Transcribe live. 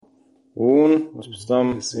Un es pēc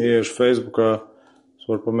tam iešu Facebookā, es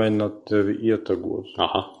varu pamēģināt tevi ietagot.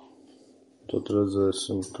 Aha. Tad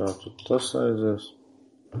redzēsim, kā tu tas aizies.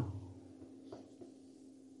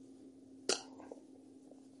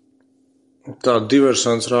 Tā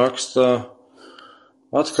Diversants raksta,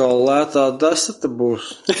 atkal lētā desata būs.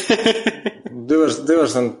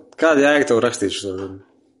 Diversant, kāda jēga tev rakstīt šo?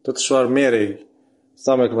 Tu taču vari mierīgi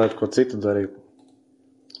sameklēt, ko citu darīt.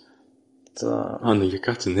 Tā. Nu, ja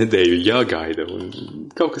katru nedēļu jāgaida un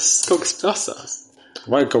kaut kas prasās.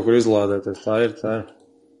 Vajag kaut kur izlādēties, tā ir. Tā.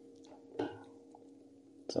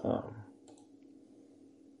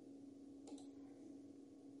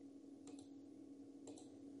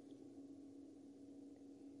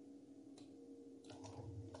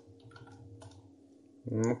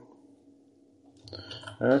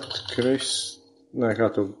 Nē, kā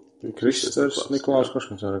tu? Kristers Nikolās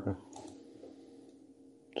Koškins ārākā.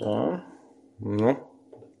 Tā. Nu.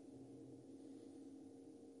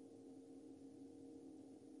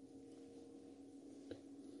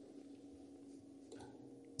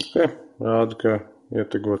 Ok, rādu, ka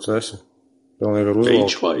ietegots esi. Pilnīgi ar uzvalku.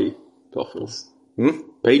 Page vai profils?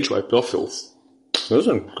 Page vai profils?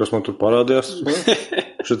 Nezinu, kas man tur parādījās.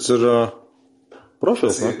 Šits ir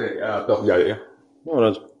profils, ne? Jā. Nu,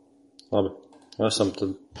 redz. Labi. Esam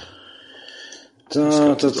tad.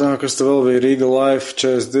 Tā, kas te vēl bija Riga Life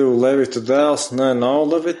 42 Levita dēls. Nē,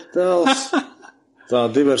 nav Levita dēls. Tā,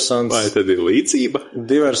 Diversants. Vai tad ir līdzība?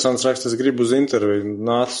 Diversants raksta, es gribu uz interviju.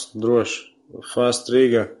 Nāc, droši. Fast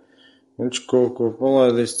Riga. Viņš kaut ko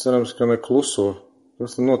palaidīs, cerams, ka ne kluso.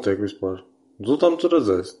 Kas tam notiek vispār? Zultām tu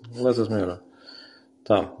redzēs. Lēcies mierā.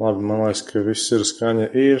 Tā, labi, man liekas, ka viss ir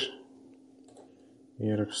skaņa ir.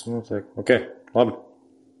 Ieraksts notiek. Ok, labi.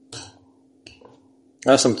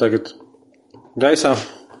 Esam tagad gaisā.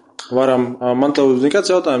 Varam, man tev nekāds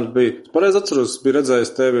jautājums bija. Es pareizi atceros, bija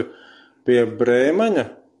redzējis tevi pie Brēmeņa,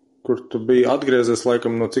 kur tu biji atgriezies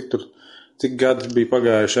laikam no cik gadi bija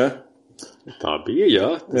pagājuši, Tā bija, jā.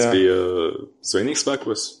 Tas bija Zvejnieks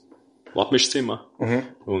spēkos, Latmišu ciemā.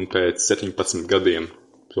 Un pēc 17 gadiem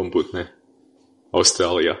prombūtnē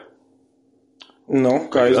Austrālijā. Nu,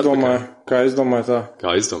 kā izdomāju tā?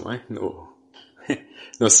 Kā izdomāju? Nu,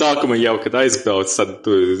 no sākuma jau, kad aizbrauc, tad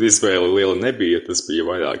tur izvēle liela nebija. Tas bija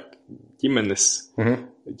vairāk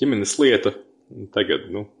ģimenes lieta. Tagad,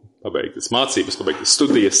 pabeigtas mācības, pabeigtas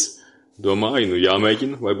studijas. Domāju,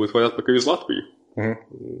 jāmēģina, vai būtu vai atpakaļ uz Latviju.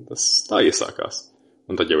 Tas tā iesākās.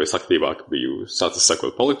 Un tad jau es aktīvāk biju sācis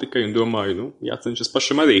sekot politikai un domāju, jācenšas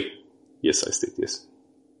pašam arī iesaistīties.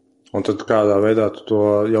 Un tad kādā veidā tu to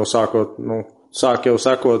jau sākot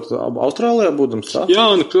sekot Austrālijā būdams, tā? Jā,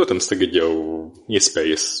 protams, tagad jau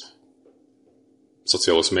iespējas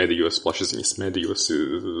sociālos mēdījos, plašsaziņas mēdījos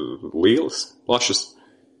ir lielas, plašas.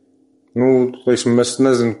 Teiksim, es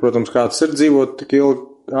nezinu, protams, kā tas ir dzīvot tik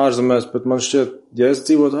ilgi ārzemēs, bet man šķiet, ja es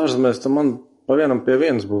dzīvotu ārzemēs, tad man pa vienam pie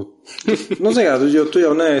vienas būtu. Jo tu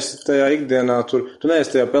jau neesi tajā ikdienā, tu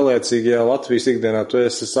neesi tajā pelēcīgajā Latvijas ikdienā, tu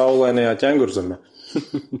esi saulēnajā ķengurzemē.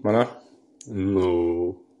 Manā?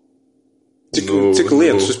 Cik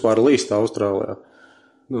lietas vispār līst Austrālijā?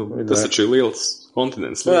 Tas taču ir liels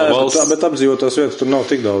kontinents. Bet apdzīvotās vietas tur nav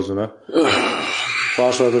tik daudz, ne?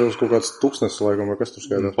 Pārsvarā tur kaut kāds 1000, laikam, vai kas tur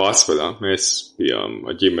skaidrs? Pārsvarā mēs bijām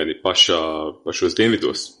ģimeni pašos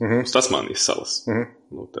dienvidos, uz Tasmānijas salas.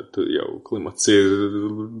 Tad tur jau klimats ir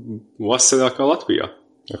vasarā kā Latvijā.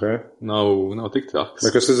 Okay. Nav tik traks.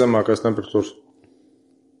 Vai kas ir zemākās temperatūras?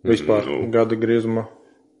 Vispār gada griezumā?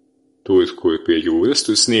 Tur, kur pie jūras,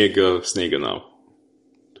 tur sniega nav.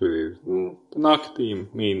 Tur ir naktīm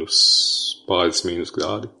pāris mīnus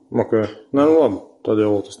grādi. Ok. Labi, tad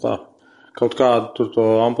jau tas tā. Kaut kādu tur to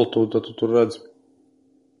amplitūdu, tad tu tur redzi.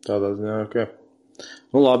 Tādā ziņā, ok.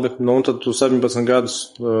 Labi, un tad tu 17 gadus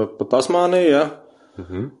pa Tasmāniju, jā?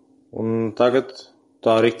 Un tagad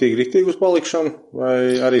tā riktīgi uz palikšanu,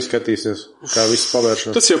 vai arī skatīsies, kā viss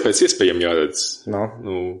pavēršas? Tas jau pēc iespējām jāredz.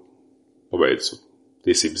 Pabeidzu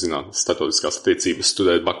tiesības zinātnes, starptautiskās attiecības,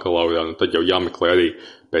 studēt bakalaurā, tad jau jāmeklē arī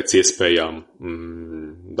pēc iespējām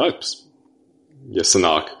darbs. Ja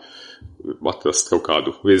sanāk atrast kaut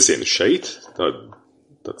kādu virzienu šeit, tad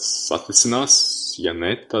atrisinās. Ja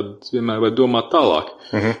ne, tad vienmēr var domāt tālāk.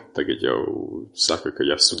 Tagad jau saka, ka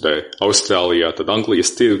ja studē Austrālijā, tad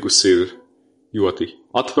Anglijas tirgus ir ļoti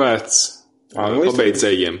atvērts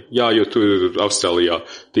pabeidzējiem. Jā, jo tur Austrālijā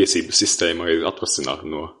tiesību sistēma ir atvasināta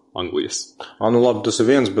no Anglijas. Labi, tas ir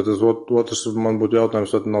viens, bet otrs man būtu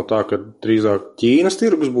jautājums, tad nav tā, ka drīzāk Ķīnas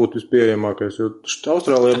tirgus būtu vispieejamākais, jo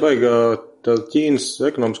Austrālijā baigā tā Ķīnas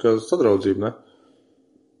ekonomiskā sadraudzība, ne?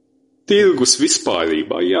 Tirgus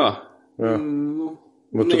vispārībā, jā.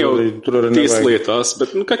 Bet jau tur arī nevajag. tieslietās,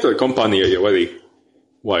 bet, katrai kompānijai jau arī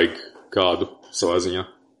vajag kādu savā ziņā.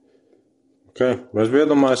 Okay. Es biju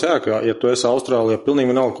iedomājis, ka, ja tu esi Austrālijā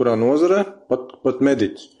pilnīgi vienalga, kurā nozarē, pat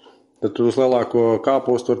mediķis, tad tu uz lielāko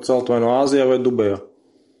kāpostu var celt vai no Āzijā vai Dubajā.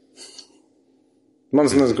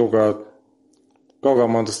 Man tas nezinu, kaut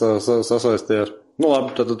kā man tas tā sasaistījās.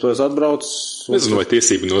 Labi, tad tu esi atbraucis. Nezinu, vai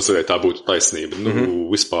tiesību nozarē tā būtu taisnība.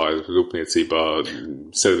 Vispār rūpniecībā,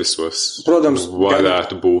 servisos, protams,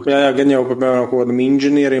 varētu būt. Jā, gan jau, piemēram, kaut kādam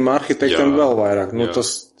inženierim, arhitektam vēl vairāk.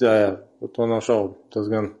 Tas, to nav šaubu,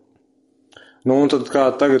 tas gan. Un tad kā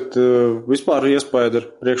tagad vispār iespēja ar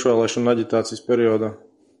priekšvēlēšanu aģitācijas periodā?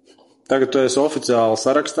 Tagad tu esi oficiāli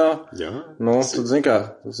sarakstā. Jā. Tad, zin kā,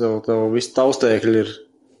 tev visi taustēkļi ir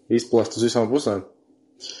izplast uz visām pusēm.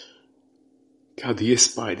 Kādi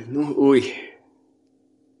iespaidi?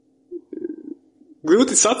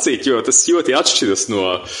 Grūti sacīt, jo tas ļoti atšķiras no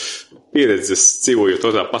pieredzes dzīvojot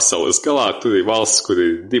otrā pasaules galā. Tur ir valsts, kur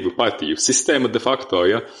ir 2 partiju sistēma de facto,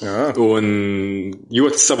 ja? Jā. Un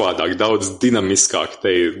ļoti savādāk, daudz dinamiskāk.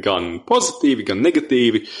 Te ir gan pozitīvi, gan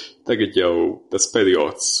negatīvi. Tagad jau tas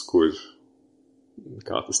periods, kur,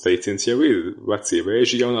 kā tas teiciens jau ir, vecie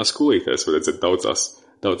vēži jaunās kulītēs, var redzēt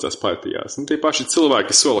daudzās partijās. Tie paši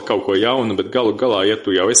cilvēki sola kaut ko jaunu, bet galu galā, ja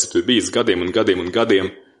tu jau esi tur bijis gadiem un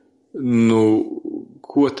gadiem,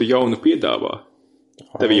 ko tu jaunu piedāvā?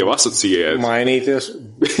 Tevi jau asociē. Mainīties.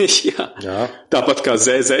 Jā. Tāpat kā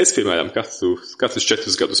ZZS, piemēram, katrs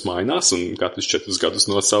 4 gadus mainās un katrs 4 gadus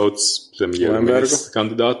nosauc premjerministra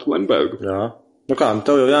kandidātu Lembergu. Jā.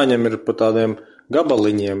 Tev jau jāņem ir pa tādiem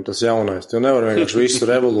gabaliņiem tas jaunais. Tev nevar vienkārši visu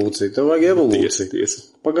revolūciju. Tev vajag evolūciju. Tiesa.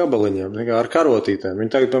 Pa gabaliņiem, ar karotītēm.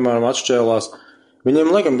 Viņi tagad, piemēram, atšķēlās.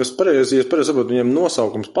 Viņiem, laikam, es pareizi saprotu, viņiem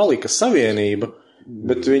nosaukums palika Savienība,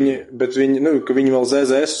 bet viņi, ka viņi vēl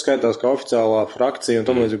ZZS skaitās kā oficiālā frakcija un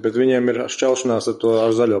tam līdzīgi, bet viņiem ir šķelšanās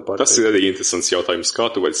ar zaļo partiju. Tas ir arī interesants jautājums, kā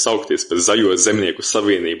tu vari saukties par zaļo zemnieku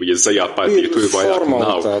savienību, ja zaļā partija tur vairāk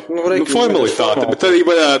nav. Formalitāte, bet arī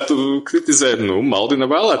varētu kritizēt, maldina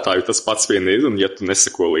vēlētāju, tas pats vien ir, un ja tu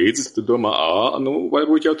neseko līdzi, tu domā,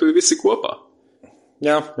 varbūt jau tur visi kopā.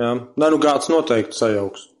 Jā. Kāds noteikti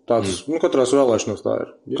sajauks. Tāds, katrās vēlēšanās tā ir.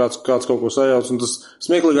 Kāds kaut ko sajauc, un tas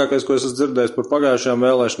smieklīgākais, ko es esmu dzirdējis par pagājušajām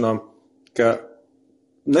vēlēšanām, ka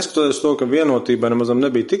neskatoties to, ka vienotībai nemazam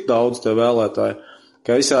nebija tik daudz tie vēlētāji,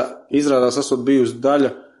 ka izrādās esot bijusi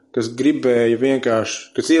daļa, kas gribēja vienkārši,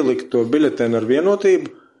 kas ielika to biļeteni ar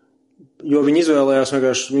vienotību, jo viņi izvēlējās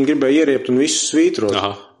vienkārši, viņi gribēja ieriept un visu svītrot.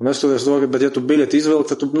 Aha. Un neskatoties to, ka, bet ja tu biļeti izvelk,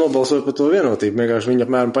 tad tu nobalsoji par to vienotību. Vienkārši viņi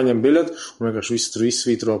apmēram paņem biļeti un vienkārši visu tur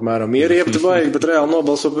izsvītro apmēram ieriepti vajag, bet reāli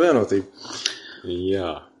nobalso par vienotību.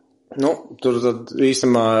 Jā. Tur tad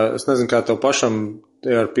īstenībā, es nezinu, kā tev pašam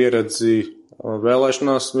ar pieredzi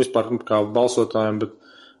vēlēšanās, vispār kā balsotājiem, bet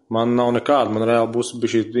man nav nekāda, man reāli būs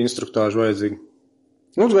šī instruktāža vajadzīga.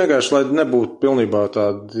 Vienkārši, lai nebūtu pilnībā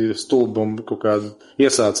tādi stulbumi, kaut kādi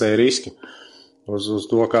iesācēji riski uz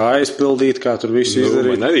to, kā aizpildīt, kā tur visu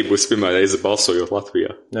izdarīt. Man arī būs pirmā reize balsojot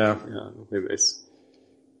Latvijā. Jā. Vienreiz.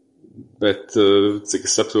 Bet, cik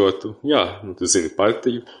es saprotu, tu zini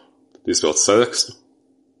partiju, tu izvelc sarakstu,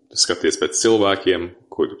 tu skaties pēc cilvēkiem,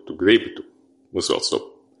 kuru tu gribi, tu uzvelc to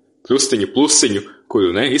krustiņu, plusiņu,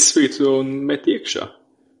 kuru neizsvītro un met iekšā.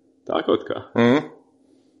 Tā kaut kā.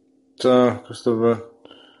 Tā, kas tur bija?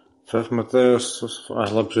 Fef Matejos,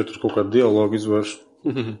 labi, šeit tur kaut kādu dialogu izvērš.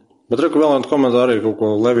 Bet reku vēl komentāri arī kaut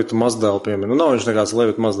ko Levitu Mazdēlu pieminu. Nav viņš nekāds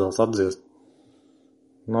Levitu Mazdēls atdziest.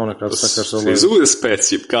 Nav nekāds sakars ar Levitu. Tas frizūras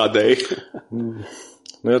pēc jebkādai.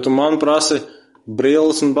 Ja tu man prasi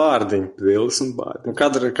brilles un bārdiņu. Brilles un bārdiņu.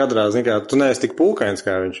 Kadrā, zin kā, tu neesi tik pūkains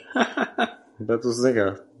kā viņš. Bet tu zin kā,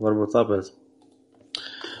 varbūt tāpēc.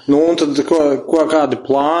 Un tad, kādi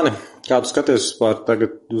plāni? Kā tu skaties vispār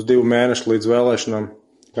tagad uz 2 mēnešu līdz vēlēšanām?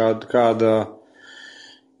 Kāda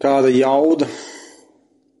jauda?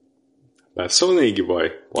 Personīgi vai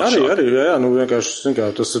plašāk? Arī, vienkārši, zin kā,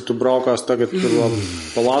 tas ir, tu braukās tagad tur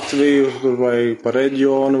pa Latviju, vai pa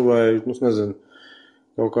reģionu, vai, nezinu,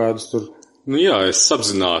 kaut kādas tur. Es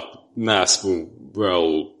apzināti neesmu vēl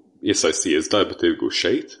iesaistījies darba tirgu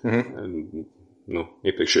šeit.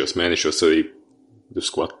 Iepriekšējos mēnešos arī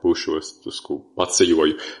drusku atpūšos, drusku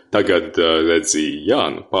paceļoju. Tagad redzīju,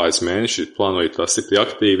 pāris mēneši plānoju tā stipri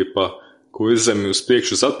aktīvi pa kurzemi uz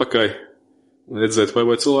priekšu uz atpakaļ un redzēt,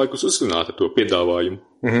 vai cilvēkus uzrunāt ar to piedāvājumu.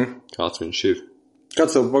 Kāds viņš ir.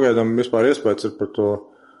 Kāds tev pagaidām vispār iespējas ir par to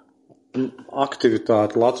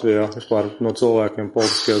aktivitāti Latvijā vispār no cilvēkiem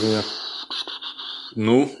politiskajā ziņā?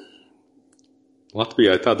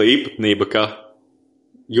 Latvijā ir tāda īpatnība, ka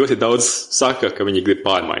ļoti daudz saka, ka viņi grib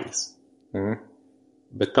pārmaiņas.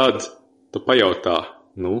 Bet tad tu pajautā,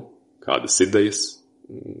 kādas idejas,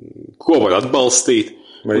 ko var atbalstīt.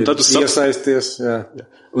 Vai iesaisties, jā.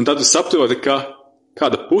 Un tad tu saproti, ka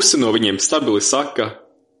kāda puse no viņiem stabili saka,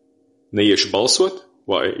 neiešu balsot,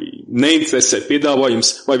 vai neinteresē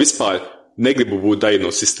piedāvājums, vai vispār negribu būt daļa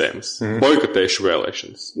no sistēmas. Boikotēšu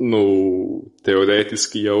vēlēšanas. Nu,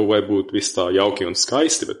 teorētiski jau vai būt viss tā jauki un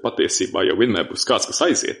skaisti, bet patiesībā jau vienmēr būs kāds, kas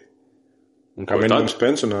aiziet. Un kā minimums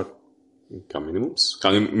pensionāri? Kā minimums?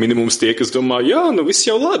 Kā minimums tie, kas domā, jā, nu viss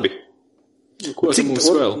jau labi. Ko cik, mums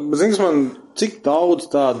vēl? Zinies man, cik daudz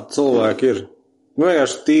tādu cilvēku ir? Nu,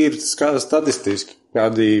 vienkārši tīri statistiski.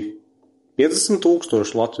 Kādi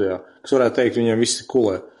 50,000 Latvijā, kas varētu teikt, viņiem visi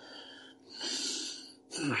kulē.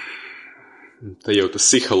 Te jau tas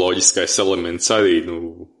psiholoģiskais elements arī,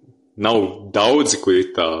 nu, nav daudzi, kur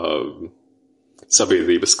ir tā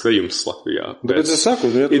sabiedrības krējums Latvijā. Bet es saku,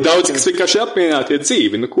 ir daudzi, kas vienkārši apmierināti ar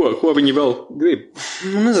dzīvi. Nu, ko viņi vēl grib?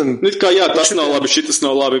 Nu, nezinu. Nu, kā jā, tas nav labi, šitas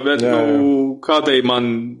nav labi, bet, jā. Nu, kādēļ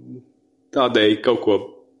man tādēļ kaut ko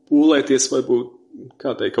pūlēties, varbūt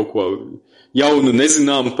kādēļ kaut ko jaunu,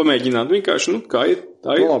 nezināmu pamēģināt. Vienkārši, nu, kā ir,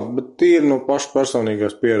 tā ir. Nu, labi, bet tīri no pašu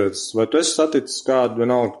personīgās pieredzes. Vai tu esi saticis kādu,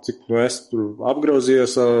 vienalga, cik nu es tur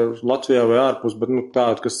apgrauzies Latvijā vai ārpus, bet, nu,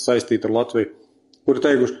 tādu, kas saistīta ar Latviju? Kuri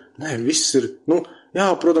teikuši, nē, viss ir, nu, jā,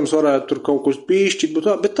 protams, varētu tur kaut ko pīšķīt,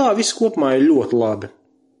 bet tā viss kopumā ir ļoti labi.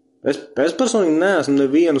 Es personīgi neesmu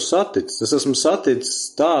nevienu saticis. Es esmu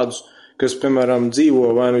saticis tādus, kas, piemēram,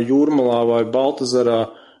 dzīvo vai nu Jūrmalā vai Baltazarā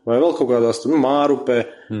vai vēl kaut kādās tur, nu, Mārupē,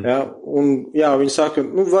 jā, un, jā, viņi saka,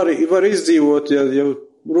 nu, var izdzīvot, ja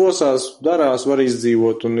rosās, darās, var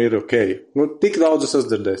izdzīvot un ir ok. Nu, tik daudz es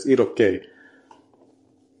esmu dzirdējis, ir ok.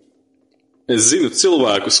 Es zinu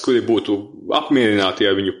cilvēkus, kuri būtu apmierināti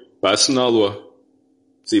ar viņu personālo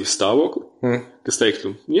dzīves stāvokli, kas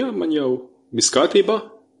teiktu, jā, man jau viss kārtībā,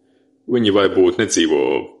 viņi vai būtu nedzīvo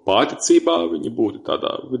pārticībā, viņi būtu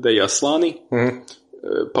tādā vidējā slānī.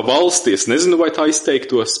 Pa valsti es nezinu, vai tā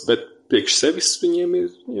izteiktos, bet priekš sevis viņiem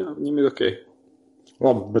ir ok.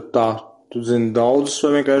 Labi, bet tā, tu zini daudzus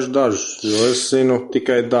vai vienkārši dažus, jo es zinu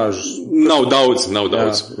tikai dažus. Nav daudz.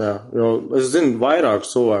 Jā, jo es zinu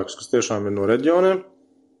vairākus cilvēkus, kas tiešām ir no reģioniem.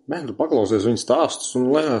 Tu paklausies viņu stāstus un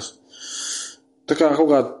liekas, tā kā kaut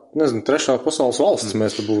kā, nezinu, trešā pasaules valsts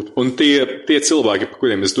mēs te būtu. Un tie cilvēki, par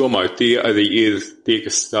kuriem es domāju, tie arī ir tie,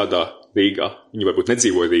 kas strādā Rīgā. Viņi varbūt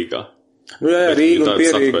nedzīvo Rīgā. Nu, jā, Rīga un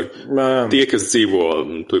Pierīga. Tie, kas dzīvo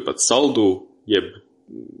turpat Saldu, jeb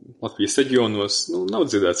Latvijas reģionos, nu, nav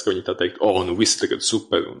dzirdēts, ka viņi tā teikt, nu, viss tagad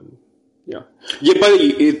super. Un, jā. Jeb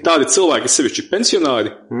arī ir tādi cilvēki, sevišķi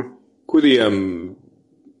pensionāri, kuriem,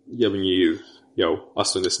 ja viņi ir jau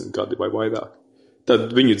 80 gadi vai vairāk,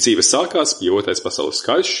 tad viņu dzīve sākās, bija Otrais pasaules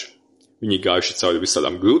karš, viņi gājuši cauri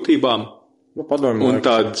visādām grūtībām. Nu, padomju un laiku.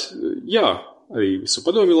 Tad, jā, arī visu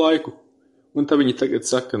padomju laiku. Un tad viņi tagad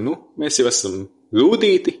saka, nu, mēs jau esam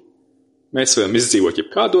rūdīti, mēs varam izdzīvot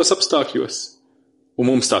jebkādos apstākļos, un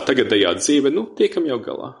mums tā tagadējā dzīve, nu, tiekam jau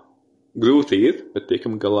galā. Grūti ir, bet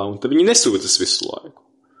tiekam galā, un tad viņi nesūdzas visu laiku.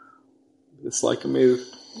 Tas laikam ir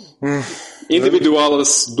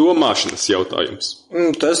individuālas domāšanas jautājums.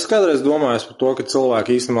 Es kādreiz domāju par to, ka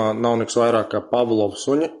cilvēki īstenībā nav nekas vairāk kā Pavlova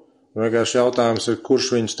suņi. Vienkārši jautājums ir,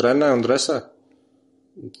 kurš viņus trenē un dresē.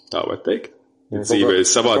 Tā var teikt. Dzīve ir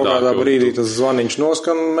savādāk. Kaut kādā brīdī tas zvaniņš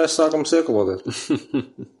noskan, un mēs sākam sieklodēt.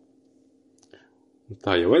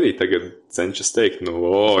 Tā jau arī tagad cenšas teikt, nu,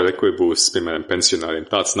 kur būs, piemēram, pensionāriem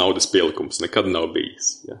tāds naudas pielikums nekad nav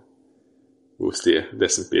bijis. Ja? Būs tie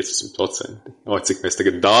 10-15%. Cik mēs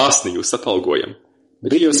tagad dāsni jūs atalgojam.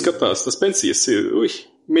 Bet jau skatās, tas pensijas ir,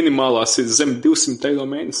 minimālās ir zem 200 eiro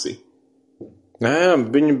mēnesī. Nē,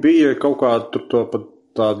 viņi bija kaut kā tur to pat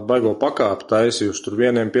tādu baigo pakāpi taisījuši. Tur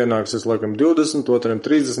vieniem pienāksies, laikam, 20, otriem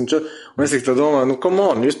 30, un es tik tā domāju, nu, come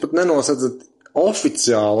on, jūs pat nenosadzat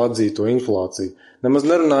oficiāli atzīto inflāciju. Nemaz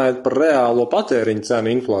nerunājot par reālo patēriņu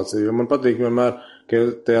cenu inflāciju, jo man patīk vienmēr, ka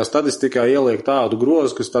tajā statistikā ieliek tādu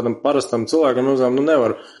grozu, kas tādam parastam cilvēkam nu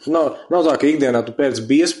nevar. Nav tā, ka ikdienā tu pēc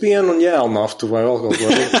biespienu un jēlnaftu vai vēl kaut ko.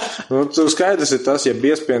 Nu, skaidrs ir tas, ja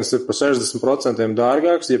biespiens ir pa 60%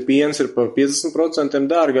 dārgāks, ja piens ir pa 50%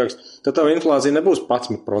 dārgāks, tad tava inflācija nebūs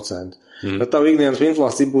 11%. Tad tava ikdienas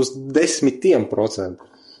inflācija būs 10%.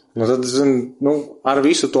 Nu, tad, ar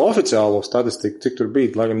visu to oficiālo statistiku, cik tur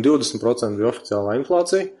bija, laikam 20% bija oficiālā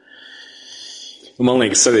inflācija. Man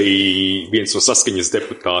liekas, arī viens no saskaņas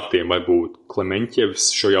deputātiem vai būtu Klemeņķevs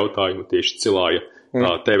šo jautājumu tieši cilāja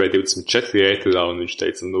TV24 ēterā, un viņš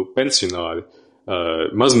teica, pensionāri,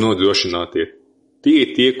 maz nodrošinātie,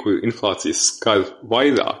 tie, kur inflācijas skar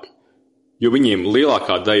vairāk, jo viņiem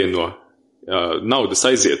lielākā daļa no naudas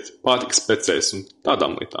aiziet pārtikas precēs un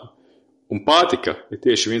tādām lietām. Un pārtika ir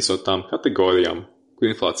tieši viens no tām kategorijām, kur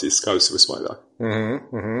inflācijas skārusi visvairāk.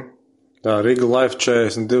 Tā Riga Life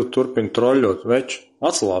 42 turpina troļļot. Veči,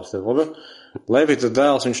 atslāps tev, labi? Levita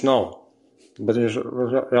dēls viņš nav. Bet viņš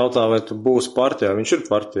jautā, vai tu būsi partijā. Viņš ir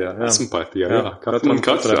partijā. Jā. Esmu partijā, jā.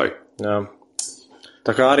 Katrai. Jā.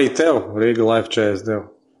 Tā kā arī tev, Riga Life 42.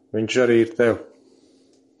 Viņš arī ir tev.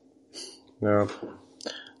 Jā.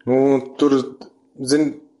 Nu, tur,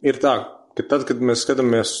 ir tā, ka tad, kad mēs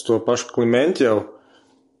skatāmies uz to pašu Klimenti jau,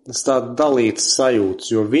 tas tā dalīts sajūtas,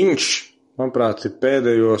 jo viņš, manuprāt, ir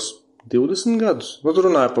pēdējos 20 gadus. Nu, tu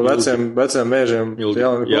runāji par veciem vēžiem.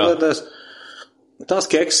 Jā. Tās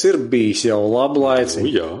keks ir bijis jau labu laiciņu.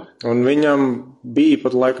 Jā. Un viņam bija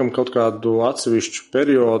pat laikam kaut kādu atsevišķu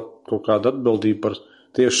periodu, kaut kādu atbildību par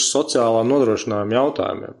tieši sociālā nodrošinājuma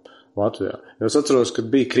jautājumiem Latvijā. Jo es atceros, kad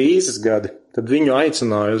bija krīzes gadi, tad viņu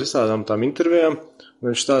aicināja uz visādām tām intervijām,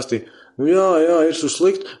 un viņš stāstīja, nu jā, ir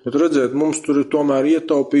slikti, bet redziet, mums tur ir tomēr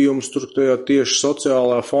ietaupījums tur tajā tieši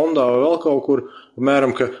sociālajā fondā vai vēl kaut kur,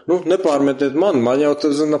 apmēram, ka, nepārmetiet man jau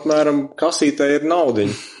tas, apmēram, kasītē ir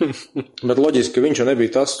naudiņa. Bet loģiski, ka viņš jau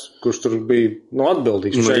nebija tas, kurš tur bija,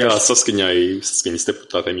 atbildīgs. Jā, saskaņas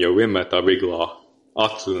deputātiem jau vienmēr tā viglā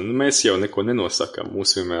atruna. Mēs jau neko nenosakām,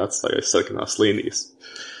 mūs vienmēr atstājās sarkanās līnijas.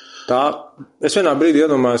 Es vienā brīdī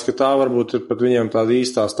iedomājos, ka tā varbūt ir pat viņiem tāda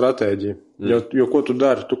īstā stratēģija. Jo ko tu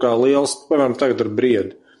dari? Tu kā liels, piemēram, tagad ar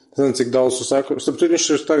Briedi. Es nezinu, cik daudz tu saku. Viņš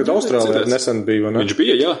ir tagad Austrālijā nesen bija, vai ne? Viņš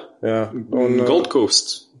bija, jā. Un Gold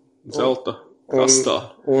Coast, zelta kastā.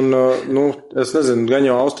 Es nezinu, gan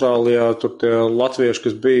jau Austrālijā tur tie latvieši,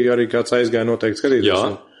 kas bija, arī kāds aizgāja noteikti skatīties.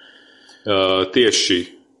 Jā. Tieši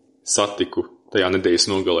satiku tajā nedēļas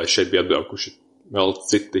nogalē šeit bija atbraukuši vēl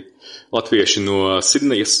citi latvieši no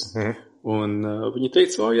Sidnejas, un viņi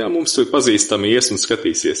teica, jā, mums tur pazīstami ies un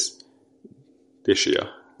skatīsies. Tieši jā.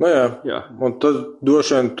 Jā. Un tad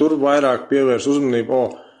droši vien tur vairāk pievērs uzmanību,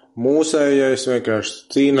 mūsējais vienkārši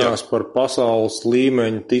cīnās par pasaules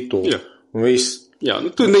līmeņa titulu. Jā. Un viss. Jā,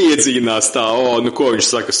 tu neiedzīnās tā, ko viņš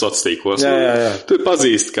saka sociālos. Jā. Tu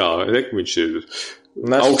pazīst kā, viņš ir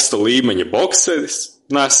augsta līmeņa bokseris,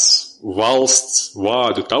 nes valsts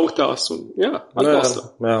vārdu tautās un, atbalsta.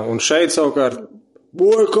 Jā, un šeit savukārt,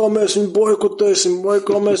 kā mēs viņu boikotēsim.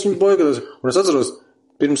 Un es atceros,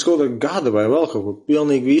 pirms kaut kāda gada vai vēl kaut ko,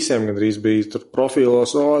 pilnīgi visiem gandrīz bija tur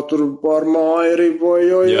profilos, tur par māju,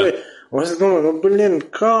 un es domāju,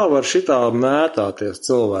 kā var šitā mētāties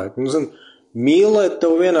cilvēki? Mīlēt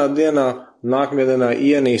tev vienā dienā, nākamajā dienā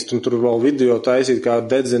ienīst, un tur vēl video taisīt, kā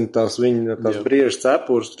dedzina tās briežas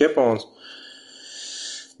cepures, kepons.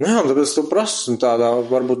 Tāpēc tu prasu tādā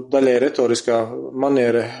varbūt daļai retoriskā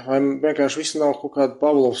maniere, vai vienkārši visi nav kaut kāda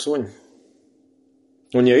Pavlova suņa.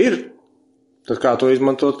 Un ja ir, tad kā to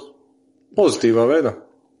izmantot pozitīvā veidā?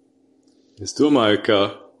 Es domāju, ka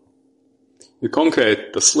ir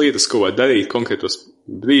konkrētas lietas, ko var darīt konkrētos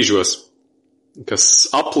brīžos, kas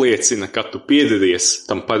apliecina, ka tu piedodies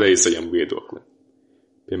tam pareizajam viedoklim.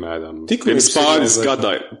 Piemēram, pirms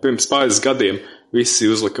pāris gadiem visi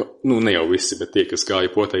uzlika, ne jau visi, bet tie, kas gāja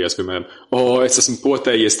potējās, piemēram, es esmu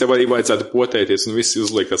potējies, tev arī vajadzētu potēties, un visi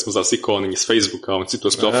uzliek tās mazās ikoniņas Facebookā un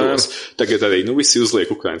citos profilos. Tagad arī, visi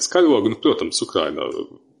uzliek Ukrainas karogu, protams, Ukraina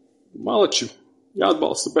malači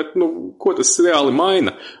jāatbalsta, bet, ko tas reāli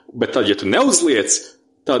maina? Bet tad, ja tu neuzliec,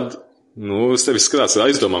 tad, es tevi skatās ar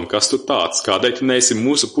aizdomām, kas tu tāds, kādēļ tu neesi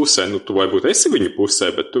mūsu pusē, tu varbūt esi viņu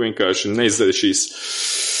pusē, bet tu vienkārši neizdari šīs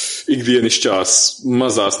ikdienišķās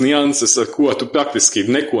mazās nianses, ar ko tu praktiski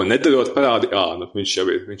neko nedarot parādi, viņš jau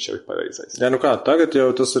ir pareizais. Jā, tagad jau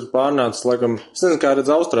tas ir pārnācis, laikam, es nezinu, kā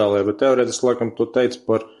redz Austrālijā, bet teorētiski, laikam, tu teici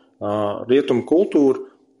par rietumu kultūru,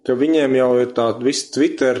 ka viņiem jau ir tā visu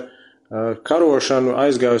Twitter karošanu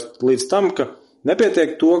aizgājusi līdz tam, ka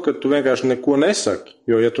nepietiek to, ka tu vienkārši neko nesaki,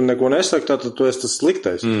 jo, ja tu neko nesaki, tad tu esi tas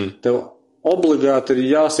sliktais. Tev obligāti ir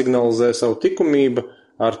jāsignalizē savu likumību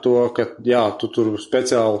ar to, ka, tu tur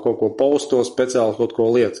speciāli kaut ko posto, speciāli kaut ko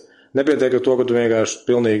liec. Nepietiek ar to, ka tu vienkārši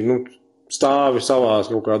pilnīgi, stāvi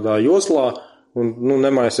savās kaut kādā joslā un,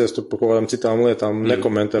 nemaisies tu par kaut kādām citām lietām,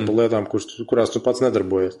 nekomentē par lietām, kurās tu pats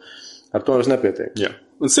nedarbojies. Ar to vairs nepietiek. Jā.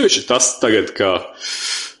 Un sevišķi tas tagad, kā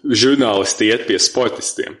žurnālisti iet pie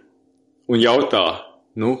sportistiem un jautā,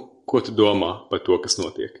 ko tu domā par to, kas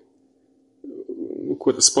notiek?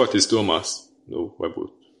 Ko tas sportists domās?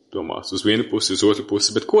 Varbūt domās uz vienu pusi, uz otru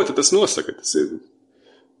pusi, bet ko tad tas nosaka? Tas ir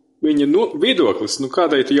viņa viedoklis.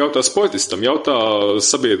 Kādēļ tu jautā sportistam? Jautā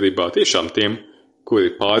sabiedrībā tiešām tiem,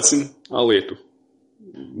 kuri pārzina lietu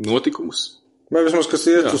notikumus. Vai vismaz, kas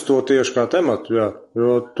iet uz to tieši kā tematu,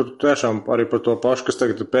 jo tur tiešām arī par to pašu, kas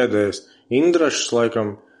tagad ir pēdējais Indrašs,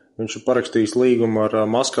 laikam, viņš ir parakstījis līgumu ar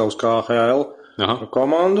Maskavas KHL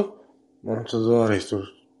komandu, un tad arī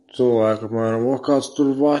tur cilvēki, apmēram, kāds tur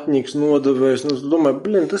vatņīgs nodevējs. Nu, es domāju,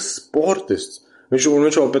 tas ir sportists.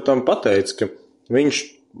 Viņš jau pēc tam pateica, ka viņš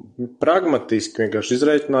pragmatiski vienkārši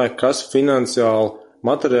izreikināja, kas finansiāli,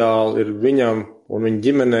 materiāli ir viņam un viņa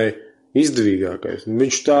ģimenei izdevīgākais.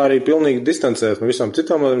 Viņš tā arī pilnīgi distancējas no visām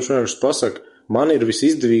citām, viņš vienkārši pasaka, man ir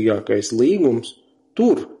visizdevīgākais līgums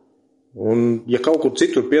tur. Un, ja kaut kur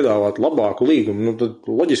citur piedāvāt labāku līgumu, tad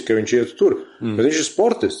loģiski, ka viņš iet tur. Bet viņš ir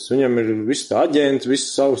sportists, viņam ir viss tā aģents,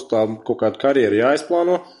 viss savs tā kaut kāda karjera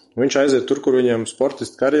jāizplāno, un viņš aiziet tur, kur viņam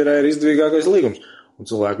sportistu karjerā ir izdevīgākais līgums. Un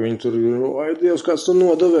cilvēki viņi tur ir, ai, Dievs, kāds tu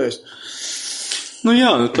nodevējs. Nu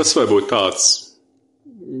jā, tas var būt tāds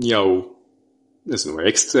jau, nezinu,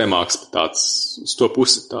 vai ekstrēmāks, bet tāds uz to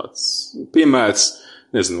pusi tāds piemērs.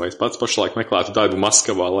 Nezinu, vai es pats pašlaik meklētu darbu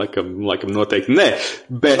Maskavā, laikam noteikti nē,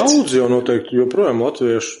 bet... Daudz jau noteikti, joprojām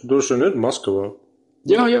latvieši droši vien ir Maskavā.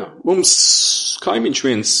 Jā, mums kaimiņš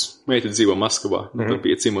viens meita dzīvo Maskavā, tad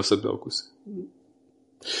 5 ciemos atbraukusi.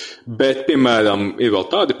 Bet, piemēram, ir vēl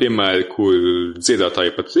tādi piemēri, kur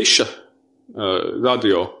dziedātāja Patriša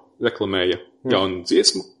radio reklamēja jaunu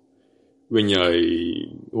dziesmu. Viņai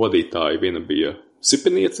vadītāja viena bija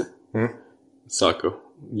sipeniece, sāka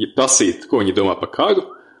prasīt, ko viņa domā par karu,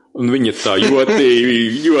 un viņa tā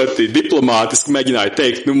ļoti diplomātiski mēģināja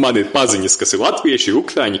teikt, man ir paziņas, kas ir latvieši,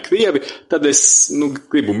 ukraiņi, krievi, tad es,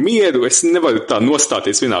 gribu mieru, es nevaru tā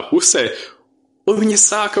nostāties vienā pusē, un viņa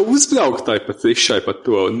sāka uzbraukt tāpat trišai par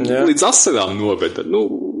to, līdz asarām noveda,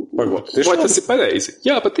 vai tas ir pareizi?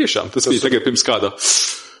 Jā, patiešām, tas bija tagad pirms kāda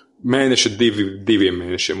mēneša, 2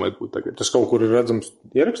 mēnešiem varbūt tagad. Tas kaut kur ir redzams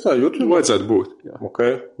ierakstā, YouTube? Vajadzētu būt, jā. Ok,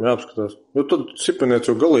 jāapskatās. Jo tad sipeniec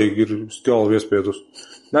jau galīgi ir skalvi iespiedus.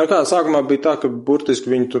 Nē, kā, sākumā bija tā, ka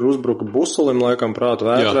burtiski viņi tur uzbruka buselim, laikam prātu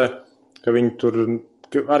vētrē, ka viņi tur,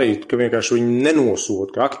 ka vienkārši viņi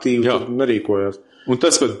nenosot, ka aktīvi tur nerīkojās. Un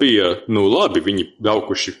tas pat bija, labi, viņi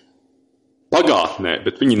braukuši pagātnē,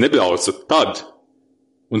 bet viņi nebrauca tad,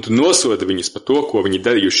 un tu nosoda viņus par to, ko viņi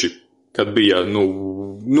darījuši, kad bija,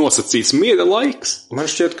 nosacīts miera laiks. Man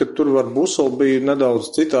šķiet, ka tur var buseli bija nedaudz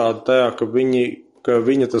citādi tajā, ka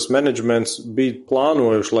viņa tas menedžments bija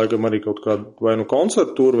plānojuši, laikam arī kaut kādu vai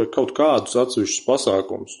koncertūru vai kaut kādus atsevišķus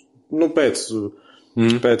pasākumus.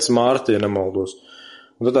 Pēc Mārta, ja nemaldos.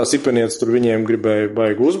 Un tad tā sipenieca tur viņiem gribēja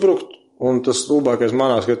baigi uzbrukt, un tas labākais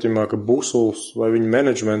manā skatījumā, ka busuls vai viņa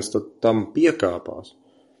menedžments tad tam piekāpās.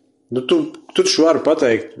 Tu vari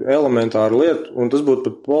pateikt elementāru lietu, un tas būtu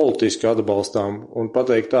pat politiski atbalstām, un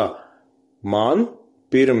pateikt tā, man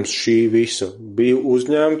pirms šī visa bija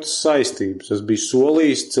uzņemtas saistības. Es biju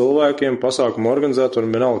solījis cilvēkiem, pasākumu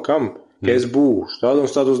organizatoriem, vienalga kam, ka es būšu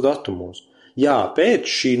tādos datumos. Jā, pēc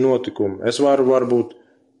šī notikuma es varu varbūt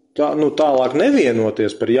tālāk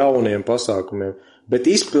nevienoties par jauniem pasākumiem, bet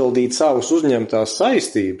izpildīt savus uzņemtās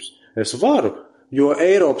saistības es varu. Jo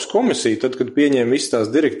Eiropas komisija, tad, kad pieņēma visas tās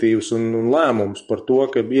direktīvas un lēmums par to,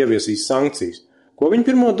 ka ieviesīs sankcijas, ko viņi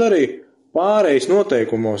pirmo darīja? Pārējais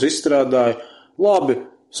noteikumos izstrādāja, labi,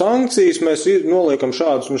 sankcijas mēs noliekam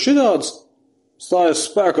šādas un šitādas, stājas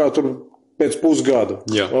spēkā tur pēc pusgada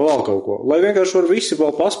vai vēl kaut ko. Lai vienkārši var visi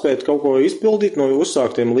vēl paspēt kaut ko izpildīt no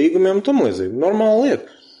uzsāktiem līgumiem un tam līdzīgi. Normāla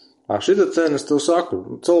lieta. Šita cena, es tev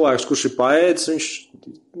saku, cilvēks, kurš ir paēdis, viņš,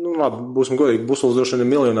 labi, būsim godīgi, busuls droši vien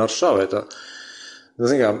ir miljonārs šā vai tā.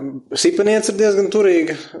 Sipeniec ir diezgan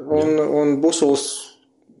turīga, un busuls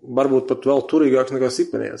varbūt pat vēl turīgāks nekā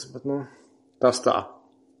sipeniec, bet, tas tā.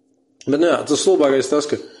 Bet, tas labākais tas,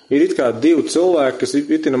 ka ir it kā 2 cilvēki, kas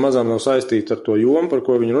itina mazām nav saistīti ar to jomu, par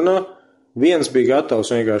ko viņi runā. Viens bija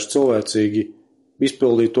gatavs vienkārši cilvēcīgi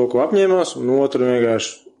izpildīt to, ko apņēmās, un otru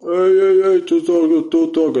vienkārši, tu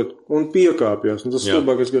tagad, un piekāpjas. Un tas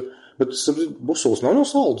labākais, bet busuls nav no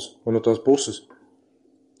Saldus, un no tās puses.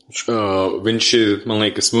 Viņš ir, man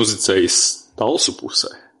liekas, muzicējis Talsu pusē.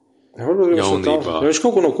 Jaunībā. Viņš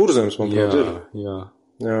kaut ko no Kurzemes, manuprāt, ir.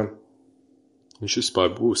 Jā. Viņš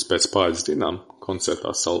vispār būs pēc pāris dienām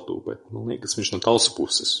koncertā Saldū, bet, man liekas, viņš no Talsu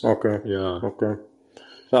puses. Ok. Jā. Okay.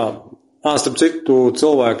 Tā. Starp citu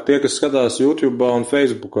cilvēki, tie, kas skatās YouTube'ā un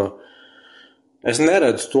Facebookā, es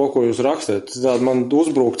neredzu to, ko jūs rakstāt. Man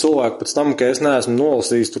uzbrūk cilvēki pēc tam, ka es neesmu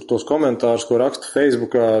nolasījis tur tos komentārus, ko raksta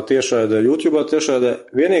Facebookā tiešraidē, YouTube'ā tiešraidē.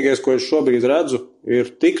 Vienīgais, ko es šobrīd redzu,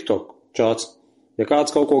 ir TikTok čāts. Ja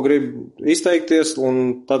kāds kaut ko grib izteikties,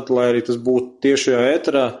 un tad, lai arī tas būtu tiešajā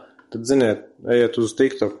ēterā, tad, ziniet, ejiet uz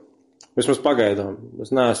TikTok. Vismaz pagaidām.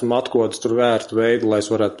 Es neesmu atkodis tur vērtu veidu, lai es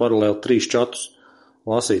varētu paralēli 3 čatus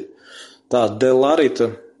lasīt. Tā, Delarita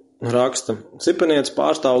raksta, sipeniec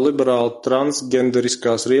pārstāv liberāli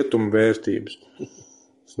transgenderiskās rietumu vērtības.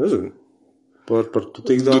 Es nezinu, par tu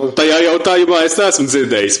tik daudz. Tajā jautājumā es neesmu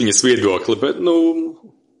dzirdējis viņas viedokli, bet,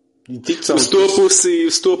 ticams,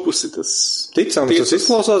 uz to pusi tas... Ticams tas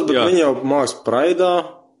izklausās, bet viņi jau māks praidā.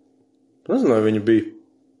 Nezinu, vai viņa bija.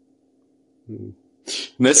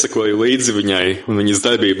 Nesakoju līdzi viņai un viņas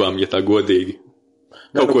darbībām, ja tā godīgi.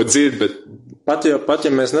 Kaut ko dzird, bet... Pat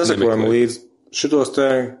ja mēs nesakojam līdzi, šitos te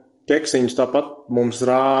keksiņus tāpat mums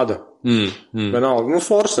rāda. Vienalga,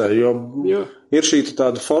 forsē, jo ir šī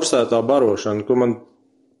tāda forsētā barošana, kur man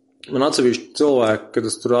atsevišķi cilvēki, kad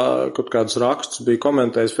es tur kaut kādus rakstus biju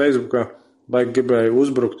komentējis Facebookā, vai gribēju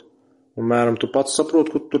uzbrukt, un mēram, tu pats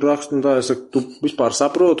saproti, ko tur rakstu, un tā es saku, tu vispār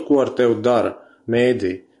saproti, ko ar tevi dara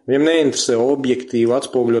mēdī. Viņiem neinteresē objektīvi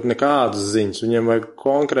atspoguļot nekādas ziņas, viņiem vajag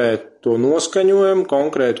konkrētu to noskaņojumu,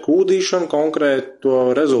 konkrētu kūdīšanu, konkrētu to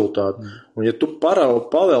rezultātu. Un ja tu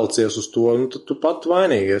pavelcies uz to, tad tu pat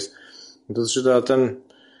vainīgies. Un tad šitā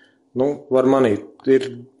var manīt, ir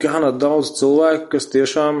gana daudz cilvēku, kas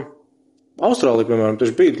tiešām Austrālija, piemēram,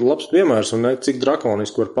 taču bija labs piemērs un ne cik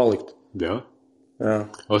drakoniski var palikt. Jā.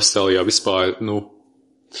 Austrālijā vispār,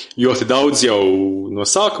 ļoti daudz jau no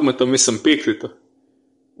sākuma tam visam piekrita.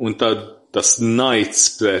 Un tad tas naids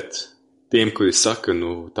pret tiem, kuri saka,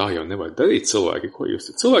 tā jau nevajag darīt cilvēki, ko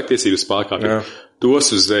jūs cilvēktiesības pārkāpjat. Tos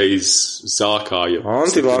uzreiz zākāja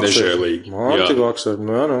nežēlīgi. Antivakseri,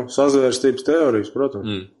 sazvērstības teorijas,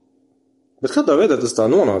 protams. Bet kādā veidā tas tā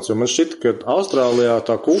nonāca? Jo man šķita, ka Austrālijā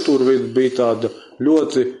tā kultūra vide bija tāda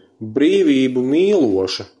ļoti brīvību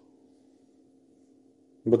mīloša.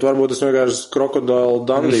 Bet varbūt es vienkārši krokodālu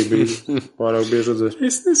Dandī biju pārāk bieži redzējis.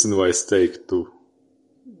 Es nezinu, vai es teiktu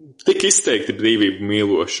tik izteikti brīvību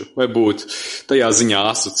mīlošu, vai būtu tajā ziņā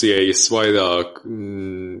asociējas vairāk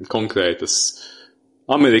konkrētas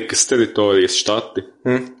Amerikas teritorijas štati.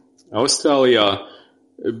 Austrālijā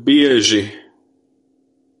bieži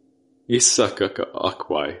izsaka, ka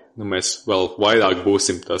vai, mēs vēl vairāk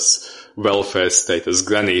būsim tas welfare state, tas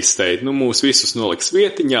granny state, mūs visus noliks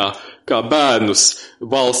vietiņā, kā bērnus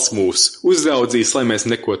valsts mūs uzraudzīs, lai mēs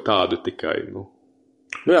neko tādu tikai,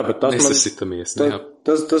 jā, bet nesasitamies.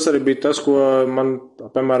 Tas arī bija tas, ko man,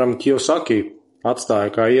 piemēram, Kiyosaki atstāja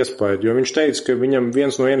kā iespēju, jo viņš teica, ka viņam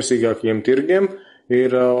viens no ienesīgākajiem tirgiem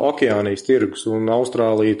ir Okeānijas tirgus un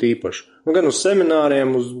Austrālija tīpaši. Gan uz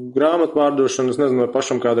semināriem, uz grāmatu pārdošanu, es nezinu, vai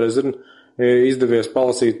pašam kādreiz ir izdevies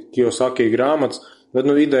palasīt Kiyosaki grāmatas, bet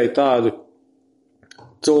ideja tāda,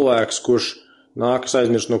 cilvēks, kurš nākas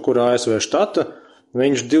aizmirst no kura ASV štata,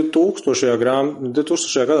 viņš 2000.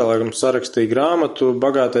 gadā, laikam, sarakstīja grāmatu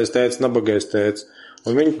Bagātais tēcis, nabagais tēcis.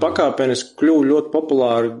 Un viņi pakāpeniski kļuva ļoti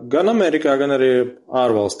populāri gan Amerikā, gan arī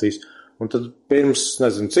ārvalstīs. Un tad pirms,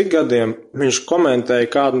 nezinu, cik gadiem viņš komentēja,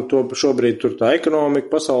 kādu to šobrīd tur tā ekonomika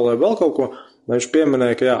pasaulē vēl kaut ko. Viņš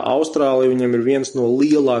pieminēja, ka Austrālija viņam ir viens no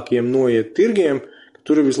lielākiem noiet tirgiem, ka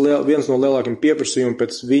tur ir viens no lielākiem pieprasījumiem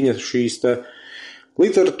pēc viņa šīs te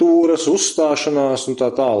literatūras, uzstāšanās un tā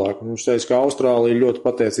tālāk. Viņš teica, ka Austrālija ir ļoti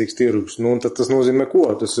pateicīgs tirgus. Un tad tas nozīmē ko?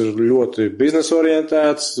 Tas ir ļoti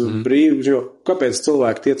biznesorientēts, brīvs, jo kāpēc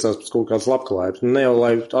cilvēki tiecās pēc kaut kādas labklājības? Ne jau,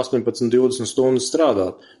 lai 18-20 stundas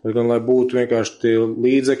strādātu, bet gan, lai būtu vienkārši tie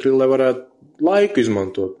līdzekļi, lai varētu laiku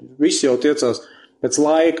izmantot. Visi jau tiecās pēc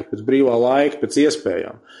laika, pēc brīvā laika, pēc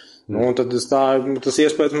iespējām. Un tad tas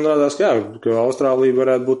iespējas man rādās, ka Austrālija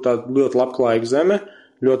varētu būt tāda ļoti labklājīga zeme,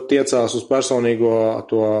 ļoti tiecās uz personīgo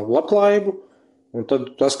to labklājību, un tad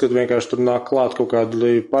tas, kad vienkārši tur nāk klāt kaut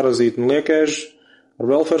kādi parazīti un liekēži ar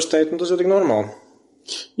welfare state, tas ir tik normāli.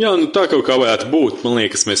 Jā, tā kaut kā varētu būt. Man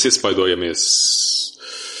liekas, mēs iespaidojamies.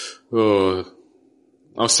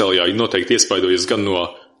 Austrālijā noteikti iespaidojas gan no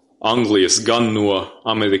Anglijas, gan no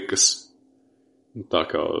Amerikas. Tā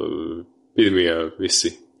kā pirmie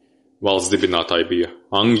visi valsts dibinātāji bija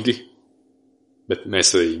Angļi, bet mēs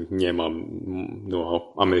arī ņēmām no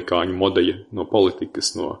amerikāņu modeļa, no politikas,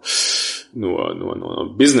 no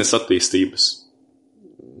biznesa attīstības.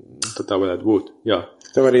 Tad tā varētu būt, jā.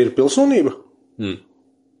 Tev arī ir pilsonība?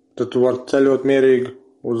 Tad tu vari ceļot mierīgi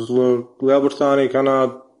uz Lielbritāniju,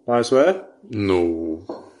 Kanādu, ASV?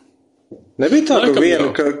 Nebija tā, ka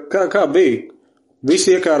viena, kā bija?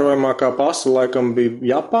 Visi iekārojamākā pasa laikam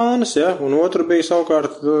bija Japānas, ja? Un otra bija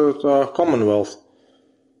savukārt tā Commonwealth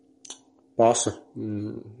pasa.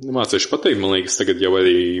 Mācīšu pateikt, man liekas, tagad jau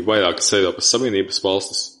arī vairākas Eiropas Savienības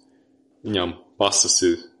valstis, viņām pasas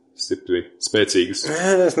ir stipri spēcīgas.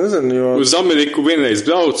 Es nezinu, jo... Uz Ameriku vienreiz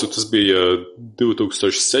braucu, tas bija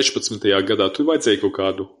 2016. gadā, tur vajadzēja kaut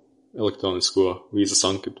kādu elektronisko vīzas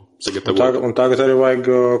anketu sagatavot. Un tagad arī vajag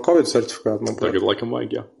Covid certifikātu. Tagad laikam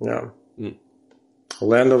vajag, jā.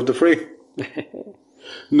 Land of the free.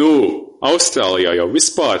 Austrālijā jau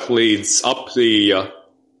vispār līdz aprīļa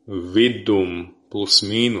vidum plus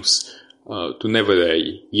mīnus tu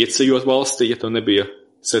nevarēji ieceļot valstī, ja tev nebija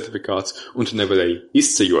certifikāts, un tu nevarēji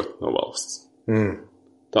izceļot no valsts.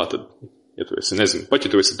 Tātad, ja tu esi, nezinu, pat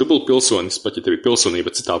ja tu esi dubultpilsonis, pat ja tev ir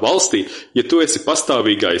pilsonība citā valstī, ja tu esi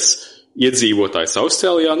pastāvīgais iedzīvotājs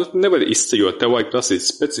Austrālijā, nu, tu nevari izceļot, tev vajag prasīt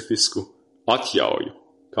specifisku atļauju,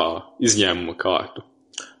 kā izņēmuma kārtu.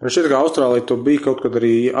 Man šķiet, ka Austrālija to bija kaut kad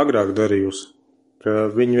arī agrāk darījusi. Ka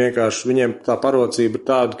viņi vienkārši, viņiem tā parocība ir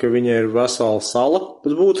tāda, ka viņai ir vesela sala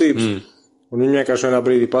pēc būtības, un viņi vienkārši vienā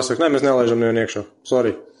brīdī pasaka, mēs nelaižam nevienu iekšā,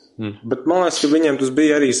 sorry. Bet man liekas, ka viņiem tas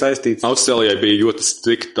bija arī saistīts. Austrālijai bija ļoti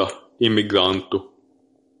strikta imigrantu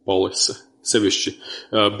polise. Sevišķi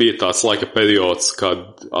bija tāds laika periods,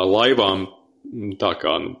 kad laivām tā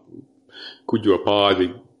kā kuģo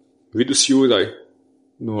pāri vidusjūrai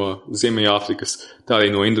no Ziemeļāfrikas, tā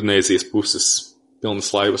arī no Indonēzijas puses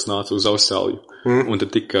pilnas laivas nāca uz Austrāliju. Un tad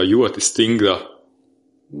tika ļoti stingra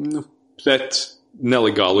pret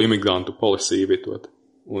nelegālu imigrantu policiju ievietot.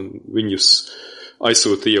 Un viņus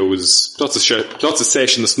aizsūtīja uz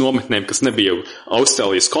procesēšanas nometnēm, kas nebija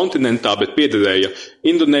Austrālijas kontinentā, bet piederēja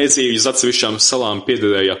Indonēziju, uz atsevišķām salām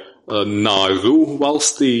piederēja Nāru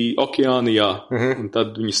valstī, Okeānijā. Un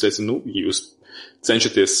tad viņus teica, jūs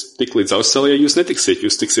cenšaties tik līdz Austrālijai, jūs netiksiet,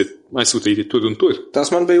 jūs tiksiet aizsūtīti tur un tur.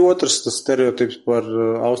 Tas man bija otrs tas stereotips par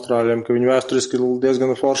Austrāļiem, ka viņi vēsturiski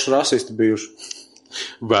diezgan forši rasisti bijuši.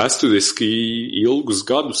 Vēsturiski ilgus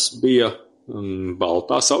gadus bija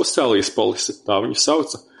Baltās Austrālijas polise, tā viņu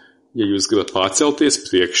sauca. Ja jūs gribat pārcelties,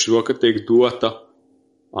 priekšroka tiek dota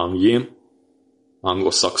angļiem,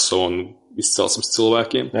 anglosaksonu izcelsmes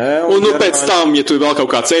cilvēkiem. Un pēc tam, ja tu vēl kaut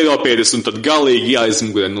kāds eiropietis, un tad galīgi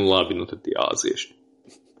jāizmugurē, labi, tad tie āzieši.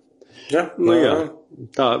 Jā.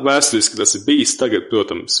 Tā vēsturiski tas ir bijis, tagad,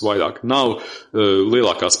 protams, vairāk nav.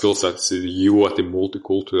 Lielākās pilsētas ir ļoti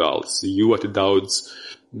multikulturālas, ļoti daudz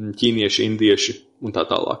ķīnieši, indieši un tā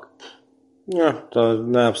tālāk. Jā, tā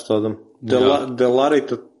neapstādam.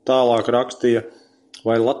 Delarita tālāk rakstīja,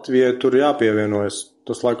 vai Latvijai tur jāpievienojas.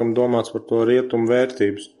 Tas laikam domāts par to rietumu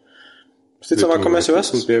vērtības. Es ticamāk, ka mēs jau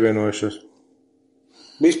esam pievienojušies.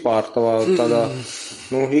 Vispār tādā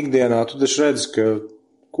ikdienā tu taču redzi, ka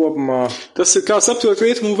kopumā... Tas ir kā saprot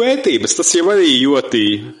rietumu vērtības. Tas jau arī ļoti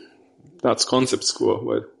tāds koncepts, ko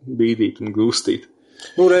var bīdīt un grūstīt.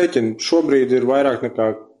 Rēķini, šobrīd ir vairāk nekā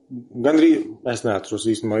gandrīz, es neatceros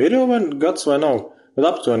īstenībā, ir jau gads vai nav, bet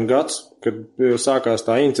aptuveni gads, kad sākās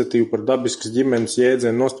tā iniciatīva par dabiskas ģimenes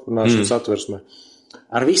jēdzienu nostiprināšanas atversmē.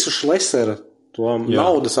 Ar visu Šlesera to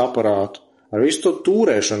naudas aparātu, ar visu to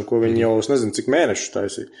tūrēšanu, ko viņi jau, es nezinu, cik mēnešus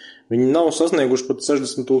taisīja, viņi nav sasnieguši pat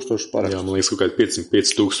 60,000 parakstus. Jā, man liekas, kaut kādi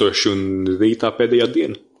 505,000 un rītā pēdējā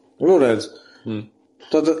diena. Redz.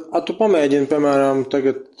 Tad, tu pamēģini, piemēram,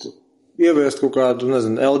 tagad ieviest kaut kādu,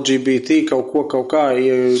 nezinu, LGBT kaut kā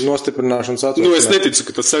nostiprināšanas atversmē. Es neticu,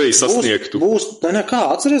 ka tas arī sasniegtu.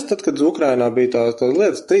 Atceries, tad, kad Ukrainā bija tā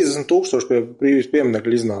lietas, 30,000 pie brīvības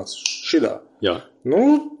pieminekļa iznāca šidā. Jā.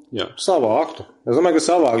 Savāktu. Es domāju, ka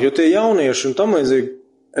savāktu, jo tie jaunieši un tam līdzīgi,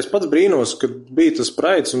 es pats brīnos, kad bija tas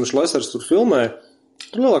Praids un Šlesers tur filmēja,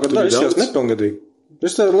 tur lielākā daļa izskatās nepilngadīgi.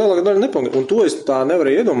 Un to es tā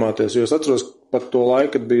nevarēju iedomāties, jo es atceros pat to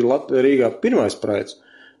laiku, kad bija Rīgā pirmais Praids,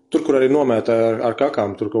 tur, kur arī nomētāja ar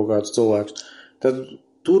kakām tur kaut kāds cilvēks. Tad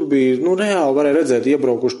tur bija, reāli varēja redzēt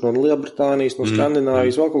iebraukuši no Lielbritānijas, no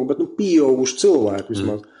Skandināvijas, vēl kaut kā, bet pieauguši cilvēki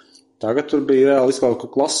vismaz. Tagad tur bija reāli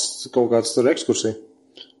kaut kāds tur ekskursija.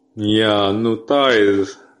 Jā, tā ir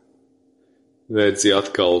redzi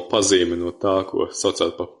atkal pazīme no tā, ko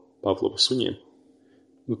saucāt pa Pavlova suņiem.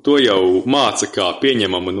 To jau māca kā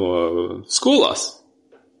pieņemama no skolās.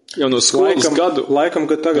 Jau no skolas gadu. Laikam,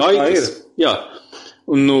 kad tagad gaitas. Tā ir. Jā.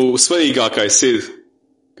 Un svarīgākais ir,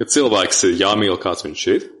 ka cilvēks ir jāmīl, kāds viņš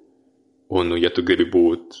ir. Un, ja tu gribi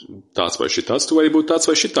būt tāds vai šitāds, tu vari būt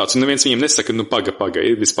tāds vai šitāds. Un neviens viņiem nesaka, paga,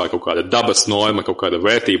 ir vispār kaut kāda dabas norma, kaut kāda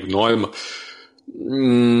vērtību norma.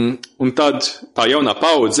 Un tad tā jaunā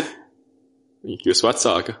paudze, viņa kļūst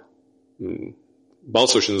vecāka,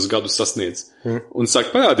 balsošanas gadu sasniedz, un sāk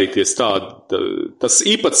parādīties tas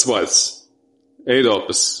īpatsvars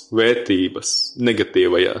Eiropas vērtības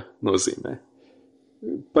negatīvajā nozīmē.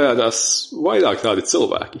 Parādās vairāk tādi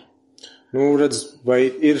cilvēki. Redz, vai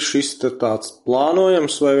ir šis tāds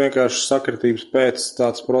plānojams, vai vienkārši sakritības pēc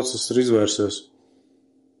tāds process ir izvērsies?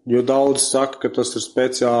 Jo daudz saka, ka tas ir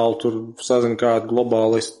speciāli, tur sazina kādu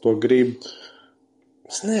globālistu to grib.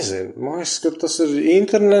 Es nezinu, man liekas, ka tas ir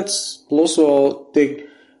internets, plus vēl tiek,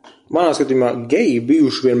 manā skatījumā, geji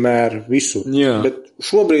bijuši vienmēr visur. Jā. Bet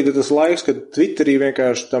šobrīd ir tas laiks, kad Twitterī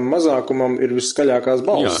vienkārši tam mazākumam ir viskaļākās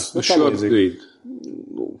balss. Jā, šobrīd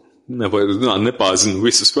nepāzinu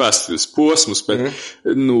visus vēstures posmus, bet,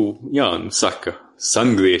 saka,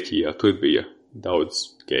 Sengrieķijā tur bija daudz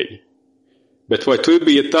geji. Bet vai tur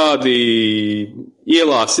bija tādi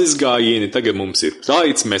ielās izgājieni, tagad mums ir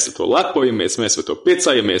raids, mēs ar to lepojamies, mēs ar to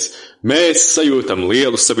priecājamies, mēs sajūtam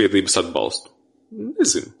lielu sabiedrības atbalstu?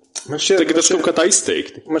 Nezinu. Tagad tas kaut kā tā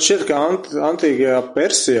izteikti. Man šķiet, ka antīgajā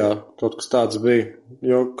Persijā kaut kas tāds bija,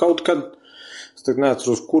 jo kaut kad, es tagad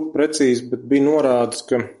neatceros, kur precīzi, bet bija norādes,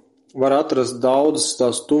 ka var atrast daudzas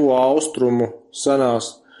tās tuvo austrumu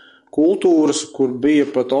senās kultūras, kur bija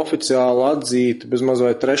pat oficiāli atzīti bezmaz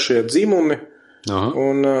vai trešie dzimumi. Aha.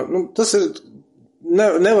 Un tas ir,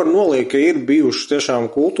 nevar noliekt, ka ir bijušas tiešām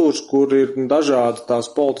kultūras, kur ir dažādi tās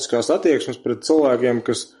politiskās attieksmes pret cilvēkiem,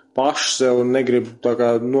 kas paši sev negrib tā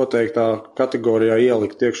kā noteiktā kategorijā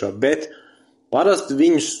ielikt iekšā, bet parasti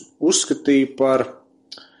viņus uzskatīja par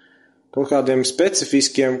kaut kādiem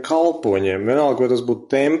specifiskiem kalpoņiem. Vienalga, vai tas būtu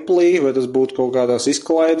templī, vai tas būtu kaut kādās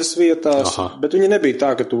izklaides vietās, Aha. bet viņi nebija tā,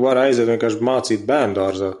 ka tu vari aiziet vienkārši mācīt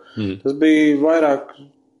bērndārzā. Tas bija vairāk,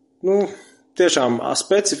 tiešām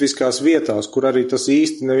specifiskās vietās, kur arī tas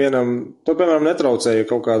īsti nevienam, to, piemēram, netraucēja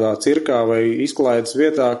kaut kādā cirkā vai izklaides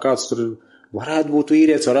vietā, kāds tur varētu būt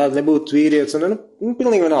vīrietis, varētu nebūt vīrietis, un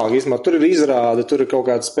pilnīgi vienalga, īstenībā, tur ir izrāde, tur ir kaut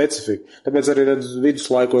kāda specifika. Tāpēc arī redz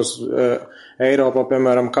viduslaikos Eiropā,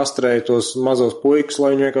 piemēram, kastrēja tos mazos puikas,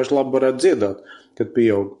 lai viņi vienkārši labi varētu dziedāt, kad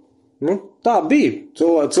pieaug. Tā bija.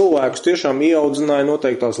 Cilvēkus tiešām ieaudzināja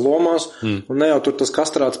noteiktās lomās, un ne jau tur tas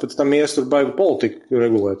kastrāts pēc tam ies tur baigu politiku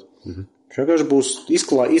regulēt. Viņš vienkārši būs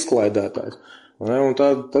izklaidētājs. Un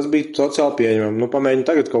tas bija sociāli pieņemami. Pamēģini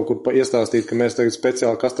tagad kaut kur iestāstīt, ka mēs tagad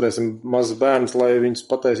speciāli kastrēsim mazus bērnus, lai viņus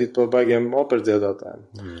pataisītu par baigiem operas dziedātājiem.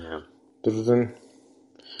 Jā.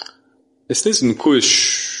 Es nezinu, kurš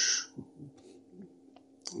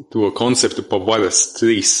to konceptu pa varas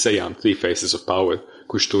 3 sejām, 3 faces of power,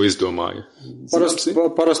 kurš to izdomāja?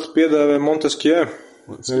 Parasti piedēvē Montesquieu.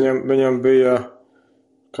 Viņam bija,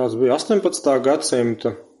 kāds bija 18.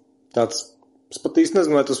 gadsimta tāds, es pat īsti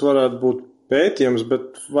nezinu, vai tas varētu būt pētījums,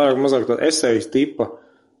 bet vairāk mazāk tā esejas tipa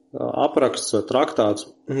apraksts vai traktāts.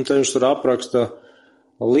 Te viņš tur apraksta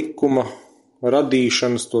likuma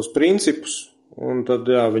radīšanas tos principus, un tad,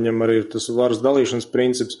 viņam arī ir tas varas dalīšanas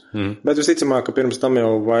princips. Bet visticamāk, ka pirms tam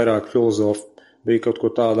jau vairāk filozofi bija kaut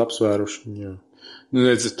ko tādu apsvēruši. Jā.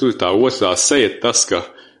 Redzi, tur tā otrā seja tas, ka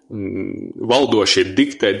valdošie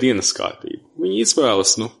diktē dienas kārtību. Viņi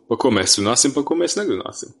izvēlas, par ko mēs runāsim, par ko mēs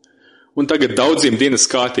nerunāsim. Un tagad daudziem dienas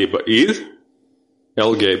kārtība ir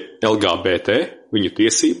LGBT, viņu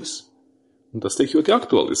tiesības, un tas tiek ļoti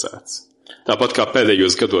aktualizēts. Tāpat kā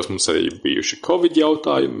pēdējos gados mums arī bijuši Covid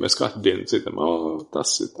jautājumi, mēs katru dienu dzirdam,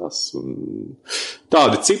 tas ir tas, un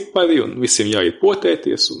tādi cipari, un visiem jāiet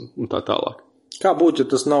potēties, un tā tālāk. Kā būtu,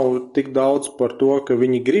 ja tas nav tik daudz par to, ka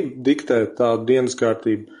viņi grib diktēt tādu dienas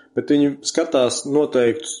kārtību, bet viņi skatās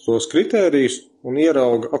noteiktus tos kritērijus un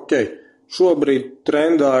ierauga, šobrīd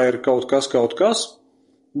trendā ir kaut kas,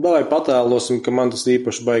 vai patēlosim, ka man tas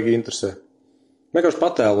īpaši baigi interesē. Vienkārši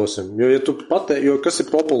patēlosim, jo kas ir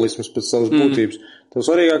populisms pēc savas būtības? Tev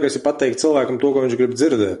svarīgākais ir pateikt cilvēkam to, ko viņš grib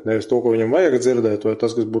dzirdēt, nevis to, ko viņam vajag dzirdēt, vai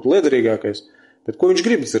tas, kas būtu liederīgākais, bet ko viņš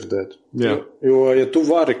grib dzirdēt. Jā. Jo, ja tu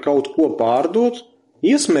vari kaut ko pārdot,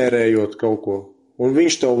 iesmērējot kaut ko, un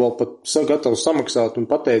viņš tev vēl pat gatavs samaksāt un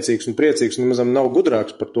pateicīgs un priecīgs un mazam nav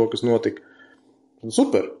gudrāks par to, kas notika,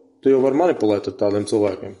 super, tu jau vari manipulēt ar tādiem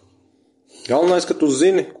cilvēkiem. Galvenais, ka tu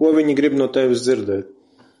zini, ko viņi grib no tevis dzirdēt.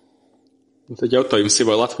 Tad jautājums ir,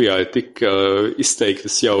 vai Latvijā ir tik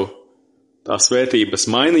izteiktas jau tās vērtības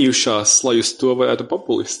mainījušās, lai uz to varētu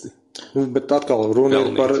populisti? Bet atkal runa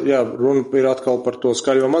ir atkal par to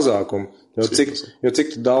skaļo mazākumu. Jo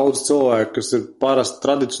cik daudz cilvēku, kas ir parasti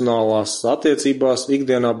tradicionālās attiecībās,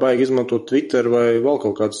 ikdienā baigi izmantot Twitter vai vēl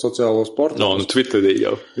kaut kādus sociālos portālus. Twitterī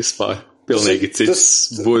jau vispār. Pilnīgi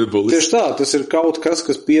cits burbulis. Tieši tā, tas ir kaut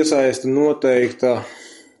kas piesaista noteikta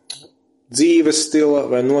dzīves stila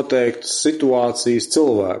vai noteiktas situācijas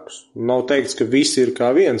cilvēkus. Nav teikts, ka visi ir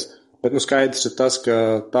kā viens, bet skaidrs ir tas, ka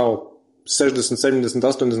tavu 60, 70,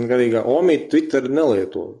 80 gadīgā omīte Twitter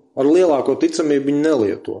nelieto. Ar lielāko ticamību viņi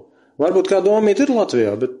nelieto. Varbūt kāda omīte ir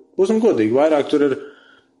Latvijā, bet būsim godīgi, vairāk tur ir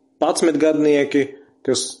 11 gadnieki,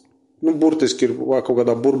 kas burtiski ir kaut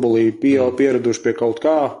kādā burbulī pieraduši pie kaut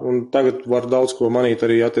kā, un tagad var daudz ko manīt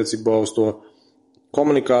arī attiecībā uz to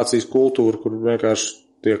komunikācijas kultūru, kur vienkārši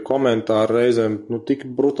tie komentāri reizēm tik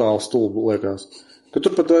brutāli stulbi liekas. Ka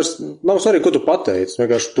tur pat vairs nav svarīgi, ko tu pateici.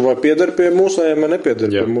 Vienkārši tu vai piedari pie mūsējiem, vai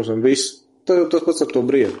nepiedari pie mūsējiem. Viss. Tas pats ar to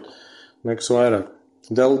briedu. Nekas vairāk.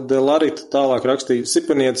 Delarita tālāk rakstīja,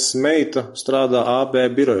 Sipanietes meita strādā AB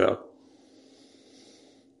birojā.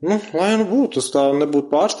 Lai būtu, tas tā nebūtu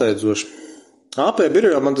pārsteidzoši. AP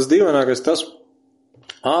birojā man tas dīvainākais tas,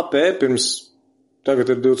 AP pirms tagad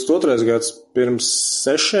ir 22. gads, pirms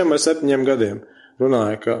 6 vai 7 gadiem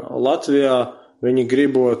runāja, ka Latvijā viņi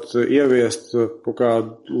gribot ieviest kaut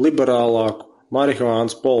kādu liberālāku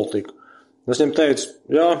marihuānas politiku. Es viņam teicu,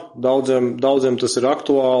 jā, daudziem tas ir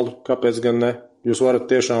aktuāli, kāpēc gan ne? Jūs varat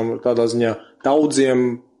tiešām tādā ziņā daudziem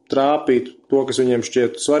trāpīt to, kas viņiem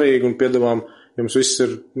šķiet svarīgi, un piedāvām jums viss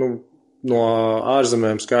ir, no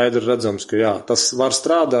ārzemēm skaidri redzams, ka jā, tas var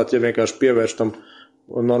strādāt, ja vienkārši pievērš tam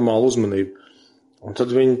normālu uzmanību. Un tad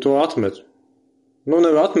viņi to atmet.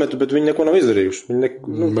 Nevar atmetu, bet viņi neko nav izdarījuši.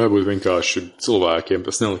 Varbūt vienkārši cilvēkiem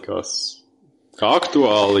tas nelikās kā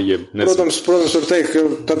aktuāli, ja Protams, var teikt, ka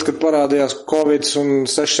tad, kad parādījās Covid un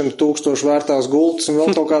 600,000 vērtās gultas un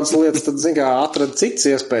vēl kaut kādas lietas, tad, atrada citas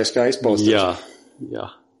iespējas, kā izpausties. Jā.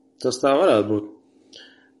 Tas tā varētu būt.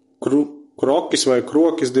 Krokis vai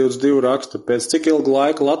Krokis 22 raksta, pēc cik ilga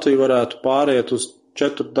laika Latvija varētu pāriet uz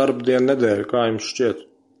 4 darba dienu nedēļu, kā jums šķiet?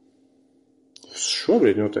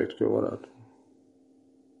 Šobrīd noteikti, ka varētu.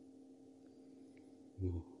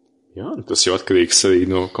 Jā, tas jau atkarīgs arī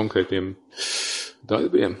no konkrētiem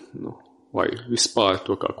darbiem, vai vispār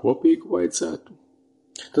to kā kopīgu vajadzētu.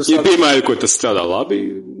 Piemēram, ko tas strādā labi,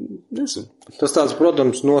 nezinu. Tas tāds,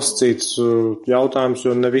 protams, nosacīts jautājums,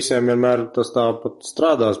 jo ne visiem vienmēr tas tāpat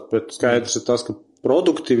strādās, bet skaidrs ir tas, ka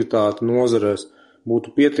produktivitāte nozarēs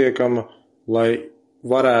būtu pietiekama, lai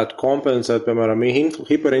varētu kompensēt, piemēram,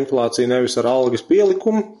 hiperinflāciju nevis ar algas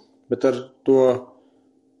pielikumu, bet ar to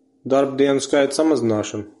darba dienu skaitu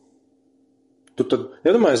samazināšanu. Tu tad,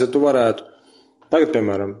 iedomājies, ja tu varētu, tagad,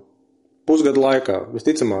 piemēram, pusgadu laikā,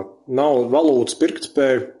 visticamāk, nav valūtas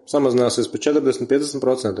pirktspēja samazināsies par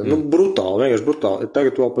 40-50%. Brutāli, vienkārši brutāli.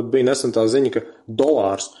 Tagad vēl pat bija nesen tā ziņa, ka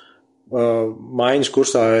dolārs maiņas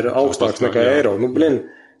kursā ir augstāks nekā eiro.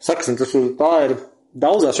 Saksim, tā ir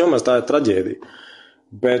daudzās jomās tā ir traģēdija.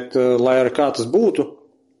 Bet, lai ar kā tas būtu,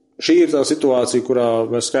 šī ir tā situācija, kurā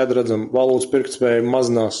mēs skaidri redzam, valūtas pirktspēja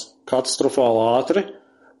mazinās katastrofāli ātri,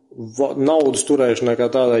 naudas turēšanai kā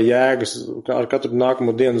tādā jēgas ar katru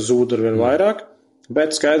nākamo dienu zūd ar vien vairāk,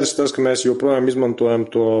 bet skaidrs tas, ka mēs joprojām izmantojam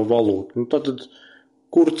to valūtu. Tad,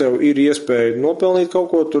 kur tev ir iespēja nopelnīt kaut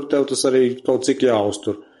ko, tur tev tas arī kaut cik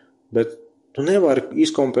jāuztur. Bet tu nevari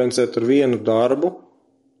izkompensēt ar vienu darbu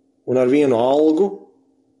un ar vienu algu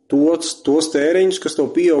tos tēriņus, kas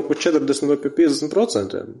tev pieaug par 40 vai par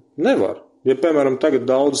 50%. Nevar. Ja, piemēram, tagad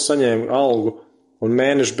daudz saņēma algu un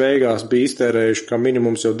mēneša beigās bija iztērējuši kā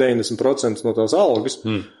minimums jau 90% no tās algas,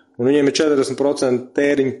 un viņiem ir 40%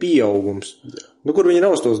 tēriņu pieaugums. Kur viņi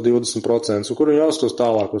raust tos 20%, un kur viņi raust tos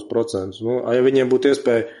tālākos procentus? Ja viņiem būtu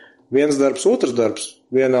iespēja viens darbs, otrs darbs,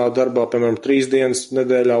 vienā darbā, piemēram, 3 dienas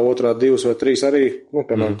nedēļā, otrā 2 vai 3 arī,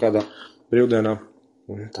 piemēram, kādā brīvdienā,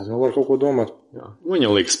 tad vēl var kaut ko domāt. Jā. Man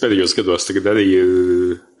jau liekas, pēdējos gados tagad arī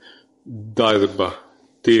darba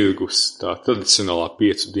tirgus, tā tradicionālā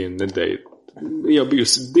 5 dienu nedēļa, jau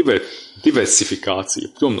bijusi diversifikācija,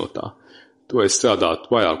 prom no tā. To es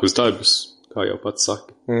strādātu vairākus darbus, kā jau pats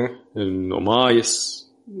saka. No mājas,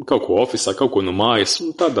 kaut ko ofisā, kaut ko no mājas,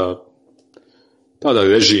 tādā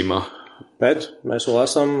režīmā. Bet mēs vēl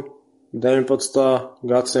esam 19.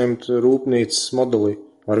 gadsimta rūpnīcas modelī.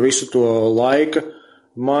 Ar visu to laika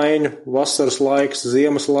maiņu, vasaras laiks,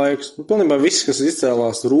 ziemas laiks. Pilnībā viss, kas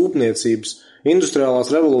izcēlās rūpniecības,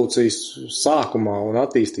 industriālās revolūcijas sākumā un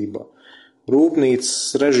attīstībā.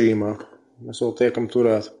 Rūpnīcas režīmā. Mēs vēl tiekam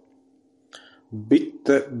turēt.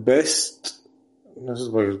 Bitte best.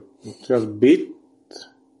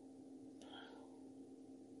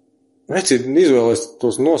 Izvēlēs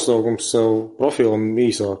tos nosaukums sev profilam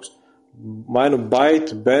īsāks. Vai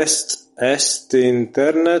bite best est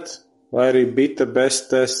internet, vai arī bitte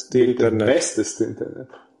bestest internet. Bestest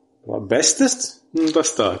internet. Bestest?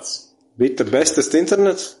 Tas tāds. Bitte bestest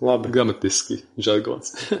internet? Labi. Gramatiski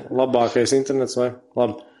žargons. Labākais internets vai?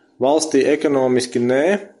 Labi. Valstī ekonomiski nē.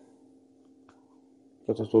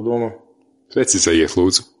 Kā tu to domā? Precizējiet,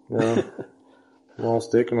 lūdzu. Jā.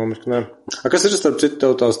 Valstī ekonomiski nē. Kas ir starp citu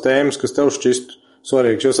tev tās tēmas, kas tev šķist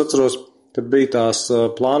svarīgas? Jo es atceros, kad bija tās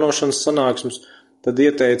plānošanas sanāksmes, tad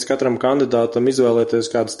ieteica katram kandidātam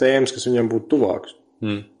izvēlēties kādas tēmas, kas viņam būtu tuvākas.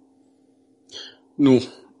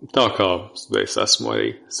 Tā kā es esmu arī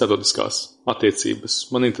starptautiskās attiecības,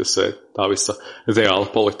 man interesē tā visa reāla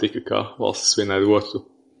politika, kā valstis vienai ar otru.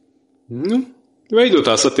 Veidot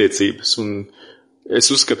tās attiecības, un es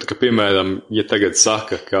uzskatu, ka, piemēram, ja tagad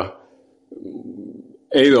saka, ka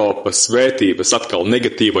Eiropas vērtības atkal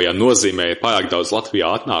negatīvajā nozīmē ir pārāk daudz Latvijā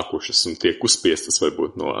atnākušas un tiek uzspiestas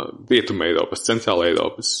varbūt no Rietuma Eiropas, Centrāla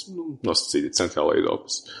Eiropas, nosacīti Centrāla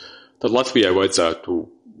Eiropas, tad Latvijai vajadzētu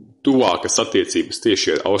tuvākas attiecības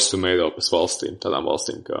tieši ar Austrum Eiropas valstīm, tādām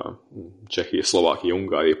valstīm kā Čehija, Slovākija,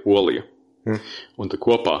 Ungārija, Polija. Un tad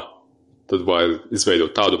kopā tad var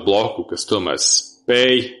izveidot tādu bloku, kas tomēr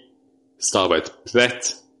spēj stāvēt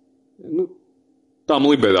pret tām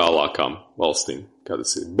liberālākām valstīm, kā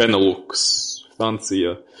tas ir Benelux,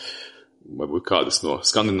 Francija, varbūt kādas no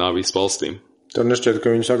Skandināvijas valstīm. Tev nešķiet,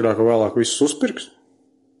 ka viņus agrāk vai vēlāk visus uzpirks?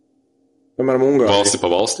 Piemēram, Ungārija. Valsti pa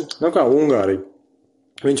valsti? Kā Ungārija.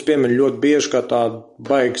 Viņš piemin ļoti bieži kā tādu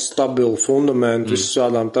baigi stabilu fundamentu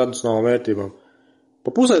visādām tradicionālām vērtībām.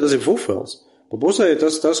 Pa pusē tas ir fufels. Pa pusē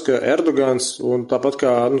tas, ka Erdogans un tāpat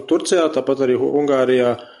kā Turcijā, tāpat arī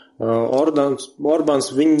Ungārijā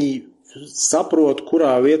Orbāns, viņi saprot,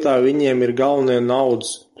 kurā vietā viņiem ir galvenie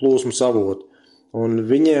naudas plūsmas avoti. Un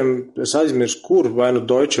viņiem, es aizmirstu, kur, vai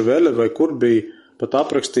Deutsche Welle, vai kur bija pat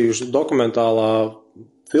aprakstījuši dokumentālā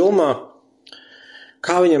filmā,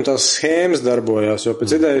 kā viņiem tās schēmas darbojās, jo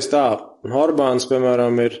pēc idejas tā, Orbāns,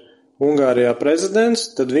 piemēram, ir Ungārijā prezidents,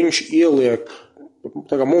 tad viņš ieliek,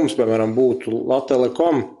 tā kā mums, piemēram, būtu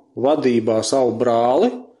Latelekom vadībā savu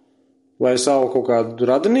brāli vai savu kaut kādu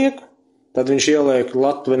radinieku, tad viņš ieliek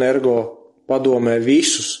Latvenergo padomē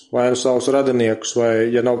visus, vai savus radiniekus, vai,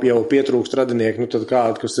 ja nav jau pietrūkst radinieki, tad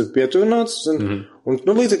kādu, kas ir pietuvināts, un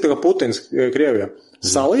līdzīgi tā kā Putins Krievijā,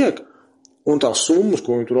 saliek, un tās summas,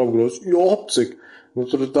 ko viņi tur apgroz, cik,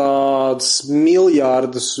 tur tādas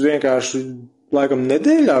miljārdus vienkārši, laikam,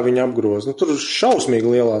 nedēļā viņi apgroz, tur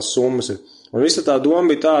šausmīgi lielās summas ir. Un visa tā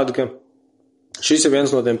doma bija tāda, ka šis ir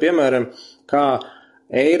viens no tiem piemēriem, kā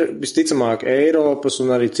visticamāk Eiropas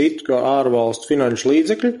un arī citu, kā ārvalstu finanšu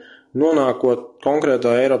līdzekļi, nonākot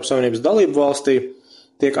konkrētā Eiropas Savienības dalību valstī,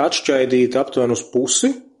 tiek atšķaidīti aptuveni uz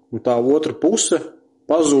pusi, un tā otra puse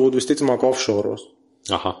pazūd visticamāk offshoros.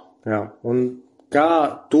 Aha. Jā, un kā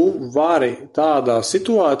tu vari tādā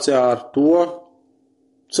situācijā ar to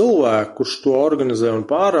cilvēku, kurš to organizē un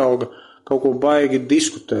pārauga, kaut ko baigi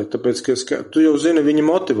diskutēt, tāpēc, ka tu jau zini viņa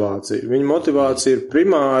motivāciju. Viņa motivācija ir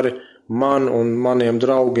primāri man un maniem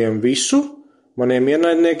draugiem visu, maniem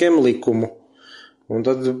ienaidniekiem likumu. Un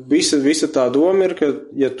tad visa tā doma ir, ka,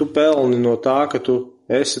 ja tu pelni no tā, ka tu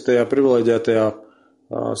esi tajā privileģētajā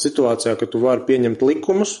situācijā, ka tu vari pieņemt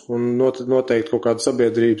likumus un noteikt kaut kādu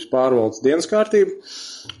sabiedrības pārvaldes dienas kārtību,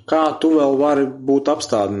 kā tu vēl vari būt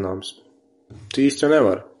apstādināms? Tu īsti jau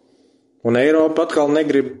nevar. Un Eiropa atkal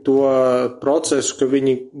negrib to procesu, ka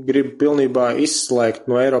viņi grib pilnībā izslēgt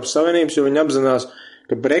no Eiropas Savienības, jo viņi apzinās,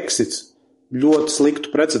 ka Brexits ļoti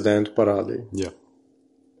sliktu precedentu parādīja. Jā.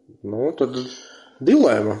 Tad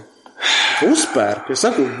dilēma. Uzpērk. Es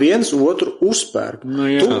saku, viens otru uzpērk.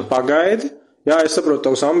 Tu pagaidi. Jā, es saprotu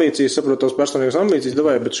tavas ambīcijas, saprotu tavas personīgas ambīcijas,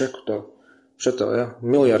 davai, bet šeku tev. Šetā, jā.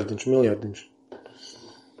 Miljardiņš.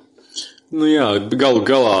 Galu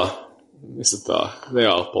galā visa tā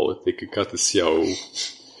reāla politika, katrs jau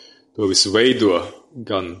to visu veido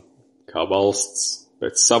gan kā valsts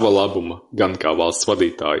pēc sava labuma, gan kā valsts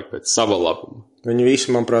vadītāji pēc sava labuma. Viņi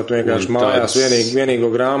visi, manuprāt, vienkārši mājās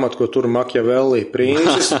vienīgo grāmatu, ko tur Machiavelli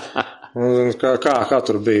princis. Un kā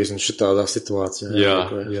tur bijis šitādā situācijā?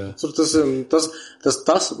 Jā.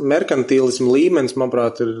 Tas merkantīlismu līmenis,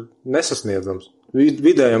 manuprāt, ir nesasniedzams.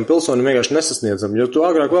 Vidējam pilsonim vienkārši nesasniedzam, jo tu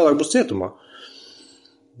agrāk vēlāk būs cietumā.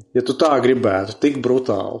 Ja tu tā gribētu, tik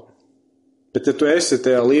brutāli. Bet ja tu esi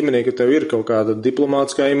tajā līmenī, ka tev ir kaut kāda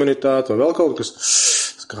diplomātiskā imunitāte vai vēl kaut kas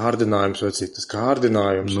kārdinājums vai citas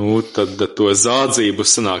kārdinājums. Tad to zādzību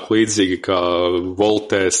sanāk līdzīgi, kā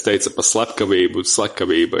Voltērs teica par slepkavību.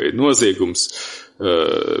 Slepkavība ir noziegums,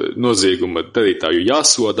 nozieguma darītāju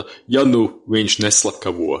jāsoda, ja viņš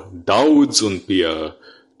neslepkavo daudz un pie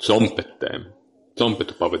trompetēm,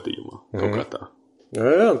 trompetu pavadījumā, kaut kā tā.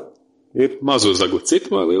 Jā. Ir mazo zagu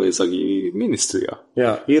citumā, lielie zagi ministrijā.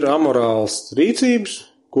 Jā, ir amorāls rīcības,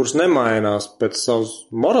 kuras nemainās pēc savas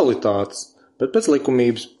moralitātes, bet pēc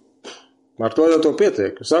likumības. Ar to jau to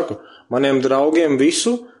pietiek. Es saku, maniem draugiem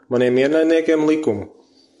visu, maniem ienaidniekiem likumu.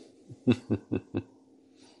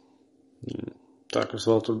 Tā,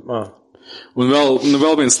 kas vēl tur... Un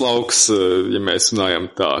vēl viens lauks, ja mēs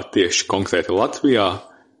runājam tā tieši konkrēti Latvijā,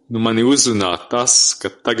 mani uzrunā tas,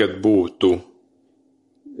 ka tagad būtu,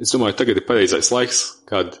 es domāju, tagad ir pareizais laiks,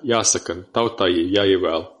 kad jāsaka, tautai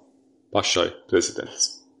jāievēl pašai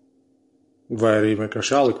prezidents. Vai arī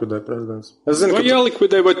vienkārši jālikvidē prezidents. Vai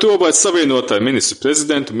jālikvidē, vai to vai savienot ar ministru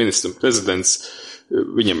prezidentu. Ministru prezidents,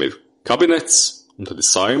 viņam ir kabinets, un tad ir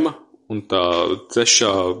saima, un tā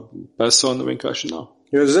trešā persona vienkārši nav.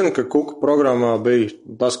 Jo es zinu, ka Kuka programmā bija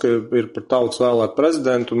tas, ka ir par tautas vēlēt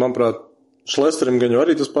prezidentu, un, manuprāt, Šlesterim gan jau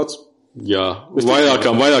arī tas pats. Jā,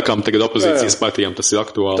 vairākām tagad opozīcijas partijām tas ir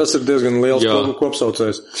aktuāli. Tas ir diezgan liels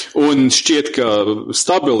kopsaucējs. Un šķiet, ka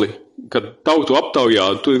stabili, kad tautu aptaujā,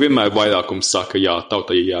 tur vienmēr vairākums saka, jā,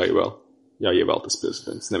 tautai jāievēl. jāievēl tas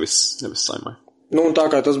prezidents, nevis Saeimai. Nu, un tā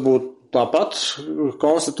kā tas būtu tāpat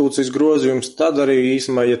konstitūcijas grozījums, tad arī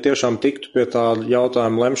īstenībā, ja tiešām tiktu pie tā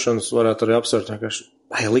jautājuma lemšanas, varētu arī apsvērt vienkārši,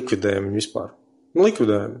 likvidējam viņu vispār.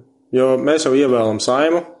 Likvidējam. Jo mēs jau ievēlam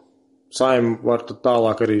Saeimu. Saeima var tad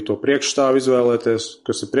tālāk arī to priekšstāvu izvēlēties,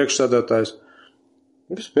 kas ir priekšsēdētājs.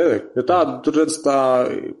 Viss pietiek. Jo tāda, tur redz tā,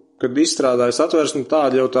 kad izstrādājas Satversmi,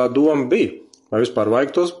 tāda jau tā doma bija. Vai vispār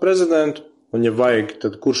vajag tos prezidentu, un ja vajag,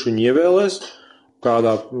 tad kurš viņu ievēlēs,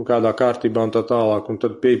 kādā kārtībā un tā tālāk. Un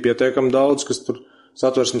tad pietiekam daudz, kas tur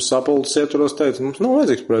Satversmes sapulces ietvaros teica, mums nav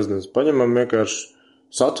vajadzīgs prezidents. Paņemam vienkārši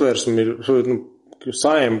Satversmi,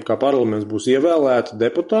 Saeima kā parlaments būs ievēlēti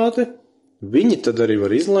deputāti, viņi tad arī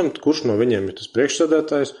var izlemt, kurš no viņiem ir tas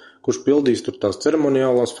priekšsēdētājs, kurš pildīs tur tās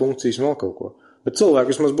ceremoniālās funkcijas un vēl kaut ko. Bet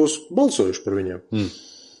cilvēki vismaz būs balsojuši par viņiem.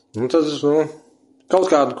 Un tad, kaut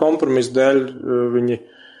kādu kompromisu dēļ viņi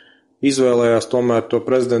izvēlējās tomēr to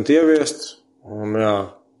prezidentu ieviest, un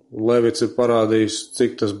Levits ir parādījis,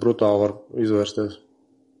 cik tas brutāli var izvērsties.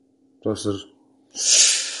 Tas ir.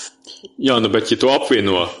 Jā, bet ja to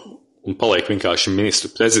apvieno un paliek vienkārši ministru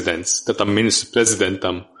prezidents, tad tam ministru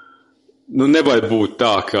prezidentam nevar būt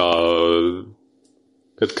tā, kā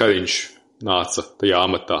kad Kariņš nāca tajā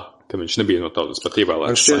amatā, ka viņš nebija no tautas pat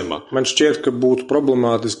ievēlēts Saeimā. Man šķiet, ka būtu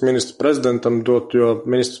problemātiski ministru prezidentam dot, jo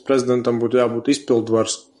ministru prezidentam būtu jābūt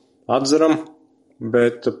izpildvars atzaram,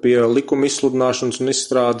 bet pie likuma izsludināšanas un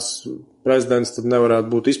izstrādes prezidents tad nevarētu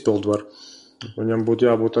būt izpildvar. Viņam būtu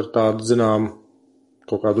jābūt ar tādu, zinām,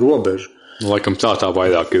 kaut kādu robežu. Laikam tā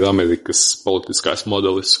vairāk ir Amerikas politiskais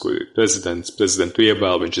modelis, kur ir prezidentu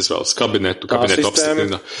ievēl, viņš izvēlas kabinetu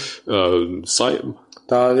apstiprina Saeimu.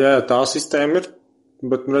 Tā sistēma ir,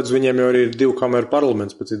 bet, redz, viņiem jau arī ir 2 kameru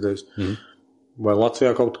parlaments pēc idejas. Vai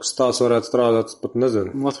Latvijā kaut kas tās varētu strādāt, pat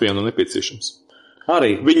nezinu. Latvijā nepieciešams.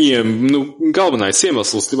 Arī. Viņiem, galvenais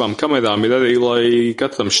iemesls 2 kamerām ir arī, lai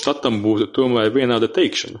katram štatam būtu tomēr vienāda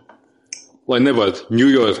teikšana. Lai nevar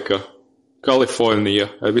Ņujorka, Kalifornija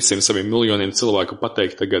ar visiem saviem miljoniem cilvēku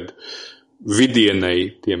pateikt tagad vidienei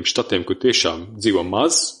tiem štatiem, kur tiešām dzīvo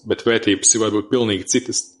maz, bet vērtības ir varbūt pilnīgi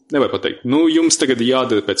citas. Nevar pateikt, jums tagad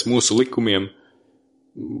jādara pēc mūsu likumiem.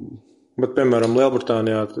 Bet, piemēram,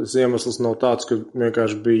 Lielbritānijā tas iemesls nav tāds, ka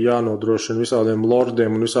vienkārši bija jānodrošina visādiem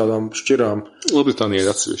lordiem un visādām šķirām. Lielbritānija ir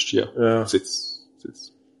atsevišķi, jā. Cits,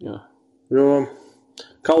 jā. Jo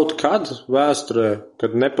kaut kad vēsturē,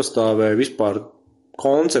 kad nepastāvēja vispār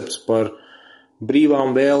koncepts par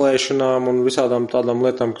brīvām vēlēšanām un visādām tādām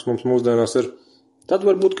lietām, kas mums mūsdienās ir, tad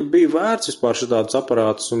varbūt, ka bija vērts vispār šitādus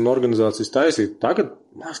aparātus un organizācijas taisīt. Tagad,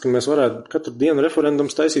 ka mēs varētu katru dienu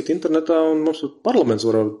referendums taisīt internetā un mums parlaments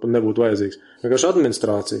varētu nebūt vajadzīgs. Vienkārši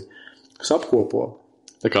administrācija, kas apkopo.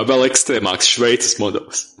 Tā kā vēl ekstrēmāks Šveices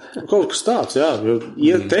modelis. Kaut kas tāds, jā.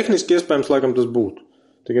 Jo tehniski iespējams, laikam tas būtu.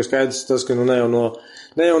 Tikai skaidrs tas, ka ne jau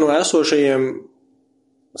no esošajiem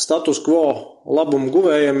status quo labumu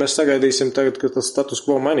guvējiem mēs sagaidīsim tagad, ka tas status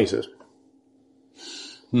quo mainīsies.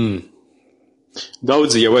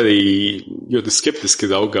 Daudzi jau arī ļoti skeptiski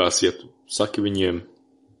raugās, ja tu saki viņiem,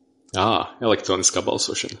 elektroniskā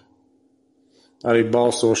balsošana. Arī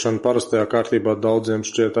balsošana parastajā kārtībā daudziem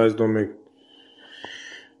šķiet aizdomīgi.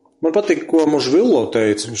 Man patīk, ko Mužvillo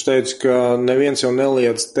teica. Viņš teica, ka neviens jau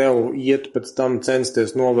neliedz tev iet pēc tam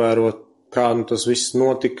censties novērot, kā tas viss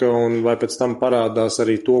notika, un vai pēc tam parādās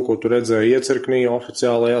arī to, ko tu redzēji iecirknī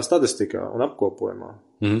oficiālajā statistikā un apkopojumā.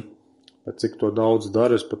 Bet cik to daudz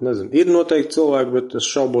dara, es pat nezinu. Ir noteikti cilvēki, bet es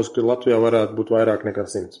šaubos, ka Latvijā varētu būt vairāk nekā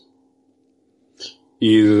 100.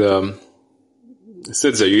 Es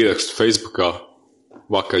redzēju ierakstu Facebookā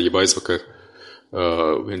vakar, jeb aizvakar,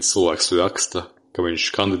 viens cilvēks raksta, ka viņš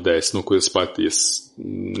kandidēs, kuras partijas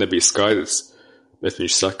nebija skaidrs, bet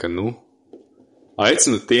viņš saka,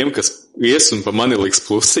 aicinu tiem, kas ies un pa mani liks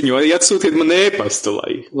plusiņu, arī atsūtiet man ēpastu,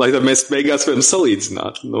 lai tad mēs beigās varam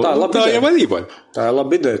salīdzināt. Tā jau arī var. Tā ir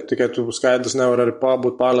laba ideja, tikai tu skaidrs nevar arī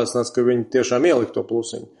būt pārliecināts, ka viņi tiešām ielikt to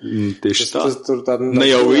plusiņu. Tieši tā. Ne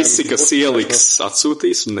jau visi, kas ieliks,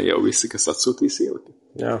 atsūtīs, un ne jau visi, kas atsūtīs, ielikt.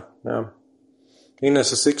 Jā.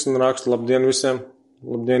 Inese Siksna raksta, labdien visiem.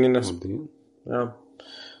 Labdien, Ines. Labdien. Jā.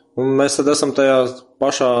 Un mēs tad esam tajā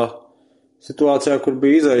pašā situācijā, kur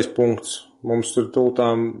bija izejas punkts. Mums tur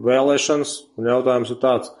tultām vēlēšanas, un jautājums ir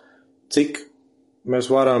tāds, cik mēs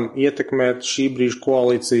varam ietekmēt šī brīža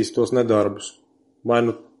koalīcijas tos nedarbus. Vai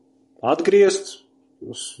atgriezt,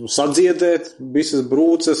 sadziedēt visas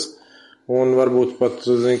brūces, un varbūt pat,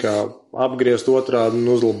 apgriezt otrādi un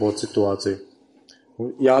uzlabot situāciju.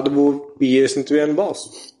 Jādabū 51 balsu.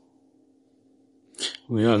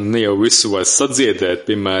 Jā, ne jau visu var sadziedēt,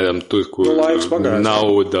 piemēram, tur, kur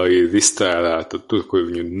nauda ir iztērēta, tur, kur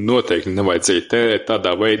viņu noteikti nevajadzēja tērēt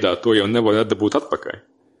tādā veidā, to jau nevar atdabūt atpakaļ.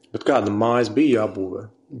 Bet kāda mājas bija jābūvē?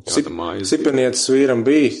 Sipenietis vīram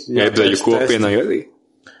bija. Ebreju kopienai arī.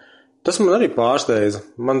 Tas man arī pārsteidza.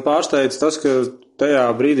 Man pārsteidza tas, ka tajā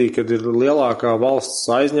brīdī, kad ir lielākā valsts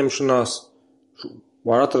aizņemšanās,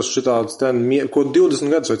 var atrast šitādas ko 20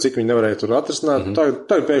 gadus vai cik viņi nevarēja tur atrasināt.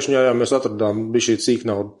 Tagad pēkšņi, jā, mēs atradām bija šī cīk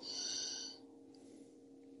naudu.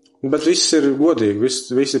 Bet viss ir godīgi,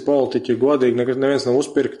 visi politiķi ir godīgi, neviens nav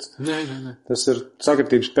uzpirkts. Nē. Tas ir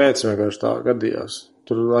sakritības pēc vienkārši tā gadījās.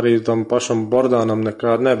 Tur arī tam pašam Bordānam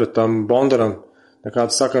bet tam Bondaram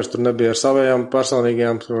nekāds sakars tur nebija ar savējām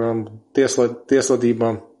personīgajām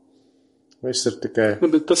tiesladībām. Viss ir tikai...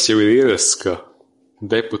 Bet tas jau ir ierasts, ka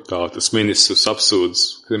deputātus, ministrus apsūdz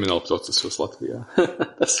krimināla procesos Latvijā.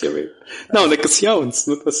 Tas jau ir. Nav nekas jauns,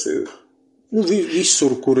 tas ir.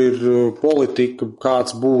 Visur, kur ir politika,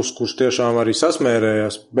 kāds būs, kurš tiešām arī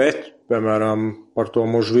sasmērējās, bet, piemēram, par to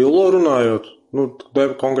Mužvilo runājot,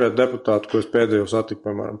 konkrēti deputātu, ko es pēdējo satiku,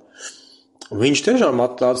 piemēram, viņš tiešām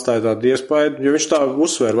atstāja tādu iespēju, jo viņš tā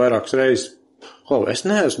uzsvēra vairākas reizes. Es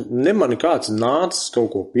neesmu, ne mani kāds nācis kaut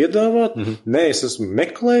ko piedāvāt, ne es esmu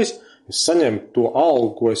meklējis, es saņemu to algu,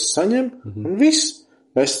 ko es saņemu, un viss.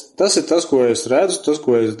 Tas ir tas, ko es redzu, tas,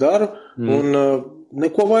 ko es daru, un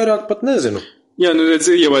neko vairāk pat nezinu. Jā,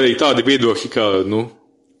 redz, jau arī tādi viedokļi, kā,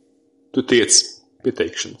 tu tiec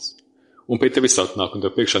pieteikšanas, un pie tevis atnāk, un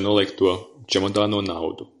tev priekšā noliek to čemodāno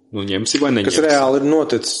naudu. Ņemsi vai neņemsi? Kas reāli ir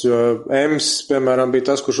noticis, jo Ems, piemēram, bija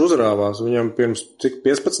tas, kurš uzrāvās. Viņam pirms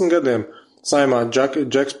 15 gadiem saimā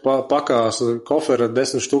Džeks pakās koferu ar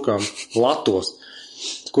 10 štukām latos,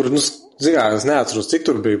 kur, es neatceros, cik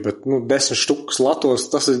tur bija, bet, 10 štukas latos,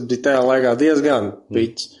 tas bija tajā laikā diezgan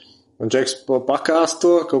piķis. Un Džeks pakās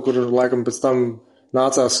to, kaut kur laikam pēc tam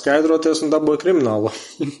nācās skaidroties un dabūja kriminālu.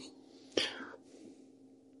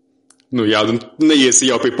 Jā, neiesi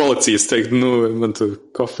jau pie policijas teikt, man tur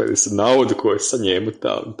koferis ir nauda, ko es saņēmu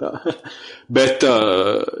tā un tā. Bet,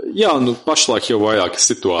 jā, pašlaik jau vairāk ir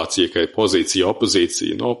situācija, ka ir pozīcija,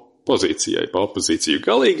 opozīcija, pozīcijai pa opozīciju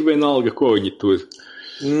galīgi vienalga, ko viņi tur.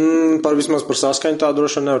 Vismaz par saskaņu tā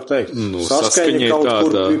droši nevar teikt. Saskaņa kaut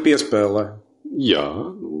tāda... kur piespēlē. Jā,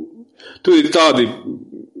 tur ir tādi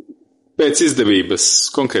pēc izdevības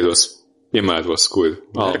konkrētos piemēros, kur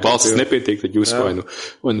balsis nepietiek, tad jūs vai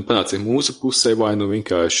panāciet mūsu pusē, vai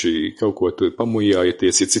vienkārši kaut ko tur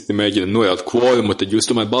pamujājaties, ja citi mēģina nojaut kvorumu, tad jūs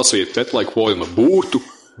tomēr balsojiet pret, lai kvoruma būtu.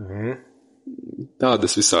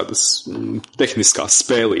 Tādas visādas tehniskās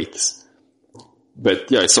spēlītes. Bet,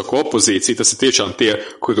 ja es saku opozīcija, tas ir tiešām tie,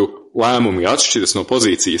 kuru lēmumi atšķiras no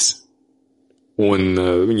pozīcijas, un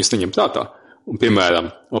viņus neņem prātā. Un, piemēram,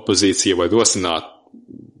 opozīcija vai rosināt,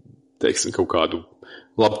 teiksim, kaut kādu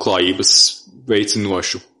labklājības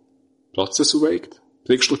veicinošu procesu veikt,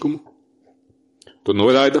 priekšlikumu. To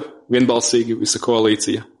noraida vienbalsīgi visa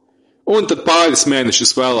koalīcija. Un tad pāris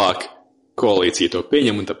mēnešus vēlāk koalīcija to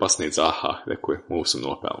pieņem un tad pasniedz, reku ir mūsu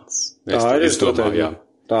nopelns. Tā ir stratēģija.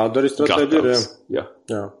 Tāda arī stratēģija ir,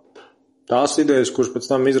 jā. Tās idejas, kuras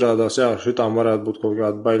pēc tam izrādās, šitām varētu būt kaut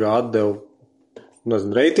kāda baigā atdeva,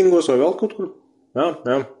 reitingos vai vēl kaut kur.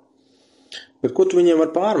 Jā. Bet ko tu viņiem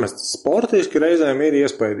var pārmest? Sportiski reizēm ir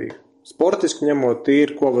iespaidīgi. Sportiski ņemot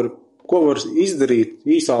tīri, ko var izdarīt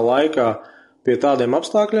īsā laikā pie tādiem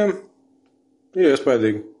apstākļiem, ir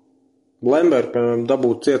iespaidīgi. Lemberg, piemēram,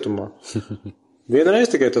 dabūt cietumā.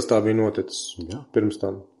 Vienreiz tikai tas tā bija noticis pirms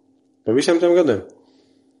tam. Pa visiem tiem gadiem.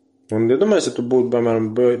 Un, ja domājies, ja tu būtu,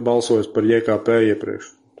 piemēram, balsojis par JKP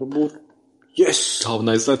iepriekš, tu būtu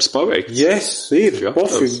Galvenais darbs paveikt. Ir.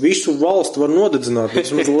 Visu valstu var nodedzināt,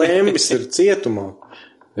 vismaz Lembis ir cietumā.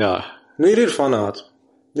 Jā. Ir fanāti.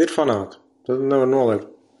 Tad nevar noliekt.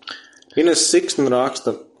 Ines Siksna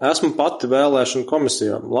raksta, esmu pati vēlēšana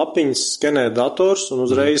komisijā. Lapiņas skenē dators un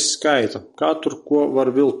uzreiz skaita. Kā tur ko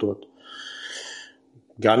var viltot?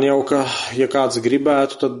 Gan jau, ka, ja kāds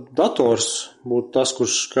gribētu, tad dators būtu tas,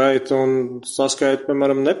 kurš skaita un saskaita,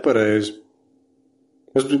 piemēram, nepareizi.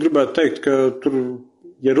 Es gribētu teikt, ka tur,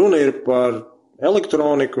 ja runa ir par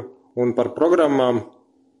elektroniku un par programmām,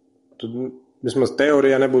 tad vismaz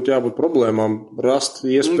teorijā nebūtu jābūt problēmām rast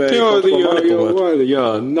iespēju kaut ko manipulēt. Jā,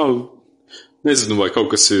 nezinu, vai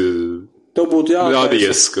kaut kas ir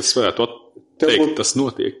rādījies, kas varētu teikt, tas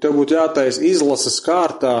notiek. Tev būtu jātaisa izlases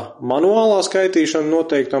kārtā manuālā skaitīšana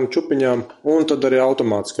noteiktam čupiņām un tad arī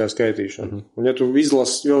automātiskā skaitīšana. Un ja tu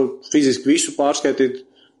izlasi, jo fiziski visu pārskaitīt,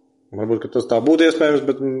 varbūt, ka tas tā būtu iespējams,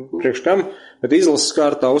 bet priekš kam? Bet izlases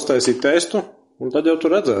kārtā uztaisīt testu, un tad jau tu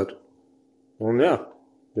redzētu. Un jā,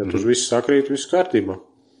 ja tur viss sakrīt, viss kārtībā.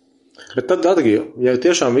 Bet tad atgīja, ja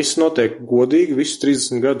tiešām viss notiek godīgi, visus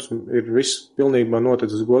 30 gadus ir viss pilnībā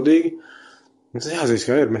noticis godīgi, tad jāzīst,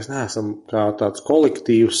 ka mēs neesam kā tāds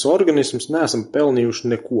kolektīvs organisms, neesam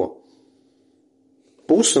pelnījuši neko.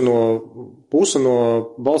 Puse no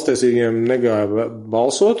balstiesīgiem negāja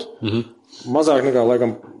balsot, mazāk nekā,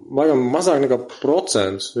 laikam, mazāk nekā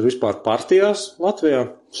procents ir vispār partijās Latvijā.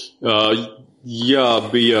 Jā,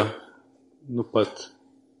 bija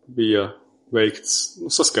veikts,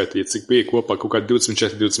 saskaitīt, cik bija kopā kaut kādi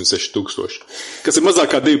 24-26 tūkstoši, kas ir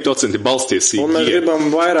mazāk kā 2% balstiesīgi. Un mēs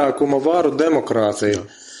gribam vairākuma varu demokrātiju.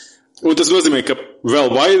 Un tas nozīmē, ka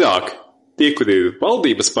vēl vairāk tie, kuri ir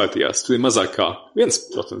valdības partijās, tur ir mazāk kā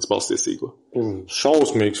 1% balstiesīgo.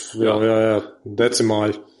 Šausmīgs, jā,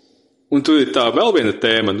 decimāļi. Un tur ir tā vēl viena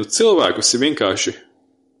tēma, cilvēkus ir vienkārši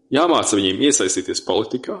jāmāca viņiem iesaistīties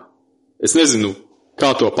politikā. Es nezinu,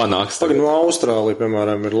 kā to panāks. Tagad no Austrālija,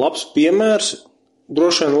 piemēram, ir labs piemērs,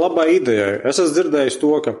 droši vien labai idejai. Es esmu dzirdējis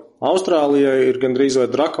to, ka Austrālijai ir gandrīz vai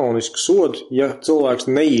drakoniski sodi, ja cilvēks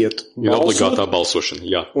neiet balsot. Ir obligātā balsošana,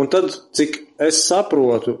 jā. Un tad, cik es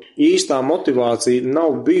saprotu, īstā motivācija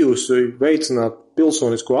nav bijusi veicināt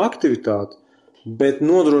pilsonisko aktivitāti, bet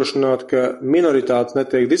nodrošināt, ka minoritātes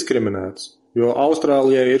netiek diskriminētas. Jo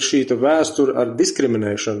Austrālijai ir šīta vēsture ar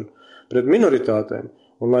diskriminēšanu pret minoritātēm.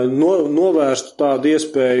 Un, lai novērstu tādu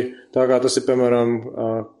iespēju, tā kā tas ir, piemēram,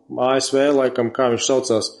 ASV, laikam, kā viņš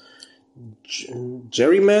saucās,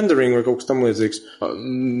 gerrymandering vai kaut kas tam līdzīgs.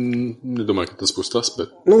 Nedomāju, ka tas būs tas,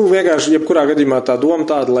 bet... Vienkārši, jebkurā gadījumā tā doma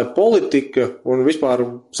tāda, lai politika un vispār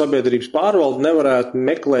sabiedrības pārvalde nevarētu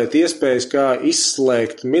meklēt iespējas, kā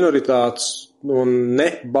izslēgt minoritātes un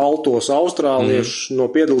nebaltos austrāliešus no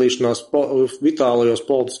piedalīšanās vitālajos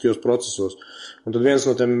politiskajos procesos. Un tad viens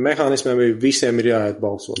no tiem mehānismiem bija visiem ir jāiet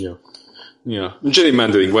balsot. Jā.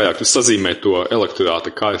 Gerrymandering vairāk, tu sazīmē to elektorāta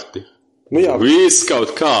karti. Jā. Viss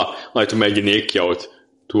kaut kā, lai tu mēģini iekļaut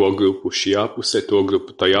to grupu šajā pusē, to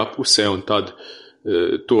grupu tajā pusē, un tad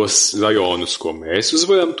tos rajonus, ko mēs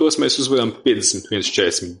uzvaram, mēs uzvaram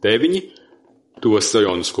 51-49, tos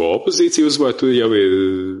rajonus, ko opozīcija uzvar, tur jau ir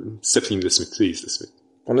 70-30.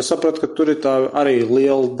 Un es sapratu, ka tur ir tā arī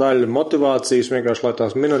liela daļa motivācijas, vienkārši, lai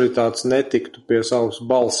tās minoritātes netiktu pie savas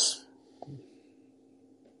balss.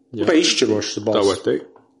 Vai izšķirošas balss. Tā var teikt.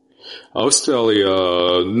 Austrālijā,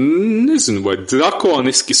 nezinu, vai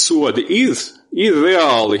drakoniski sodi ir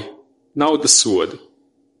reāli naudas sodi.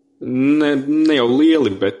 Ne jau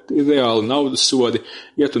lieli, bet ir reāli naudas sodi.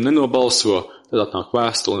 Ja tu nenobalso, tad atnāk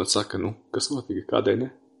vēstule un saka, kas notika, kādēļ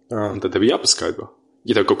ne? Un tad tev jāpaskaidro.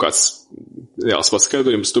 Ja tev kaut kāds reāls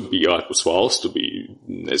paskaidrojums, tu biji ārpus valsts, tu biji,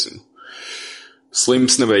 nezinu,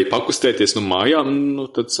 slims, nevarēja pakustēties no mājām,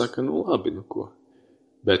 tad saka, labi, ko.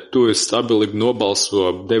 Bet tu ir stabili nobalso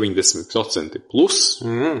 90% plus.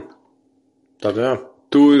 Tad jā.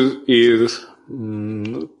 Tur ir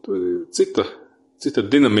cita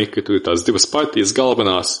dinamika, tur ir tās divas partijas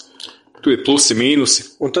galvenās. Tur ir plusi, mīnusi.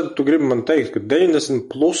 Un tad tu gribi man teikt, ka 90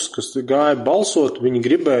 plus, kas gāja balsot, viņi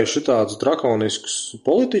gribēja šitādus drakoniskus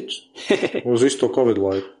politiķus uz visu to Covid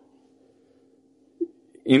laiku.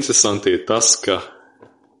 Interesanti ir tas, ka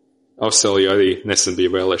Austrālijā arī nesen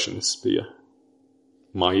bija vēlēšanas, bija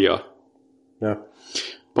maijā. Jā.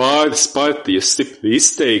 Pāris partijas stipri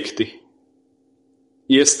izteikti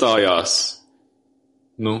iestājās,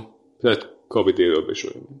 pret Covid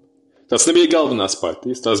ierobežojumiem. Tas nebija galvenās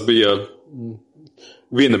partijas, tās bija,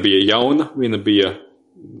 viena bija jauna, viena bija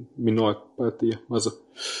minoritāte partija, maza.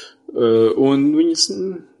 Un viņas,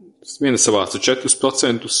 viena savāca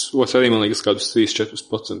 4%, otra arī, man liekas, kādus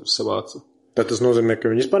 3-4% savāca. Tad tas nozīmē,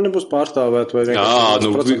 ka viņi vispār nebūs pārstāvēt vai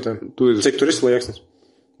vienkārši 4%? Cik tur ir slieksnis?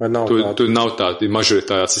 Vai nav tāda? Tur nav tāda, ir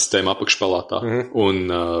mažoritārā sistēma apakšpalātā,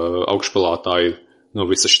 un augšpalātā ir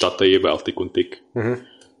visa štata ievēl tik un tik.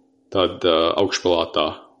 Tad augšpalātā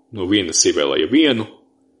vienas ievēlēja vienu,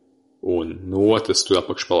 un no otras tur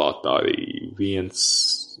apakšpalātā arī 1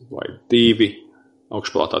 vai 2,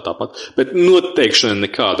 augšpalātā tāpat. Bet noteikšana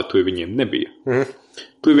nekāda tur viņiem nebija.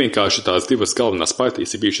 Tur vienkārši tās divas galvenās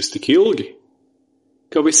partijas ir bijušas tik ilgi,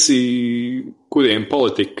 ka visi, kuriem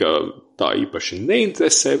politika tā īpaši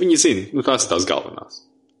neinteresē, viņi zina, tās ir tās galvenās.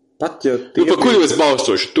 Pat, ja par kuru es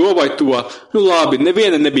balstošu, to vai to? Labi,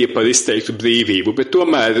 neviena nebija par izteiktu brīvību, bet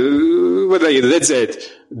tomēr varēja redzēt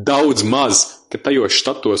daudz maz, ka tajos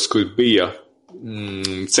štatos, kur bija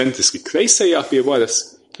centriski kreisajā pie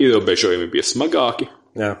varas, ierobežojumi bija smagāki.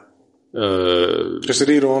 Jā. Kas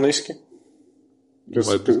ir ironiski.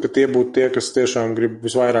 Ka tie būtu tie, kas tiešām grib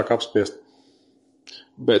visvairāk apspiest.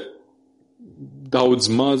 Bet daudz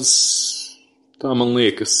maz, tā man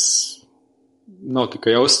liekas, nav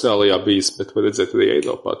tikai Austrālijā bijis, bet var redzēt arī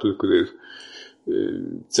Eiropā, tur, kur ir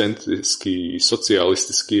centriski,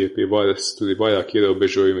 sociālistiskie pie varas, tur ir vairāk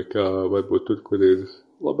ierobežojumi, kā varbūt tur, kur ir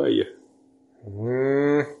labējie.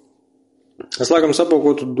 Es laikam saprotu,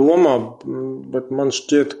 ko tu domā, bet man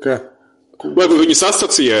šķiet, ka... Varbūt viņi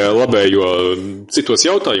sasacīja labējo citos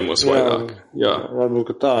jautājumos vairāk. Jā. Varbūt,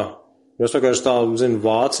 ka tā. Jo es vienkārši tā zinu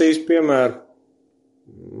Vācijas piemēru.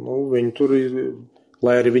 Viņi tur,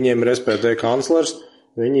 lai arī viņiem ir SPD kanclers,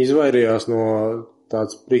 viņi izvairījās no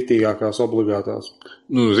tāds riktīgākās obligātās.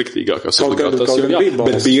 Riktīgākās obligātās, jā,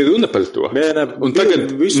 bet bija runa par to. Un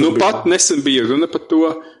tagad, pat nesen bija runa par to,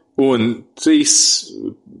 un 3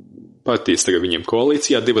 partijas tagad viņiem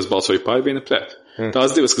koalīcijā, 2 balsoja par, 1 pret.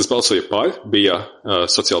 Tās 2, kas balsoja par, bija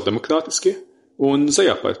sociāldemokrātiskie un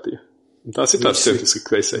zaļā partija. Un tās ir tās centriski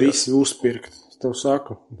kreisējās. Visi uzpirkt, es tev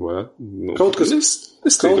saku.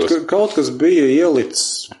 Kaut kas bija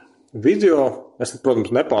ielicis video, es,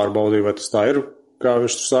 protams, nepārbaudīju, vai tas tā ir, kā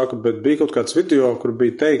viņš tur saka, bet bija kaut kāds video, kur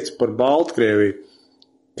bija teikts par Baltkrieviju,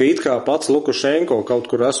 ka it kā pats Lukašenko kaut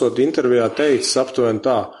kur esot intervijā teicis aptuveni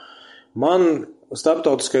tā. Man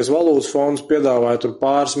Starptautiskais valūtas fonds piedāvāja tur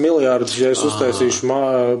pāris miljārdus, ja es uztaisīšu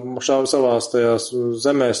savās tajās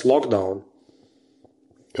zemēs lockdown.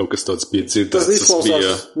 Kaut kas tāds bija dzirdēts. Tas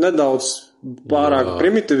izklausās nedaudz pārāk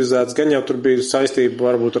primitivizēts, gan jau tur bija saistība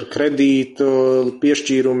varbūt ar kredītu,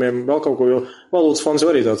 piešķīrumiem, vēl kaut ko, jo valūtas fonds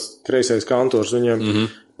var arī tāds kreisais kantors, viņiem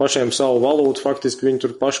pašiem savu valūtu, faktiski viņi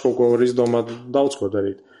tur paši kaut ko var izdomāt, daudz ko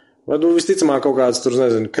darīt. Vai visticamāk kaut kādas tur,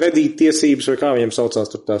 nezinu, kredīttiesības vai kā viņiem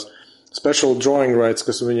saucās tur tās special drawing rights,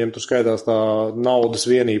 kas viņiem tur skaitās tā naudas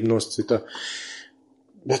vienība nosacīta.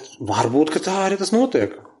 Bet varbūt, ka tā arī tas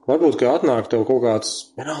notiek. Varbūt, ka atnāk tev kaut kāds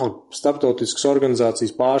starptautiskas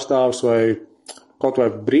organizācijas pārstāvs vai kaut vai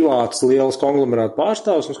privāts liels konglomerāta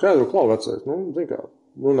pārstāvs un skaidro klau vecais. Zin kā,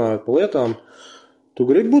 runājot par lietām, tu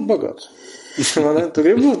gribi būt bagāts. Tu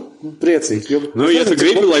gribi būt priecīgs. Ja tu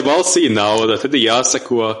gribi, lai valstī nauda, tad ir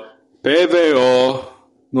jāsako PVO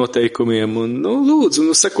noteikumiem un, lūdzu,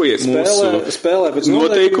 sekojiet mūsu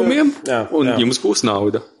noteikumiem un jums būs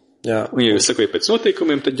nauda. Jā. Un, ja jūs sekojiet pēc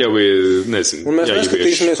noteikumiem, tad jau ir, nezinu, un mēs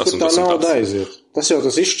neskatīsimies, kur tā nauda aiziet. Tas jau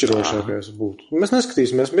tas izšķirošākais būtu. Mēs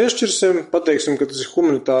neskatīsimies, mēs piešķirsim, pateiksim, ka tas ir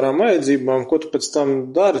humanitārām vajadzībām, ko tu pēc tam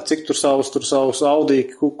dari, cik tur savus Audi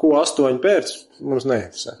Q8 pēc, mums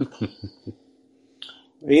neinteresē.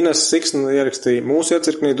 Ines Siksna ierakstīja, mūsu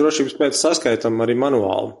iecirknī drošības pēc saskaitam arī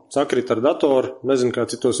manuāli. Sakrit ar datoru, nezinu, kā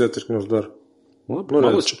citos iecirkņos dara.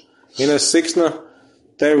 Ines Siksna,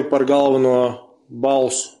 tevi par galveno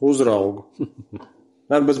balsu uzraugu.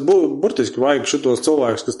 Bet burtiski vajag šitos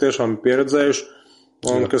cilvēkus, kas tiešām ir pieredzējuši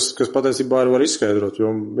un kas patiesībā arī var izskaidrot,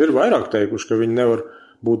 jo ir vairāk teikuši, ka viņi nevar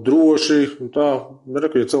būt droši un tā,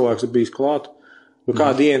 ja cilvēks ir bijis klāt. Jo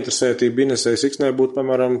kāda ieinteresētība Inesei Siksnai būtu,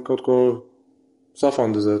 piemēram, kaut ko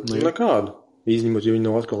safantazēt. Nekādu. Izņemot, ja viņi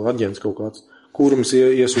nav atkal aģents kaut kāds. Kurums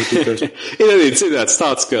iesūtītais. Ir arī dzirdēts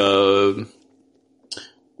tāds, ka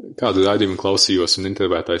kādu raidījumu klausījos un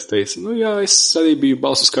intervētājs teica, jā, es arī biju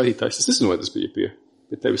balsu skaitītājs. Es nezinu, vai tas bija pie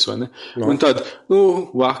tevis vai ne. Un tad,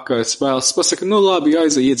 vakars vēlas pasaka, labi,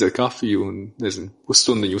 aizai iedzer kafiju un, nezinu,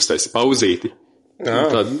 pusstundiņu uztaisi pauzīti.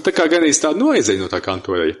 Tā kā gan īsti tādu aizai no tā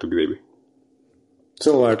kantora, ja tu gribi.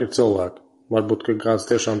 Cilvēki ir cilvēki. Varbūt, ka kāds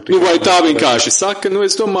tiešām... vai tā vienkārši saka,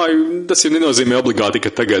 es domāju, tas jau nenozīmē obligāti,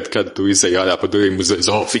 ka tagad, kad tu izēji ārā pa durvīm uzreiz,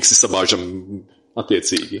 fiksi sabāžam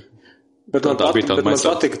attiecīgi. Bet man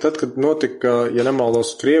patika, tad, kad notika, ja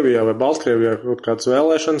nemaldos Krievijā vai Baltkrievijā kaut kādas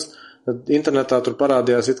vēlēšanas, tad internetā tur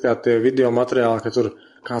parādījās it kā tie video materiāli, ka tur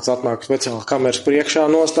kāds atnāk speciāli kameras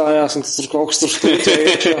priekšā nostājās, un tas tur kaut kas tur skrīcē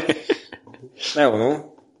iekšā.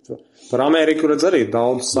 Par Ameriku redz arī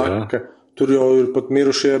daudz saka, ka tur jau ir pat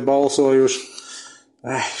mirušie balsojuši.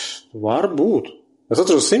 Var būt. Es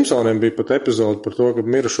atceros, Simpsoniem bija pat epizode par to, ka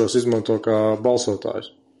mirušos izmanto kā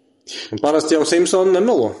balsotājus. Un parasti jau Simpsoni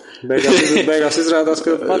nemelo. Beigās izrādās,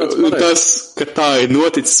 ka parasti pareizi. Tas, ka tā ir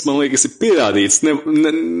noticis, man liekas, ir pierādīts.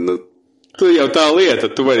 Tu jau tā lieta,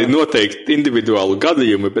 tu vari noteikt individuālu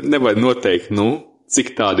gadījumu, bet nevari noteikt,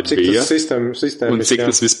 cik tādi bija. Un cik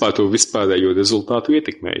tas vispār to vispārējo rezultātu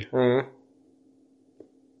ietekmēja.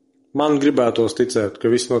 Man gribētos ticēt, ka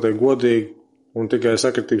viss notiek godīgi, un tikai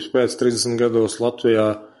sakritības pēc 30 gados Latvijā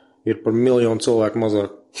ir par 1 miljonu cilvēku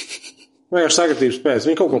mazāk. Vienkārši sakritības pēc,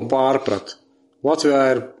 viņi kaut ko pārprat. Latvijā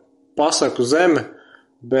ir pasaku zeme,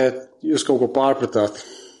 bet jūs kaut ko pārpratāt.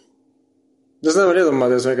 Es nevaru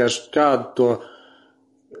iedomāties vienkārši kādu to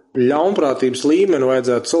ļaunprātības līmeni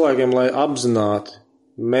vajadzētu cilvēkiem, lai apzināti,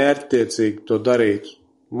 mērķtiecīgi to darītu.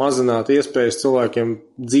 Mazināt iespējas cilvēkiem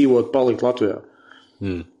dzīvot, palikt Latvijā.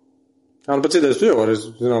 Pēc idejas tu jau vari,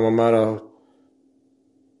 zināmā mērā,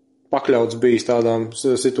 pakļauts bijis tādām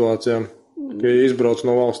situācijām. ka izbrauc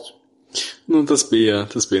no valsts. Nu, tas bija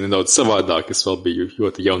nedaudz savādāk, es vēl biju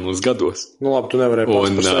ļoti jaunos gados. Nu labi, tu nevarēji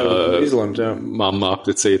pats par sevi izlemt, jā. Mamma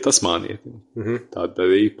apprecēja Tasmānieti. Tad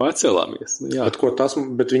arī pārcēlāmies. Nu, jā.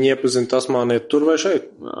 Bet viņi iepazina Tasmānietu tur vai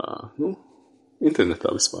šeit? Nu,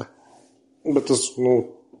 internetā vispār. Bet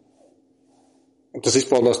tas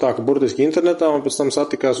izpaudās tā, ka burtiski internetā un pēc tam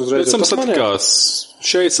satikās uzreiz ar Tasmānietu?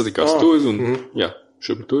 Šeit satikās tur un, jā,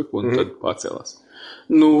 šurp turp un tad pārcēlās.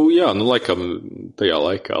 Nu, jā, laikam tajā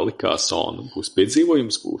laikā likās, būs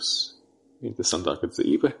piedzīvojums, būs interesantāka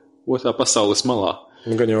dzīve otrā pasaules malā.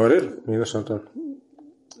 Gan jau arī ir interesantāk.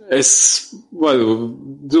 Es varu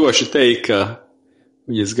droši teikt, ka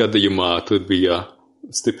viņas gadījumā tur bija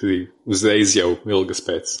stipri uzreiz jau ilgas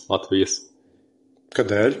pēc Latvijas.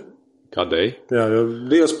 Kādēļ? Jā, jo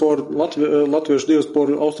latviešu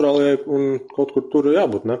diaspora Austrālijai un kaut kur tur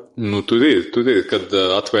jābūt, ne? Nu, tur ir, kad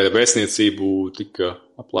atvēra vēstniecību, tika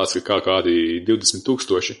aplāca kādi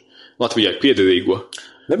 20,000 Latvijai piederīgo.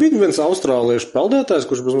 Nebija viens austrāliešu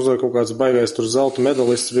peldētājs, kurš bez mazliet kaut kāds baigais tur zelta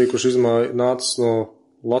medalists bija, kurš nācis no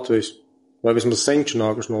Latvijas, vai vismaz senči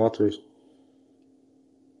nākuši no Latvijas.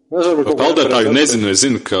 Peldētāju nezinu, es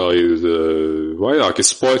zinu, ka ir vairāki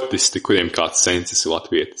sportisti, kuriem kāds sensis ir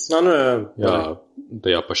latvietis. Jā,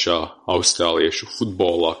 tajā pašā austrāliešu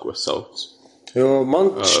futbolā, ko sauc. Jo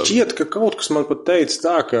man šķiet, ka kaut kas man pat teica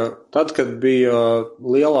tā, ka tad, kad bija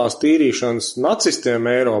lielās tīrīšanas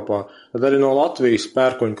nacistiem Eiropā, tad arī no Latvijas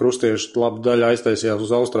pērkoņu krustieši labu daļu aiztaisījās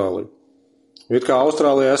uz Austrāliju. It kā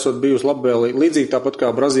Austrālijā esot bijusi labvēlīgi, līdzīgi tāpat kā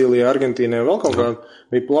Brazīlijā, Argentīnā vēl kaut kā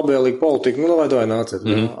bija labvēlīga politika, vai nāciet,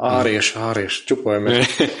 ārieši,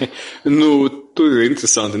 čupojamies. Tur ir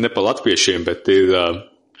interesanti ne pa latviešiem, bet ir,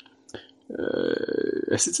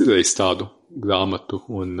 es dzirdējis tādu grāmatu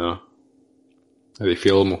un arī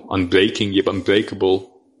filmu Unbreaking, jeb Unbreakable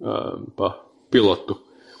pa pilotu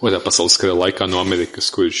otrā pasaules kara laikā no Amerikas,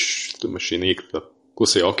 kurš tu mašīna iekta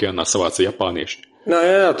Klusajā okeānā savāca japānieši.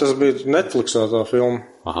 Jā, tas bija Netflixā tā filma.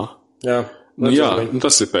 Aha. Jā,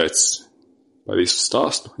 tas ir pēc visu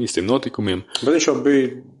stāstu, īstiem notikumiem. Bet viņš jau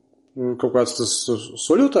bija kaut kāds tas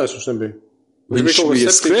soļotājs, viņš nebija? Viņš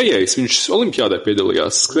bija skrējējs, viņš olimpiādē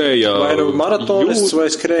piedalījās, skrēja... Vai maratonists vai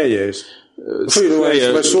skrējējs?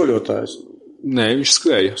 Vai soļotājs? Nē, viņš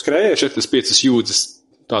skrēja. Skrējējs? 4-5 jūdzes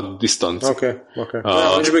tādu distanci. Okay.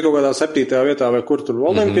 Jā, viņš bija kaut kādā 7. vietā vai kur tur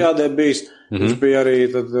olimpiādē bijis. Viņš bija arī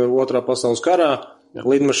tad otrā pasaules karā,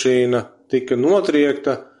 lidmašīna tika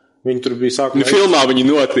notriekta, viņi tur bija sākumā... Filmā viņi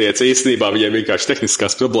notrieca, īstenībā viņiem vienkārši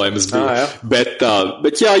tehniskās problēmas bija.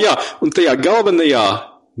 Bet jā, un tajā galvenajā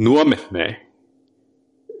nometnē,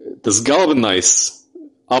 tas galvenais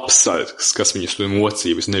apsargs, kas viņus tur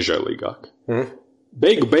mocīja visnežēlīgāk.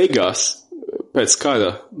 Beigās, pēc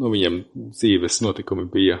kara, viņam dzīves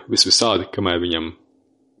notikumi bija visvisādi, kamēr viņam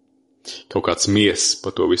kaut kāds miers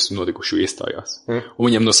par to visu notikušu iestājās. Un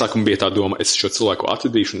viņam no sākuma bija tā doma, es šo cilvēku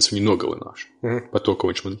atradīšu un es viņu nogalināšu. Par to, ko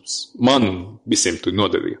viņš man visiem tur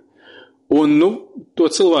nodarīja. Un, to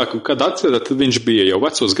cilvēku, kad atveda, tad viņš bija jau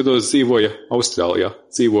vecos gados dzīvoja Austrālijā.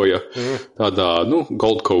 Dzīvoja tādā,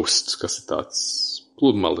 Gold Coast, kas ir tāds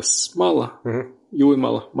pludmales mala,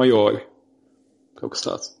 jūrmala, Majori. Kaut kas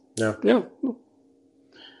tāds. Jā.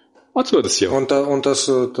 Atrodas jau. Un tas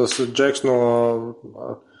džeks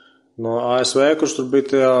no ASV, kurš tur bija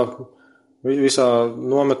tajā visā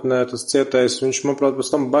nometnē, tas cietējs, viņš, manuprāt, pēc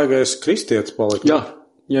tam baigais kristietis palika.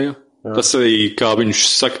 Jā. Tas arī, kā viņš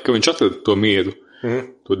saka, ka viņš atrada to mieru,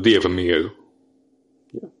 to dieva mieru.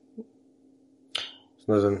 Jā. Es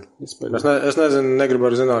nezinu. Es nezinu, negribu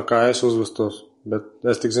arī zināt, kā es uzvestos, bet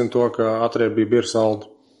es tik zinu to, ka Atrē bija birsaldu.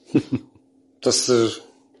 Tas ir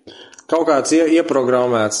kaut kāds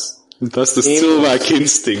ieprogrammēts. Tas cilvēka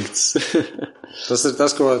instinkts. Tas ir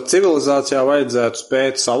tas, ko civilizācijā vajadzētu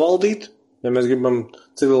spēt savaldīt, ja mēs gribam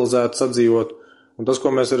civilizēt sadzīvot. Un tas, ko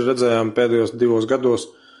mēs arī redzējām pēdējos 2 gados,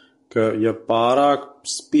 ka ja pārāk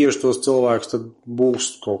spiež tos cilvēkus, tad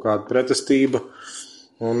būs kaut kāda pretestība.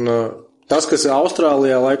 Un tas, kas ir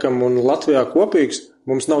Austrālijā laikam un Latvijā kopīgs,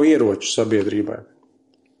 mums nav ieroču sabiedrībai.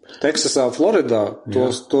 Teksasā, Floridā,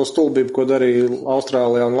 to stulbību, ko darīja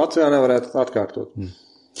Austrālijā un Latvijā, nevarētu atkārtot.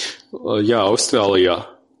 Jā, Austrālijā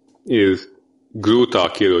ir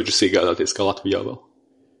grūtāk ieročus iegādāties kā Latvijā vēl.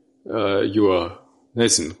 Jo,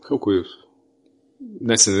 nezinu, kaut kur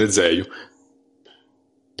nesen redzēju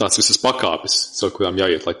tāds visas pakāpes, caur kurām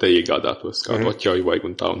jāiet, lai te iegādātos, kādu atļauju vajag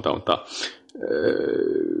un tā.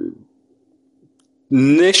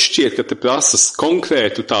 Nešķiet, ka te prasas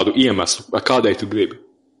konkrētu tādu iemeslu, kādēļ tu gribi.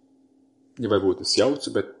 Ja varbūt es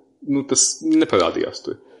jaucu, bet tas neparādījās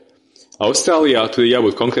tur. Austrālijā tur ir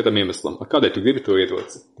jābūt konkrētam iemeslam. Kādēļ tu gribi to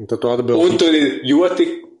ieroci? Un tur ir ļoti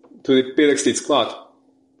tur ir pierakstīts klāt.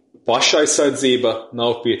 Pašaizsardzība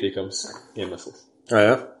nav pietiekams iemesls.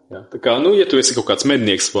 Jā. Jā, tā kā, ja tu esi kaut kāds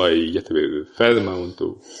mednieks vai, ja tev ir ferma un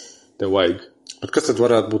tev vajag. Bet kas tad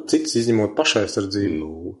varētu būt cits, izņemot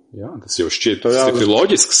pašaizsardzību? Jā, tas jau šķiet stipri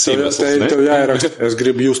loģisks iemesls, ne? Tev jāieraksta, es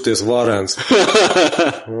gribu justies varens.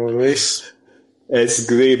 Viss. Es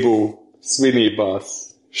gribu svinībās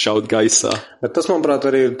šaut gaisā. Bet tas, manuprāt,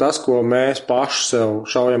 arī ir tas, ko mēs paši sev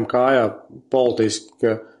šaujam kājā politiski,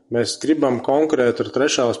 ka mēs gribam konkurēt ar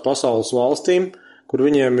trešās pasaules valstīm, kur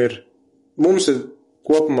mums ir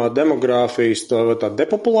kopumā demogrāfijas tā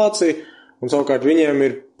depopulācija, un savukārt viņiem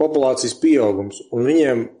ir populācijas pieaugums, un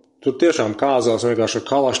viņiem tur tiešām kāzās vienkārši ar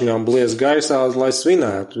kalašņām bliez gaisā, lai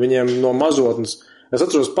svinētu. Viņiem no mazotnes, es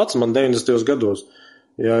atceros pats man 90. gados,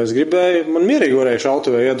 ja es gribēju, man mierīgi varēja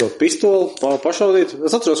šautavē iedot pistoli, pašaudīt,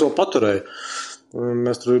 es atceros vēl paturēju.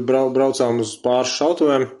 Mēs tur braucām uz pāris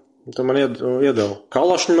šautuvēm, tad man iedeva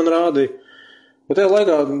kalašņu man rādīja. Bet tajā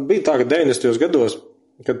laikā bija tā, ka 90. gados,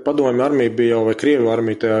 kad padomju armija bija jau, vai Krievu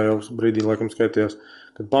armija tajā jau brīdī laikam skaitījās,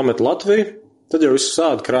 kad pamet Latviju, tad jau visu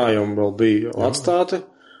sādu krājumu vēl bija atstāti,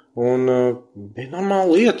 un bija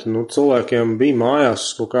normāla lieta, cilvēkiem bija mājās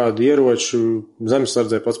kaut kādi ieroči,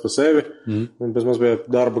 zemesardzē pats pa sevi, un pēc mums bija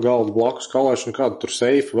darba galda blakus kalāši, un kādu tur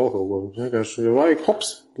seifu, vēl kaut ko, vienkārši, jo vajag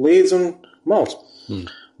hops, līdz un malts.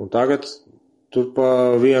 Un tagad tur pa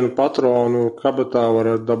vienu patronu kabatā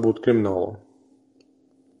var dabūt kriminālo.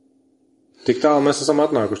 Tik tālu mēs esam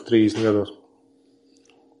atnākuši 30 gados.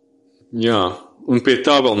 Jā, un pie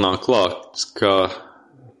tā vēl nāk klāt, ka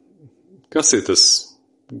kas ir tas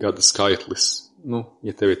gada skaitlis,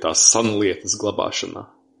 ja tev ir tās sanlietas glabāšanā,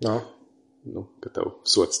 ka tev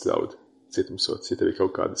sots draud, cietumsots, ja tev ir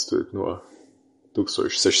kaut kādas tur no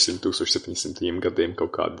 1600, 1700 gadiem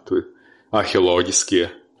kaut kādi tur arheoloģiskie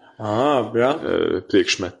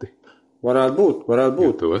priekšmeti. Varētu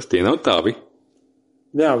būt. Jo tie nav tavi.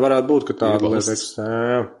 Jā, varētu būt, ka tāda lieta eksistē.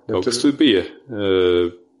 Kaut kas tur bija.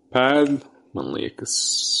 Pērn, man liekas,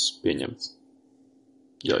 pieņemts.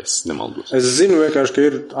 Ja es nemaldos. Es zinu vienkārši, ka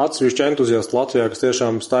ir atsevišķi entuziasti Latvijā, kas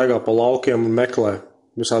tiešām staigā pa laukiem un meklē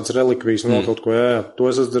visādas relikvijas un vēl kaut ko,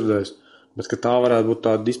 to es esmu dzirdējis. Bet, ka tā varētu būt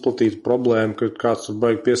tāda izplatīta problēma, ka kāds tur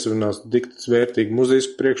baigi piesavinās diktas vērtīgi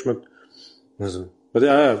muzejisku priekšmetu. Nezinu. Bet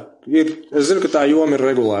es zinu, ka tā joma ir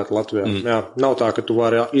regulēta Latvijā. Jā, nav tā, ka tu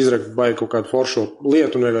vari izrakt baigi kaut kādu foršo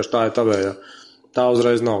lietu un vienkārši tā ir tavējā. Tā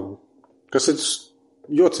uzreiz nav. Kas ir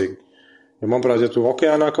jocīgi? Ja, manuprāt, ja tu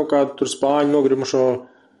okeānā kaut kādu tur spāņu nogrimušo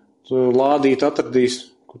lādīt atradīs,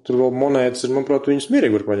 kur tur vēl monētas ir, manuprāt, viņus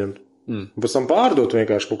mierīgi var paņemt. Un pēc tam pārdot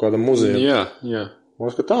vienkārši kaut kādam muzejam. Jā.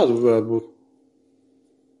 Man ka tāda varētu būt.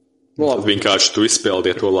 Vienkārši tu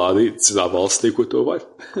izpēldie to lādīt citā valstī, ko to var.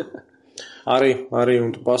 Arī, un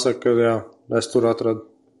tu pasaki, ka es tur atradu.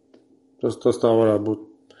 Tas tā varētu būt.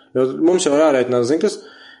 Jo mums jau jārēķinās, kas,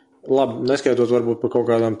 labi, neskaitot varbūt par kaut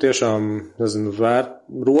kādām tiešām,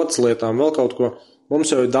 rotas lietām, vēl kaut ko, mums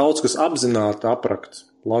jau ir daudz, kas apzināti aprakts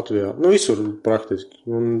Latvijā. Visur praktiski.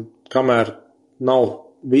 Un kamēr nav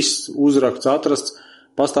viss uzrakts atrasts,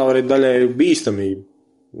 pastāv arī daļēji bīstamība.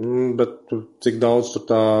 Bet cik daudz tur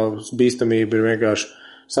tā bīstamība ir vienkārši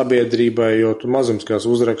sabiedrībai, jo tu mazumskās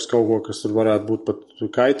uzrakst kaut ko, kas tur varētu būt pat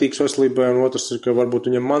kaitīgs veselībai, un otrs ir, ka varbūt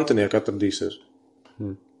viņam mantinieki atradīsies.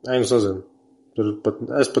 Sazinu.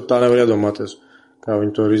 Es pat tā nevaru iedomāties, kā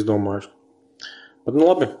viņi to ir izdomājuši. Bet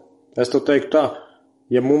labi, es tev teiktu tā,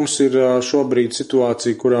 ja mums ir šobrīd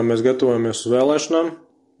situācija, kurā mēs gatavojamies uz vēlēšanām,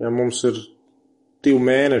 ja mums ir 2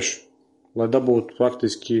 mēneši, lai dabūtu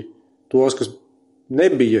faktiski tos, kas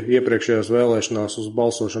nebija iepriekšējās vēlēšanās uz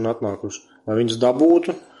balsošanu atnākuši, lai viņus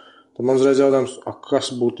dabūtu, tad man uzreiz jautājums,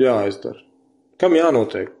 kas būtu jāizdara? Kam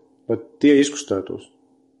jānotiek, lai tie izkustētos?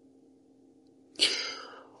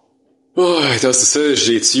 Tas ir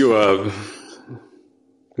sarežģīts, jo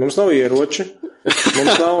mums nav ieroči.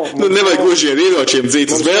 Nevajag gluži ar ieročiem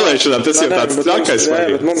dzīt uz vēlēšanām, tas jau tāds trakais.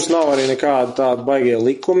 Bet mums nav arī nekāda tāda baigie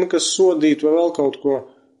likumi, kas sodītu vai vēl kaut ko,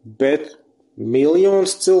 bet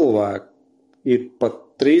miljons cilvēku ir pat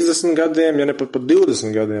 30 gadiem, ja ne pat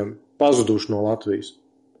 20 gadiem pazuduši no Latvijas.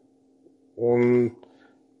 Un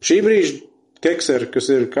šī brīža kekseri, kas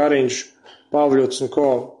ir Kariņš, Pāvļots un ko,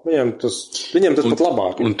 viņam tas pat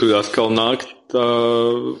labāk. Un tur atkal nāk tā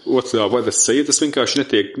otrā varas seja, tas vienkārši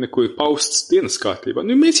netiek neko pausts dienas kārtībā.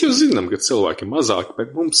 Mēs jau zinām, ka cilvēki ir mazāk,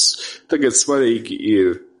 bet mums tagad svarīgi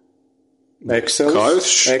ir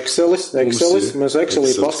Excelis. Mēs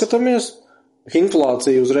Excelī paskatāmies.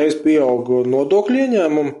 Inflācija uzreiz pieaug nodokļu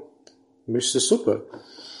ieņēmumu. Viss ir super.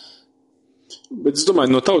 Bet es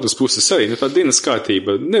domāju, no tautas puses arī, tā dienas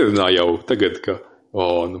kārtība nerunā jau tagad, ka,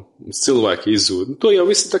 mums cilvēki izzūd. To jau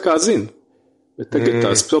visi tā kā zina. Bet tagad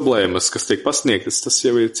tās problēmas, kas tiek pasniegtas, tas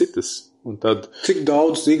jau ir citas. Un tad... Cik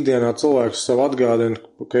daudz ikdienā cilvēks sev atgādina,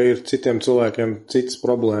 ka ir citiem cilvēkiem citas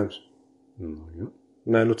problēmas? Jā.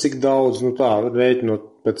 Nē, cik daudz, tā, rēķinot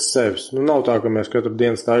pēc sevis. Nav tā, ka mēs katru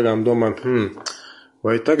dienu staigām domājam,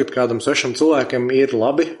 vai tagad kādam 6 cilvēkiem ir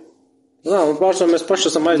labi? Pārsvarā mēs paši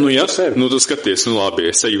esam aizmirsti par sevi. Tu skaties, labi,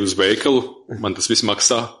 es eju uz veikalu, man tas viss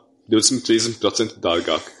maksā 20-30%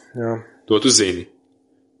 dārgāk. Jā. To tu zini.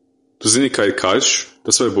 Tu zini, ka ir karš,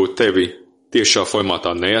 tas varbūt tevi tiešā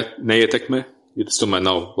formātā neietekmē, jo tas tomēr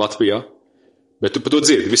nav Latvijā, bet tu par to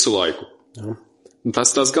dzirdi visu laiku. Jā. Un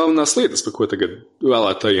tās galvenās lietas, par ko tagad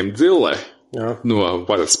vēlētājiem drillē no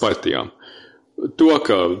varas partijām. To,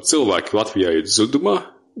 ka cilvēki Latvijā ir zudumā,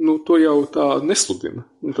 to jau tā nesludina.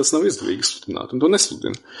 Un tas nav izdevīgi sludināt, un to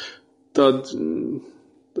nesludina. Tad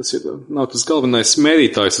tas nav tas galvenais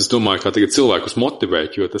mērītājs, es domāju, kā tagad cilvēkus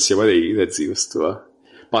motivēt, jo tas jau arī redzīja uz to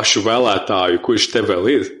pašu vēlētāju, kurš te vēl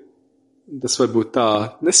ir. Tas varbūt tā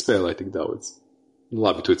nespēlē tik daudz.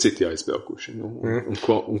 Labi, tu ir citi aizbraukuši.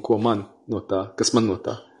 Un ko man no tā? Kas man no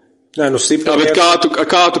tā? Nē, bet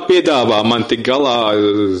kā tu piedāvā man tik galā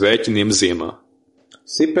rēķiniem ziemā?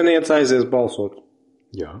 Sipeniec aizies balsot.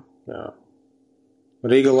 Jā.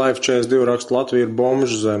 Riga Life 42 raksta Latvija ir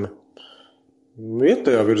bomžu zeme. Iet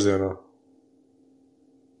tajā virzienā.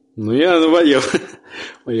 Jā, vai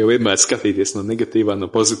jau vienmēr skatīties no negatīvā, no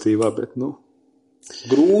pozitīvā, bet,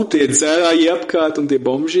 grūti ir dzērāji apkārt, un tie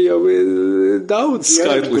bomži jau ir daudz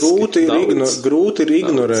skaitliski. Grūti ir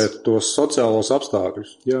ignorēt tos sociālos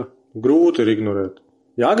apstākļus. Jā. Grūti ir ignorēt.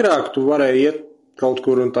 Ja agrāk tu varēji iet kaut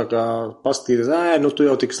kur un tā kā paskatīties, tu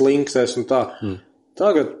jau tik slinks esi un tā.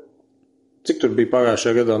 Tagad, cik tur bija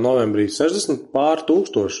pagājušajā gadā novembrī, 60 pār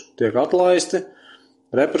 1000 tiek atlaisti,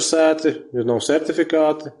 represēti, jo nav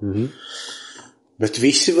certifikāti, bet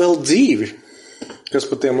visi vēl dzīvi, kas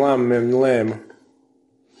par tiem lēmumiem lēma.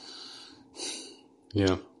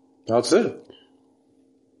 Jā. Tāds ir.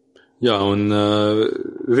 Jā, un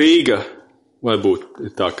Rīga varbūt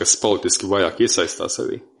ir tā, kas politiski vairāk iesaistās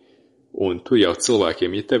arī. Un tu jau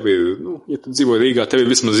cilvēkiem, ja tev ir, ja tu dzīvo Rīgā, tev ir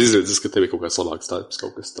vismaz izredzes, ka tev ir kaut kāds labāks darbs,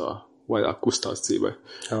 kaut kas tā vairāk kustās dzīvē.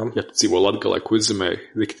 Jā. Ja tu dzīvo Latgalē, Kurzemē,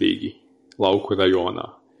 riktīgi lauku rajonā,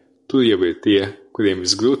 tur jau ir tie, kuriem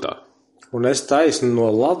visgrūtāk. Un es taisni no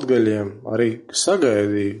latgaļiem arī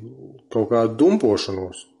sagaidīju kaut kādu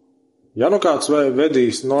dumpošanos. Ja kāds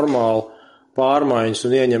vedīs normāli pārmaiņas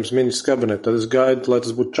un ieņems ministrs kabinetu, tad es gaidu, lai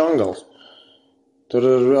tas būtu Čangals. Tur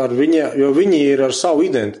ar viņa, jo viņi ir ar savu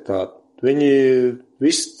identitāti. Viņi,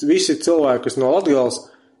 visi cilvēki, kas no Latgales,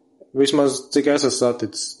 vismaz cik es esmu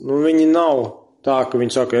saticis, viņi nav tā, ka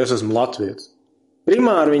viņi saka, es esmu latvietis.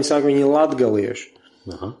 Primāri viņi saka, viņi ir latgalieši.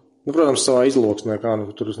 Aha. Protams, savā izloksnē, kā,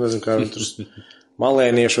 tur es nezinu, kā tur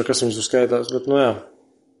malēnieši vai kas viņus uzskaitās, bet, jā.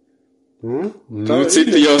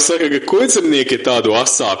 Citi jau saka, ka kurzemnieki ir tādu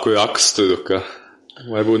asāku raksturu, ka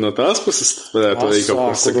varbūt no tās puses varētu arī kaut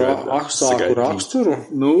ko sagaidīt. Asāku raksturu?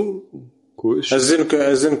 Kurš? Es zinu,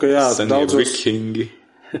 ka jā,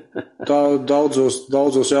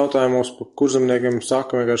 daudzos jautājumos par kurzemniekiem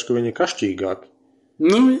saka vienkārši, ka viņi ir kašķīgāki.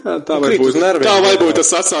 Jā, tā varbūt tas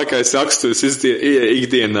asākais raksturs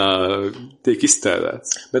ikdienā tiek iztērēts.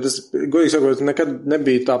 Bet es, godīgi sakot, nekad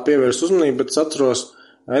nebija tā pievērst uzmanību, bet es atceros,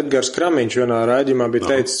 Edgars Kramiņš vienā raidījumā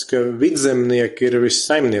bija teicis, ka vidzemnieki ir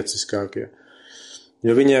vissaimnieciskākie.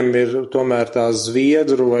 Jo viņiem ir tomēr tā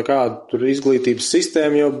zviedru vai kāda tur izglītības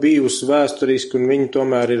sistēma jau bijusi vēsturiski, un viņi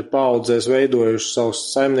tomēr ir paaudzēs veidojuši savus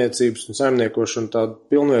saimniecības un saimniekošanu tādu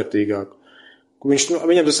pilnvērtīgāku.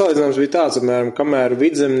 Viņam tas salīdzinājums bija tāds, apmēram, kamēr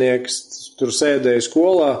vidzemnieks tur sēdēja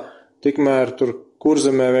skolā, tikmēr tur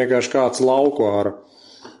Kurzemē vienkārši kāds lauku āra.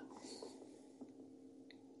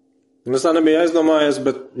 Un es tā nebija aizdomājies,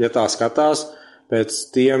 bet, ja tā skatās, pēc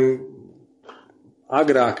tiem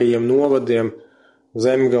agrākajiem novadiem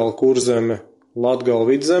Zemgala, Kurzeme, Latgala,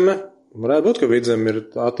 Vidzeme, varētu būt, ka Vidzeme ir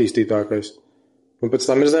attīstītākais. Un pēc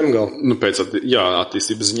tam ir Zemgala.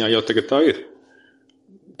 Attīstības ziņā jau tagad tā ir.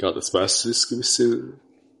 Kā tas vēsturiski viss ir,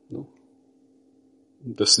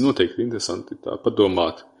 tas ir noteikti interesanti tā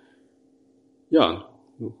padomāt. Jā,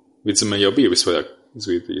 Vidzemē jau bija visvairāk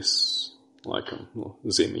Zviedrijas laikam no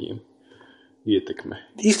ziemījiem ietekme.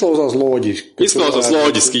 Izklausās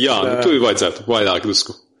loģiski. Jā. Tur vajadzētu vairāk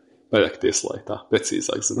drusku vairākties, lai tā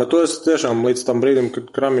precīzāk zinātu. Bet to es tiešām līdz tam brīdim, kad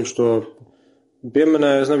Kramiņš to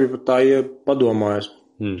pieminēja, es nebiju pat tā padomājis.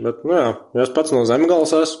 Bet, ja es pats no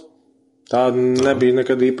Zemgales esmu, tā nebija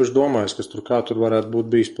nekad īpaši domājis, kā tur varētu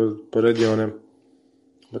būt bijis par reģioniem.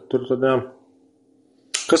 Bet tur tad, jā.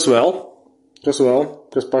 Kas vēl?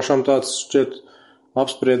 Kas pašam tāds šķiet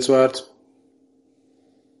apspriedz vērts?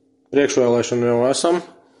 Priekšvēlēšanu jau esam.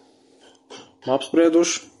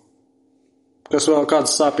 apsprieduši. Kas vēl,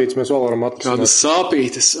 kādas sāpītes mēs vēl varam atrisināt? Kādas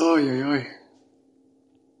sāpītes? Oi.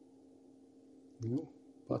 Nu,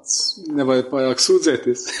 pats nevajag pārāk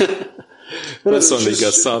sūdzēties.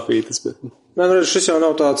 Personīgās sāpītes, bet... Nē, šis jau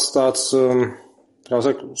nav tāds kā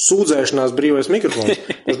saka, sūdzēšanās brīvais mikrofons.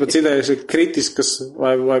 Tas pēc idejas ir kritiskas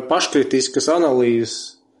vai paškritiskas analīzes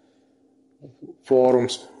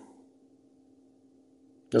fórums.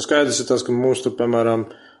 Jo skaidrs ir tas, ka mums tur, piemēram,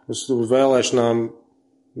 uz vēlēšanām,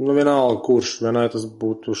 vienalga kurš, vienai tas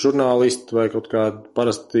būtu žurnālisti vai kaut kādi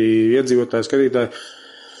parasti iedzīvotāji, skatītāji,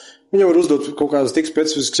 viņi var uzdot kaut kādas tik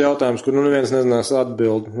specifiskas jautājumus, kur neviens nezinās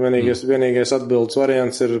atbildi. Vienīgais atbildes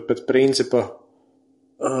variants ir pēc principa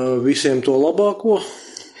visiem to labāko.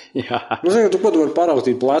 Jā. Zinu, tu ko tu vari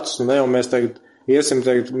paraustīt plecus, un ne jau mēs iesim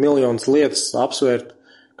miljonas lietas apsvērt,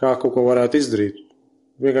 kā kaut ko varētu izdarīt.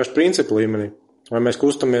 Vienkārši principa līmenī. Vai mēs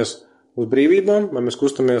kustamies uz brīvībām, vai mēs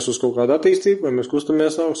kustamies uz kaut kādu attīstību, vai mēs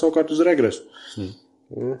kustamies savukārt uz regresu.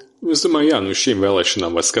 Es domāju, uz šīm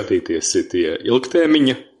vēlēšanām var skatīties ir tie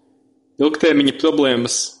ilgtermiņa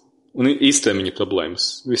problēmas un īstermiņa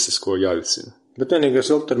problēmas. Visas, ko jārisina. Bet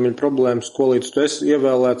vienīgais ilgtermiņa problēmas, ko līdz tu esi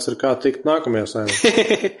ievēlēts, ir kā tikt nākamajā saimē.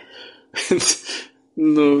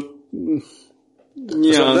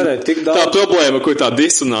 Jā, tā problēma, kur tā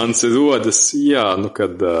disonance rodas,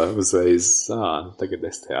 kad uzreiz, tagad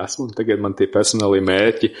es te esmu, un tagad man tie personālie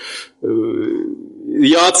mērķi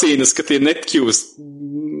jācīnas, ka tie netkļūst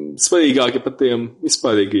svarīgāki par tiem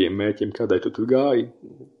vispārīgajiem mērķiem, kādai tu tur gāji.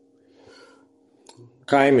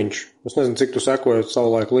 Kaimiņš. Es nezinu, cik tu sekojot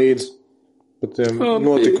savulaik līdzi par tiem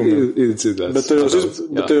notikumiem. Ir dzirdēts.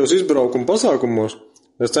 Bet tajos izbraukuma pasākumos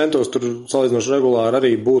es centos tur salīdzinoši regulāri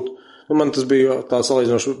arī būt. Man tas bija tā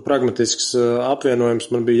salīdzinoši pragmatisks apvienojums.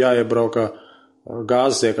 Man bija jāiebraukā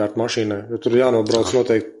gāzes iekārt mašīnai, jo tur jānobrauc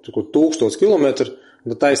noteikti 1000 kilometru.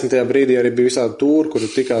 Un taisni tajā brīdī arī bija visādi tūri, kur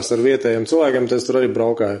tikās ar vietējiem cilvēkiem, tad es tur arī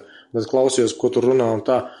braukāju. Es klausījos, ko tur runā un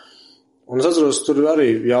tā. Un es atceros, tur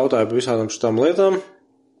arī jautāju par visādām šitām lietām.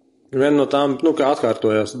 Viena no tām, kā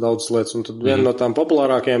atkārtojās daudzas lietas, un tad viena no tām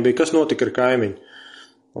populārākajām bija, kas notika ar kaimiņu.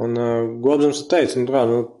 Un Gobzums teica,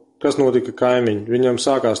 kas notika kaimiņu. Viņam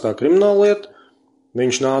sākās tā krimināla lieta,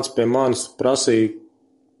 viņš nāca pie manis, prasīja,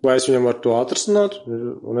 vai es viņam varu to atrasināt,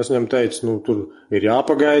 un es viņam teicu, tur ir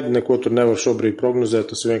jāpagaida, neko tur nevar šobrīd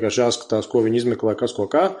prognozēt, tas vienkārši jāskatās, ko viņi izmeklē, kas ko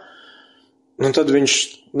kā. Un tad viņš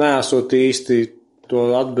neesot īsti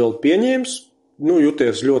to atbildi pieņēmis,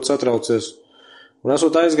 juties ļoti satraucies. Un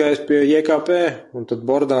esot aizgājis pie JKP, un tad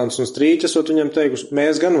Bordāns un Strīķis esot viņam teikusi,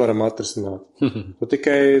 mēs gan varam atrisināt, tu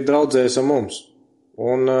tikai draudzējies ar mums.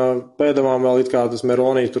 Un pēdamām vēl it kā tas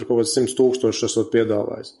Meronī tur kaut kāds 100,000 esot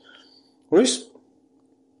piedāvājis. Un viss.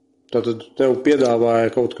 Tātad tev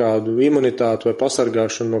piedāvāja kaut kādu imunitāti vai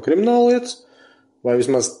pasargāšanu no krimināla lietas, vai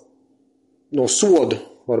vismaz no soda,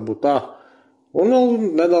 varbūt tā. Un vēl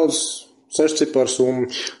nedaudz 6 ciparu summu.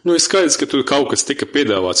 Ir skaidrs, ka tur kaut kas tika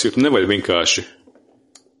piedāvāts, jo tu nevari vienkārši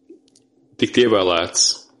tikt ievēlēts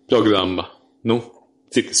programma,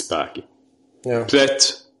 citi spēki. Jā. Pret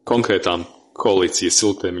konkrētām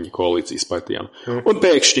ilgtermiņa koalīcijas partijām. Un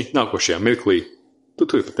pēkšņi nākošajā mirklī tu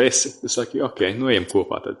tur pat esi. Tu saki, ejam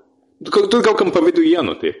kopā tad. Tur kaut kam pa vidu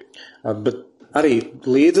jānotiek. Bet arī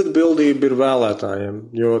līdzatbildība ir vēlētājiem,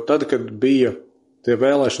 jo tad, kad bija tie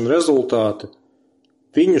vēlēšana rezultāti,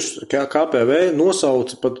 viņus KPV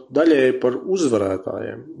nosauca pat daļēji par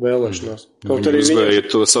uzvarētājiem vēlēšanās. Viņi uzvarēja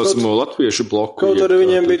to saucamo latviešu bloku. Kaut arī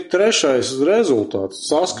viņiem bija 3. rezultāts.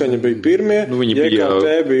 Saskaņa bija 1,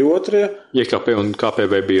 JKP bija 2. JKP un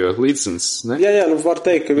KPV bija līdzens, ne? Jā, var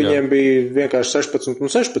teikt, ka viņiem bija vienkārši 16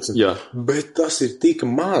 un 16. Jā. Bet tas ir tik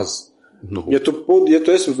maz. Ja tu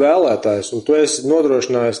esi vēlētājs un tu esi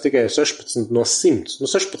nodrošinājis tikai 16 no 100,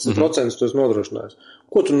 16% tu esi nodrošinājis,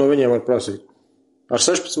 ko tu no viņiem var prasīt? Ar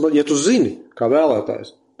 16, ja tu zini, kā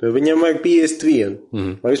vēlētājs, tad viņiem vajag 51,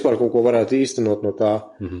 lai vispār kaut ko varētu īstenot no tā.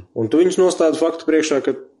 Un tu viņus nostādi faktu priekšā,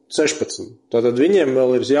 ka 16. Tātad viņiem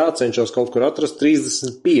vēl ir jācenšas kaut kur atrast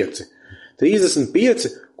 35. 35,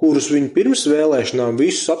 kurus viņi pirms vēlēšanām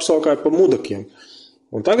visus apsaukāja pa mudakiem.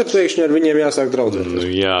 Un tagad pēkšņi ar viņiem jāsāk draudzēties.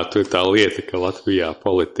 Jā, tur ir tā lieta, ka Latvijā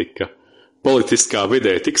politiskā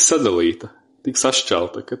vidē tik sadalīta, tik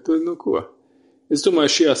sašķelta, ka tu, ko? Es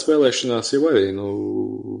domāju, šajās vēlēšanās jau arī,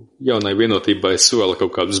 jaunai vienotībai sola kaut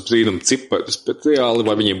kādus brīnumu ciparus, bet reāli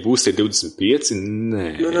vai viņiem būs tie 25? Nē.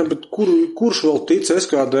 Nē, bet kurš vēl tic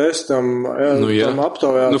SKDS tam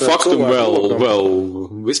aptaujātajam faktum vēl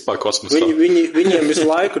vispār kosmosā. Viņiem visu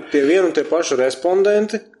laiku tie vien un tie paši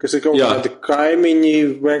respondenti, kas ir kaut kādi kaimiņi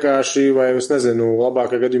vienkārši, vai es nezinu,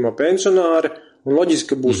 labākā gadījumā pensionāri, un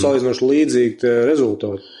loģiski, ka būs salīdzinoši līdzīgi tie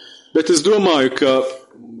rezultāti. Bet es domāju, ka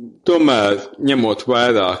tomēr, ņemot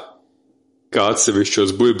vērā, kā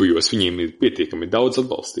atsevišķos burbujos viņiem ir pietiekami daudz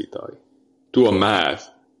atbalstītāji. Tomēr.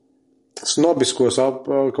 Snobiskos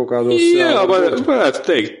kaut kādos... Jā, varētu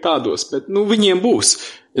teikt tādos, bet, viņiem būs,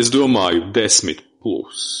 es domāju, 10+.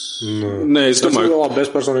 Nē, es domāju... Labi,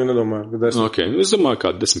 es personīgi nedomāju, ka 10. Okay, es domāju,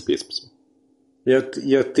 kā 10-15.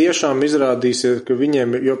 Ja tiešām izrādīsiet, ka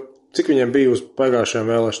viņiem, jo cik viņiem bija uz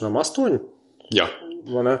pagājušajām vēlēšanām? 8? Jā.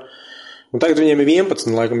 Vai ne? Un tagad viņiem ir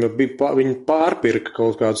 11, laikam, jo viņi pārpirka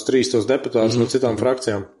kaut kādus 3 deputātus no citām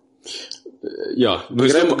frakcijām. Jā.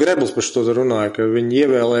 Grebls par šo runāja, ka viņi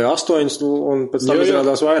ievēlēja 8 un pēc tam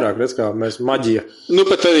izrādās vairāk, redz kā mēs maģija.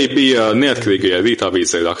 Pat arī bija neatkarīgajā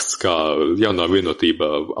rītāvīzē raksts, kā jaunā vienotība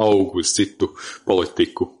aug uz citu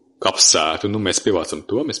politiku kapsētu, mēs pievācam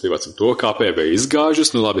to, KPV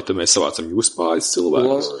izgāžas, labi, tad mēs savācam jūs pāris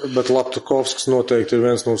cilvēkus. Bet Laptukovskis noteikti ir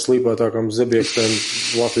viens no slīpētākām zebiektēm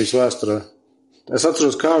Latvijas vēsturē. Es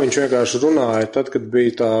atceros, kā viņš vienkārši runāja, tad, kad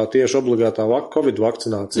bija tā tieši obligātā Covid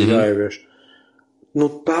vakcinācija jāievieš.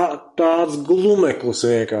 Tāds glumeklis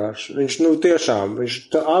vienkārši. Viņš, viņš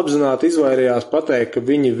apzināti izvairījās pateikt, ka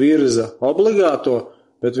viņi virza obligāto,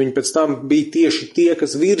 bet viņi pēc tam bija tieši tie,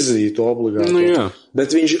 kas virzīja to obligāto.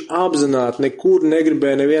 Bet viņš apzināti nekur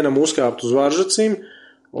negribēja nevienam uzkāpt uz varžacīm,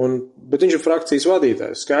 bet viņš ir frakcijas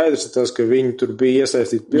vadītājs. Skaidrs ir tas, ka viņi tur bija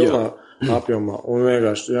iesaistīti pilnā apjomā. Un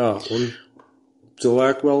vienkārši, un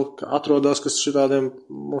cilvēki vēl atrodās, kas šitādiem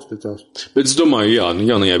uzticās. Bet es domāju,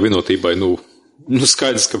 jaunajai vienotībai,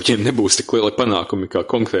 skaidrs, ka viņiem nebūs tik liela panākumi kā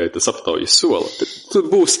konkrētas aptaujas sola. Tur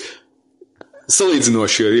būs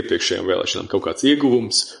salīdzinoši ar iepriekšējām vēlēšanām kaut kāds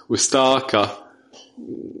ieguvums uz tā, ka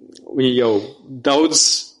viņi jau daudz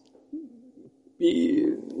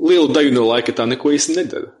lielu daļu no laika tā neko īsti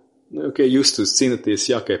nedara. Jūs tur cīnaties,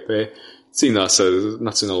 KP cīnās ar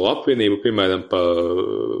Nacionālo apvienību, piemēram,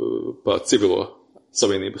 pa civilo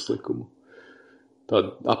savienības likumu.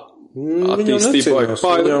 Tāda attīstība.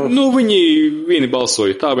 Viņi vieni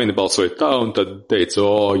balsoja tā, un tad teica,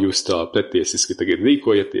 jūs tā pretiesiski tagad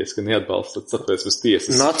rīkojaties, ka neatbalstat Satversmes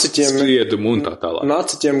tiesas spriedumu un tā tālāk.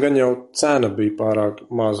 Naciķiem gan jau cena bija pārāk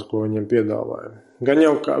maza, ko viņiem piedāvāja. Gan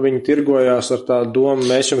jau kā viņi tirgojās ar tādu domu,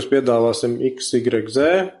 mēs jums piedāvāsim X, Y, Z,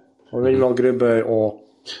 un viņi vēl gribēja O.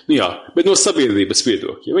 Jā, bet no sabiedrības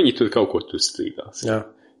viedokļa, viņi tur kaut ko tur strīdās. Jā.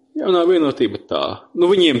 Jaunā vienotība tā.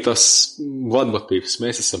 Viņiem tas vadmotīvs,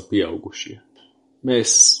 mēs esam pieaugušie. Mēs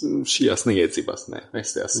šajās neiedzībās,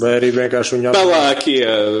 mēs tajās. Vai arī vienkārši viņi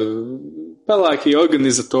pelēkie,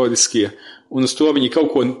 organizatoriskie, un uz to viņi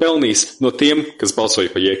kaut ko pelnīs no tiem, kas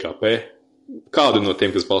balsoja par JKP, kādu no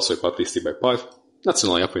tiem, kas balsoja par attīstībai par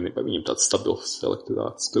Nacionālajai apvienībai. Viņiem tāds stabils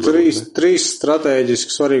elektorāts. Trīs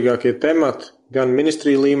strateģiski svarīgākie temati, gan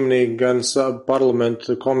ministrija līmenī, gan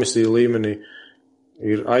parlamentu komisija līmenī.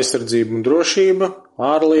 Ir aizsardzība un drošība,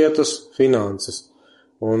 ārlietas, finanses.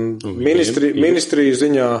 Un ministriju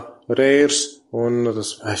ziņā Reirs un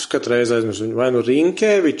tas, es katru reizi aizmirsu, vai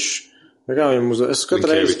Rinkevičs, kā viņam es katru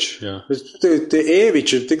reizi. Tie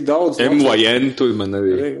Eviči ir tik daudz. M vai N, tur man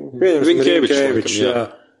arī. Rinkevičs, jā.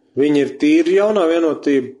 Viņi ir tīri jaunā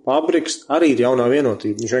vienotība, Pabriks arī ir jaunā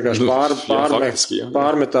vienotība. Viņš vienkārši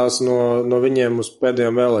pārmetās no viņiem uz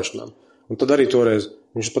pēdējām vēlēšanām. Un tad arī toreiz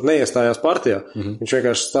viņš pat neiestājās partijā. Viņš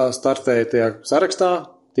vienkārši startēja tajā sarakstā,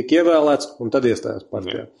 tika ievēlēts un tad iestājās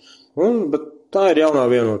partijā. Bet tā ir jaunā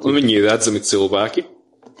vienotība. Un viņi ir redzami cilvēki.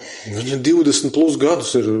 Viņi 20+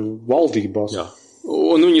 gadus ir valdībās. Jā.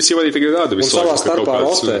 Un viņas jau arī tagad rāda visu laiku.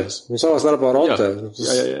 Viņi savā starpā rotē.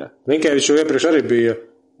 Jā. Rinkevičs jau iepriekš arī bija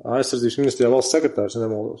aizsardzības ministrijā valsts sekretārs,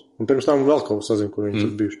 nemaldos. Un pirms tam vēl kaut sazinu, kur viņš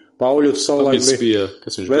ir bijuši. Pauļuts savulaik bija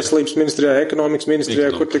veselības ministrijā, ekonomikas ministrijā,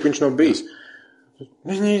 kur tik viņš nav bijis.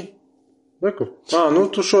 Viņi,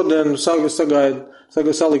 tu šodien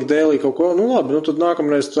salikt dēlī kaut ko, labi, tad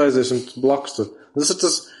nākamreiz aiziesim blakus tur.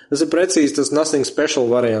 Tas ir precīzi tas nothing special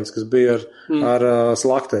variants, kas bija ar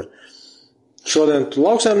Slakteru. Šodien tu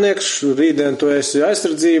lauksaimnieks, rītdien tu esi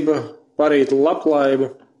aizsardzība, parīt labklājība,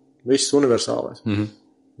 viss universālais.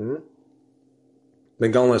 Bet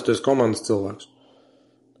galvenais, tu esi komandas cilvēks.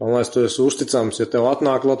 Galvenais, tu esi uzticams. Ja tev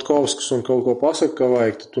atnāk Latkovskis un kaut ko pasaka, ka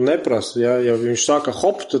vajag, tad tu neprasi. Ja viņš saka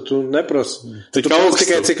hop, tad tu neprasi. Tu prasi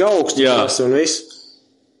tikai cik augstu prasi un viss.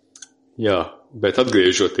 Jā, bet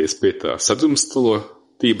atgriežoties pie tā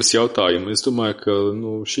sadrumstalotības jautājuma, es domāju, ka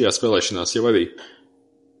šajās vēlēšanās jau arī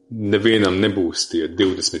nevienam nebūs tie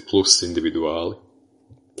 20+ individuāli.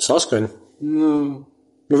 Saskaņa.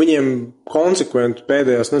 Viņiem konsekventi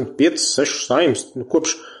pēdējās 5-6 saimas,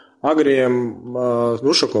 kopš agriem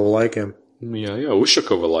Ušakova laikiem. Jā,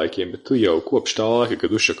 Ušakova laikiem, bet tu jau kopš tā laika,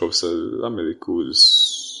 kad Ušakovs ar Ameriku uz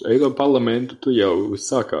Eiropa parlamentu, tu jau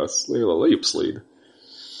sākās liela lejupslīde.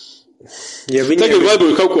 Tagad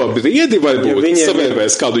varbūt kaut ko briedi, varbūt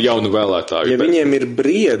savērvēs kādu jaunu vēlētāju. Ja viņiem ir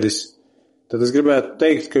briedis, tad es gribētu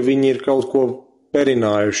teikt, ka viņi ir kaut ko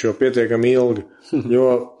perinājuši jau pietiekami ilgi. Jo,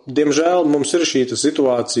 diemžēl, mums ir šī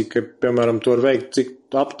situācija, ka, piemēram, to var veikt, cik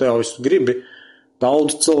aptēlis gribi,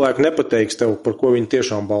 daudz cilvēku nepateiks tev, par ko viņi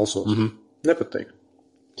tiešām balsos. Nepateiks.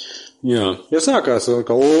 Jā. Ja sākās,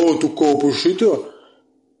 ka, tu kopu šito,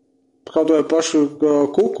 kā to pašu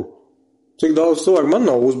kuku. Cik daudz cilvēku man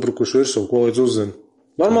nav uzbrukuši virsū, ko līdz uzzinu.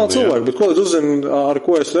 Normāli cilvēki, bet ko līdz uzzinu, ar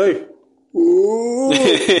ko es eju?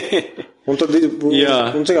 Un tad,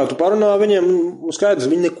 un cik tu parunā viņiem, skaidrs,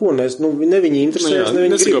 viņi neko ne viņi interesēs, ne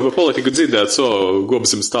viņi grib. Nesako par politiku dzirdēt,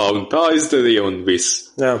 Gobsim stāv un tā izdarīja un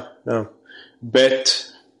viss. Jā. Bet,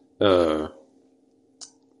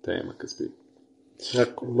 tēma, kas bija?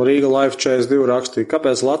 Rīga Life 42 rakstīja,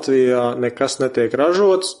 kāpēc Latvijā nekas netiek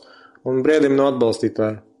ražots un briedim no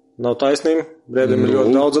atbalstītāji. Nav taisnība, briedim ir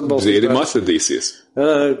ļoti daudz atbalstītāju. Briedim atradīsies.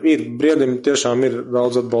 Ir, briedim tiešām ir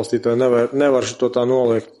daudz atbalstītāju, nevar to tā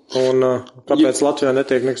noliekt. Un kāpēc Latvijā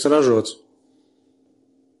netiek nekas ražots?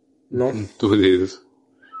 Tur ir,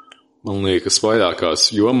 man liekas,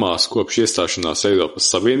 vairākās jomās kopš iestāšanās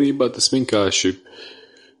Eiropas Savienībā, tas vienkārši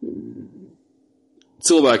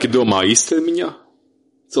cilvēki domā īstermiņā,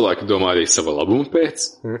 cilvēki domā arī sava labuma pēc,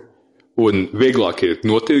 un vieglāk ir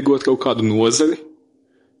notirgot kaut kādu nozari,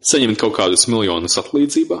 saņemt kaut kādus miljonus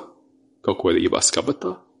atlīdzībā, kaut ko arī iebāzt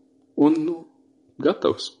kabatā, un,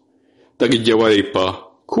 gatavs. Tagad jau arī pa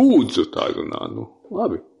kūdzu tā runā,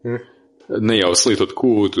 labi. Ne jau slītot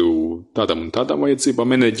kūdzu tādām un tādām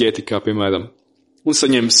vajadzībām, enerģētikā, piemēram, un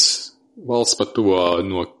saņems valsts par to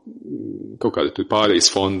no kaut kāda pārējais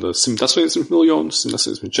fonda 180 miljonus,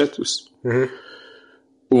 184.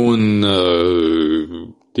 Un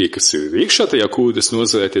tie, kas ir iekšā tajā kūdas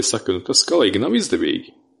nozarē, tie saka, tas galīgi nav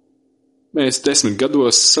izdevīgi. Mēs 10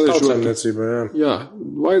 gados sarežģot. Jā,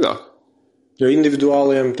 vairāk. Jo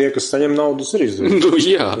individuāliem tie, kas saņem naudas, ir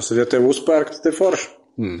izdevīgi. Jā. Tas ir, ja tev uzpērk, tas te forši.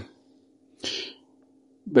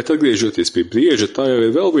 Bet atgriežoties pie brieža, tā jau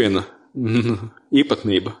ir vēl viena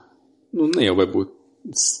īpatnība. Ne jau varbūt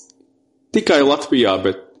tikai Latvijā,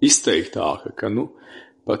 bet izteiktāka, ka,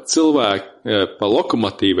 pa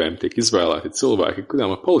lokomotīvēm tiek izvēlēti cilvēki,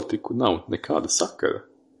 kurām ar politiku nav nekāda sakara.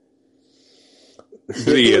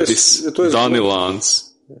 Briedis, Danilāns,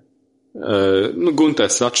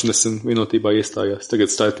 Gunters Račnesen vienotībā iestājās, tagad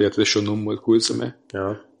stāja 3. numuru Kurzemē. Jā.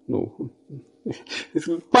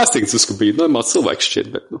 Pārsteigts, ka bija normāli cilvēks šķiet,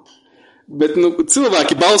 bet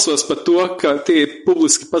cilvēki balsos par to, ka tie ir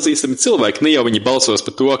publiski pazīstami cilvēki, ne jau viņi balsos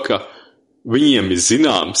par to, ka viņiem ir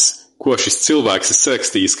zināms, ko šis cilvēks ir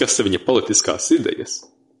sarakstījis, kas ir viņa politiskās idejas.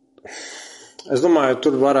 Es domāju,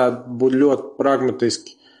 tur varētu būt ļoti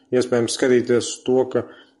pragmatiski, iespējams skatīties uz to, ka,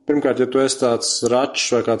 pirmkārt, ja tu esi tāds Račs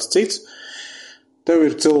vai kāds cits, tev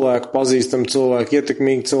ir cilvēki, pazīstami cilvēki,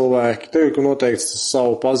 ietekmīgi cilvēki, tev ir noteikts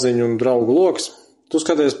savu paziņu un draugu loks. Tu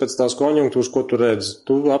skaties pēc tās konjunktūras, ko tu redzi.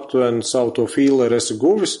 Tu aptuveni savu to fīleri esi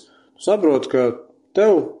guvis. Tu saproti, ka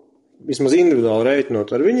tev vismaz individuāli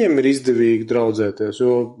reiķinot ar viņiem ir izdevīgi draudzēties,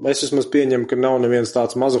 jo es vismaz pieņemu, ka nav neviens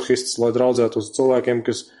tāds mazohists, lai draudzētos cilvēkiem,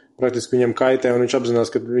 kas praktiski viņam kaitē, un viņš apzinās,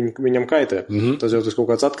 ka viņam kaitē. Tas jau tas kaut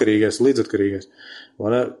kāds atkarīgais, līdzatkarīgais.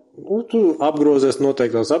 Tu apgrozies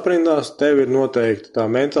noteiktās aprindās, tev ir noteikti tā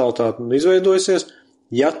mentalitāte izveidojusies.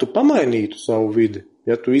 Ja tu pamainītu savu vidi,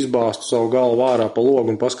 ja tu izbāstu savu galvu ārā pa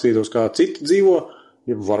logu un paskatītos, kā citi dzīvo,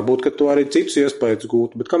 varbūt, ka tu arī citus iespējas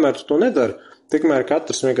gūtu, bet kamēr tu to nedari, tikmēr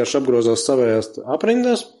katrs vienkārši apgrozās savējās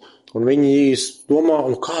aprindās, un viņi domā,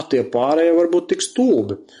 kā tie pārējie var būt tik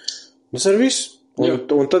stulbi. Tas ir viss.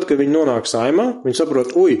 Un tad, kad viņi nonāk saimā, viņi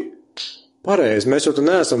saprot, pareizi, mēs jau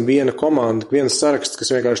neesam viena komanda, viens saraksts,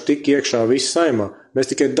 kas vienkārši tik iekšā visi saimā.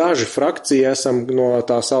 Mēs tikai daži frakcija esam no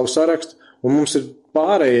tā savu sarakstu, un mums ir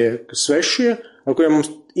pārējie svešie, ar kuriem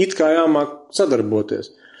mums it kā jāmāk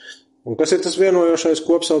sadarboties. Un kas ir tas vienojošais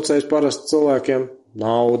kopsaucējs parasti cilvēkiem?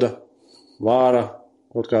 Nauda, vāra,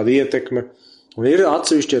 kaut kāda ietekme. Un ir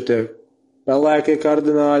atsevišķie tie pelēkie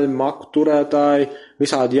kardināļi, maku turētāji,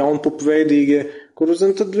 visādi jaunpupu veidīgie, kurus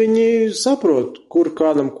tad viņi saprot, kur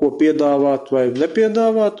kādam ko piedāvāt vai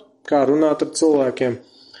nepiedāvāt, kā runāt ar cilvēkiem.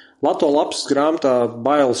 Lato Lapas grāmatā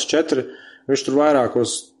Bailes 4, viņš tur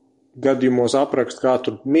vairākos gadījumos aprakst, kā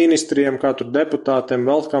tur ministriem, kā tur deputātiem,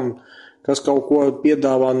 vēl kam, kas kaut ko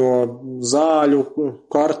piedāvā no zāļu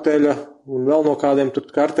karteļa un vēl no kādiem tur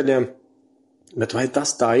karteļiem. Bet vai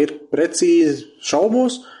tas tā ir precīzi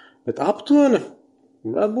šaubos? Bet aptuveni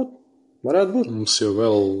varētu būt. Mums jau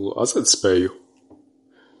vēl azartspēju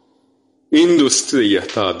industrija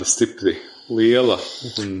tāda stipri liela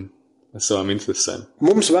un ar savām interesēm.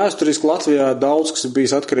 Mums vēsturiski Latvijā daudz, kas ir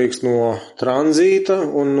bijis atkarīgs no tranzīta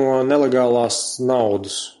un no nelegālās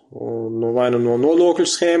naudas. Vai nu no nodokļu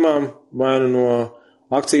schēmām, vai nu no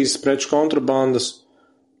akcijas preču kontrabandas,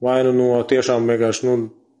 vai nu no tiešām vienkārši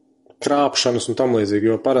krāpšanas un tam līdzīgi,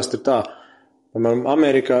 jo parasti ir tā. Piemēram,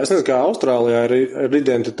 Amerikā, es nezinu, kā Austrālijā ir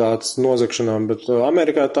identitātes nozagšanām, bet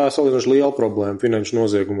Amerikā tā ir salīdzinoši liela problēma finanšu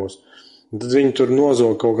noziegumos. Tad viņi tur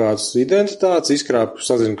nozog kaut kādas identitātes, izkrāp,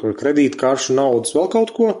 sazinu, kredītkaršu naudas, vēl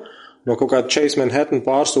kaut ko, no kaut kāda Chase Manhattan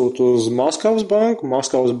pārsūta uz Maskavas banku,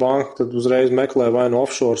 Maskavas banka tad uzreiz meklē vai no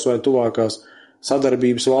offshores vai tuvākās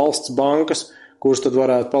sadarbības valsts bankas, kuras tad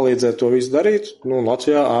varētu palīdzēt to visu darīt.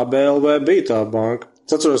 Latvijā ABLV bija tā banka.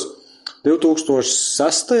 Es atceros,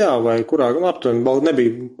 2006. vai kurā aptuveni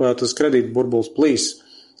nebija tas kredīta burbulis plīs.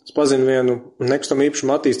 Es pazinu vienu nekustamā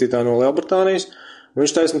īpašuma attīstītāju no Lielbritānijas.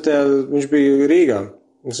 Viņš bija Rīgā.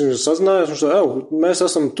 Es viņu sazinājos, viņš teica, mēs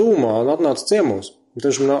esam tūmā un atnāca ciemos.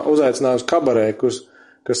 Viņš man uzaicināja uz kabarē,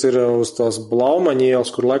 kas ir uz tās Blaumaņa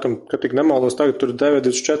ielas, kur laikam, kad tik nemaldos, tagad tur ir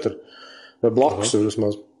 924, vai blakus ir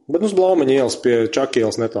vismaz. Bet uz Blaumaņa ielas pie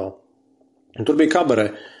Čakielas netālu. Un tur bija kabarē.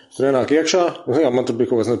 Tur ienāk iekšā, man tur bija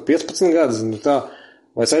kaut kāds 15 gadus,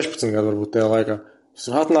 vai 16 gadu varbūt tajā laikā. Es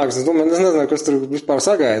atnāks, es nezinu, kas tur vispār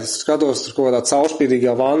sagaida. Es skatos, tur kaut kādā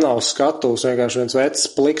caurspīdīgā vannā uz skatuves, vienkārši viens vecs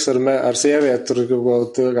pliks ar sievieti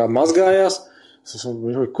tur kā mazgājās. Es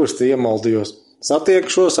kurš te iemaldījos?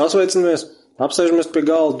 Satiekšos, asveicinamies, apsēžamies pie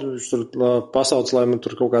galda, viņš tur pasauc, lai man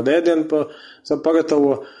tur kaut kādu ēdienu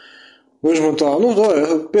pagatavo. Viņš man tā,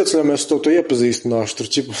 pieceļamies to iepazīstināšu,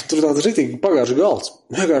 tur tāds ritīgi pagājuši galds.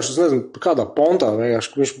 Vienkārši, es nezinu, kādā pontā,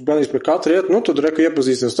 vienkārši, viņš ganīs pie katra iet, tad reku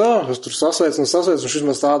iepazīsties tā, es tur sasveicu, un šis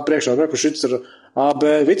man stāda priekšā, reku, šits ir AB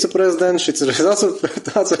viceprezidents, šits ir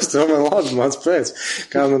tāds, es domāju, labi, mans pēc,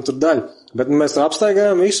 kā man tur daļa. Bet mēs tur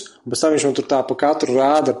apstaigājām visu, un pēc tam viņš man tur tā pa katru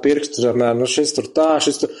rāda ar pirkstu, apmēram, šis tur tā,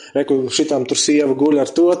 šis tur, reku, šitām tur sieva guļ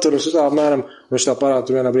ar to, tur, šitā, apmēram, un viņš tā parāda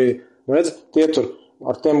tur vienā brīdī, redz, tie tur.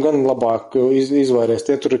 Ar tiem gan labāk izvairies.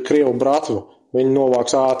 Tie tur ir krievu bratvu. Viņi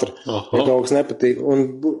novāks ātri. Ja kaut kas nepatīk. Un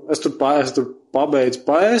es tur pabeidzu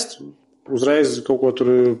paēst. Uzreiz kaut ko tur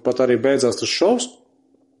pat arī beidzās tas šovs.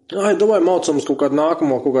 Domāju, maucam uz kaut kādu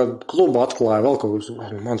nākamo, kaut kādu klubu atklāja. Vēl kaut kas,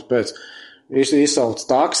 mans pēc. Izsauc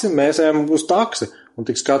taksi, mēs ejam uz taksi. Un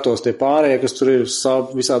tik skatos tie pārējie, kas tur ir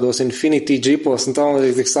visādos Infinity džipos un tā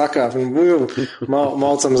līdz tik sakāp.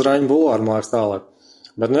 Maucam uz Raņu bulvāru māks tālāk.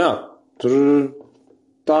 Bet, tur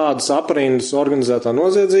tādas aprindas organizētā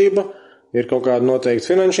noziedzība, ir kaut kāda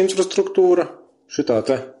noteikta finanšu infrastruktūra, šitā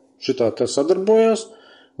te sadarbojās,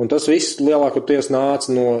 un tas viss lielākoties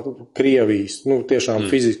nāca no Krievijas, tiešām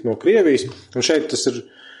fiziski no Krievijas, un šeit tas ir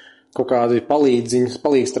kaut kādi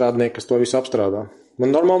palīgstrādnieki, kas to visu apstrādā.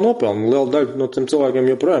 Man normāli nopelna, liela daļa no tiem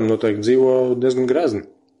cilvēkiem joprojām noteikti dzīvo diezgan grezni.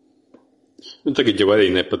 Tagad jau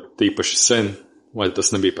arī ne pat īpaši sen, vai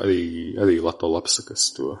tas nebija arī Lato Lapsa,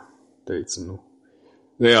 kas to teica,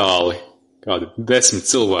 reāli kādi 10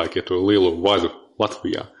 cilvēki ar to lielu varu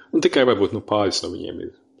Latvijā. Un tikai varbūt pāris no viņiem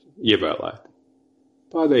ir ievēlēti.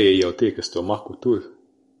 Pārējie jau tie, kas to maku tur.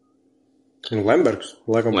 Lembergs.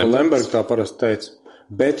 Laikam, ka Lembergs tā parasti teica.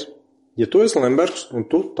 Bet, ja tu esi Lembergs un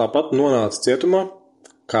tu tāpat nonāc cietumā,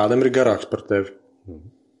 kādam ir garāks par tevi.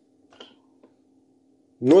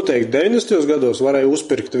 Noteikti 90. gados varēja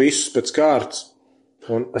uzpirkt visus pēc kārtas.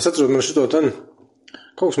 Un es atceros, man šito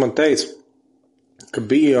kaut kas man teica, ka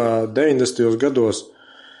bija 90. gados,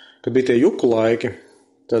 kad bija tie juku laiki,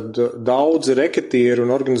 tad daudzi reketieri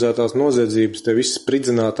un organizētās noziedzības, tie visi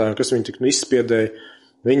spridzinātāji, kas viņi tik izspiedēja,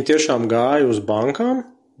 viņi tiešām gāja uz bankām,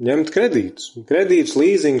 ņemt kredītus,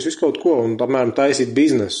 līzingus, visu kaut ko, un apmēram taisīt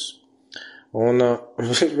biznesu. Un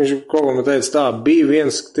viņš kaut ko man teica tā, bija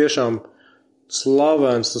viens tiešām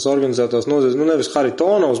slavens, tas organizētās noziedzības, nevis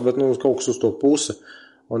Haritovs, bet kaut kas uz to pusi.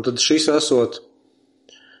 Un tad šis esot,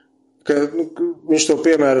 ka viņš to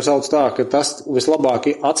piemēru sauc tā, ka tas vislabāk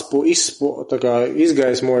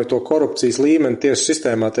izgaismoja to korupcijas līmeni tiesu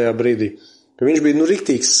sistēmā tajā brīdī. Ka viņš bija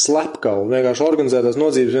riktīgs slepkavu, vienkārši organizētās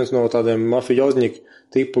nodzības viens no tādiem mafijozņiku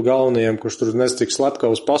tipu galvenajiem, kurš tur nescik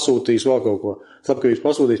slepkavus pasūtījis, vēl kaut ko slepkavības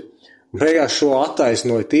pasūtījis. Beigās šo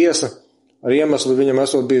attaisnoja tiesa ar iemeslu, viņam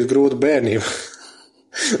esot bijis grūta bērnība.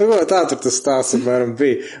 Tā tur tas stāsts apmēram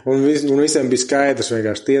bija. Un visiem bija skaidrs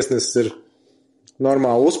vienkārši tiesnesis ir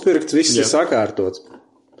normāli uzpirkts, viss ir sakārtots.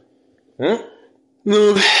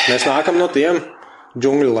 Mēs nākam no tiem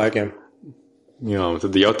džungļu laikiem. Jā, un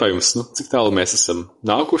tad jautājums, cik tālu mēs esam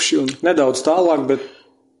nākuši? Nedaudz tālāk, bet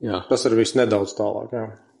tas ir viss nedaudz tālāk, jā.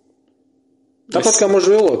 Tāpat kā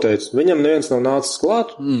Možvilo teica, viņam neviens nav nācis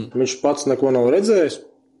klāt, viņš pats neko nav redzējis.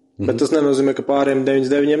 Bet tas nenozīmē, ka pāriem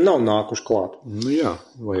 99 nav nākuši klāt. Nu jā,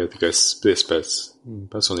 vai jau tikai spriest pēc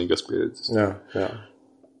personīgās pieredzes. Jā. Jā.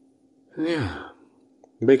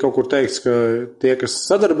 Bija kaut kur teikts, ka tie, kas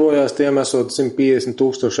sadarbojās, tiem esot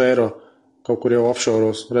 150,000 eiro kaut kur jau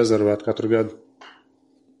offshore'os rezervēt katru gadu.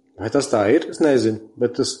 Vai tas tā ir? Es nezinu,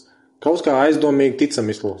 bet tas kaut kā aizdomīgi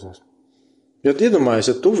ticam izklausās. Ja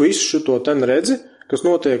iedomājies, ja tu visu šo ten redzi, kas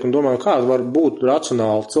notiek un domā, kāda var būt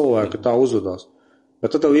racionāla cilvēka, ka tā uzvedās.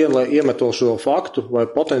 Bet tad tev iemet vēl šo faktu vai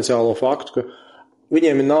potenciālo faktu, ka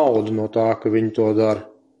viņiem ir nauda no tā, ka viņi to dara.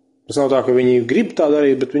 Tas nav tā, ka viņi grib tā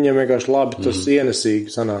darīt, bet viņiem vienkārši labi tas ienesīgi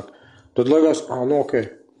sanāk. Tad liekas, ok.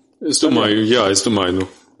 Es domāju,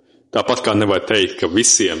 tāpat kā nevajag teikt, ka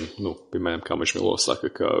visiem, piemēram, kā Mažmilo saka,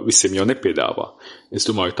 ka visiem jau nepiedāvā. Es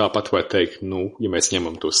domāju, tāpat vajag teikt, ja mēs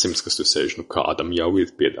ņemam tos 100, kas tu sēž, kādam jau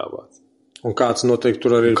ir piedāvāts. Un kāds noteikti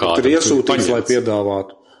tur arī ir iesūtīts, lai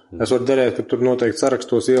piedāvātu. Es varu derēt, ka tur noteikti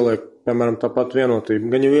sarakstos ieliek, piemēram, tāpat vienotību.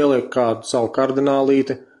 Gan jau ieliek kādu savu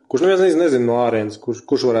kardinālīti, kurš neviens nezina no ārienes,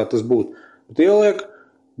 kurš varētu tas būt. Bet ieliek,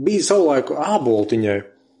 bija savulaiku āboltiņai.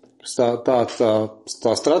 Tā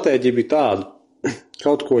stratēģija bija tāda.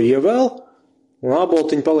 Kaut ko ievēl, un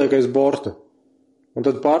āboltiņi paliek aiz borta. Un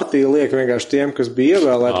tad partija liek vienkārši tiem, kas bija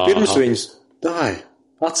ievēlēti pirms viņas,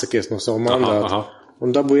 atsakies no savu mandātu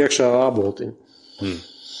un dabū iekšā āboltiņu.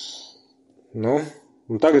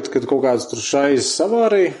 Un tagad, kad kaut kāds tur šaizes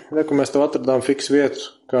savārīja, ka mēs tev atradām fiksu vietu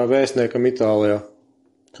kā vēstniekam Itālijā.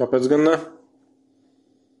 Kāpēc gan ne?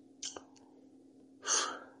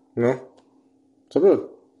 Saprot?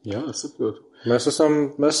 Jā, saprotu. Mēs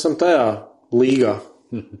esam tajā līgā.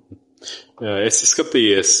 Jā, es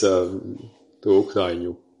skatījies to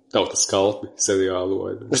Ukraiņu tautas kalpi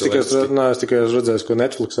seriālu. Es tikai redzēju, ko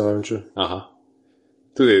Netflixā viņš ir.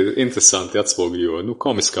 Tur ir interesanti atspoguļo,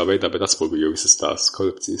 komiskā veidā, bet atspoguļo visas tās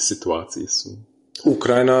korupcijas situācijas.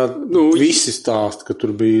 Ukrainā visi stāsta, ka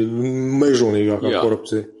tur bija mežonīgākā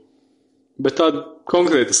korupcija. Bet tāda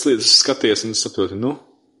konkrētas lietas skaties un saproti,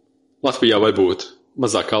 Latvijā varbūt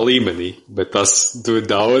mazākā līmenī, bet tur ir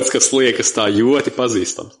daudz, kas liekas tā ļoti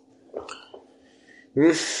pazīstams.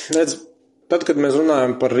 Tad, kad mēs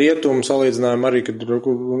runājam par rietumu salīdzinājumu, arī, kad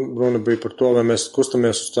runa bija par to, vai mēs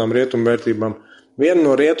kustamies uz tām rietumu vērtībām, viena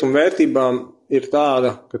no rietumu vērtībām ir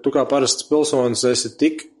tāda, ka tu kā parasts pilsonis esi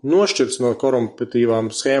tik nošķirts no korumpatīvām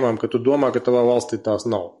schēmām, ka tu domā, ka tavā valstī tās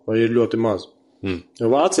nav, vai ir ļoti maz.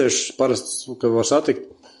 Jo vācieši parasti, kad var satikt,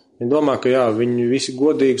 viņi domā, ka viņi visi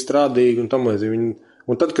godīgi, strādīgi un tam līdzīgi.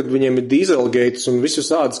 Un tad, kad viņiem ir dieselgates un visu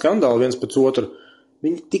sādi skandāli viens pēc otru,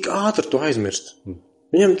 viņi tik ātri to aizmirst.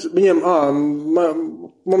 Viņiem,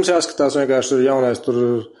 mums jāskatās vienkārši tur jaunais,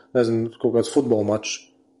 kaut kāds futbola mačs.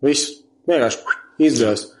 Viss vienkārši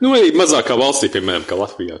izdzēs. Arī mazākā valstī, piemēram, kā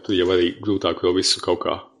Latvijā, tur jau arī grūtāk vēl visu kaut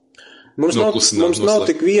kā noklusināt. Mums nav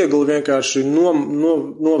tik viegli vienkārši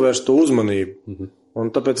novērst to uzmanību.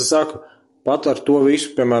 Un tāpēc es saku, pat ar to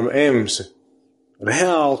visu, piemēram, emsi,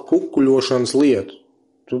 reāli kukuļošanas lietu.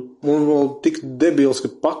 Un vēl tik debils,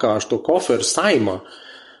 ka pakāš to koferu saimā.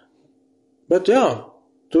 Bet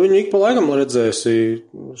tu viņu ik pa laikam redzēsi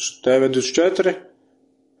TV24,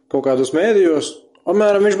 kaut kādos mēdījos,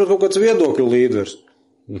 apmēram viņš būtu kaut kāds viedokļu līderis.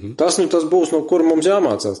 Tas būs, no kura mums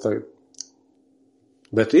jāmācās tagad.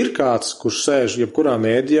 Bet ir kāds, kurš sēž jebkurā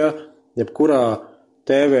mēdījā, jebkurā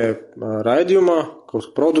TV raidījumā, kaut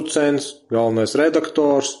producents, galvenais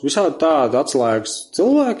redaktors, visādi tādi atslēgas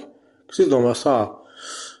cilvēki, kas izdomās,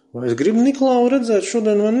 vai es gribu Niklau redzēt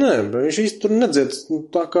šodien vai nē, bet viņš īsti tur nedzied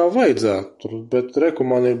tā kā vajadzētu, bet reku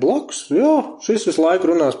man ir blakus, šis visu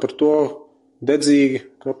laiku runās par to dedzīgi,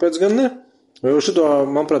 kāpēc gan ne? Jo šito,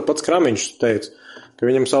 manuprāt, pats Kramiņš teica, ka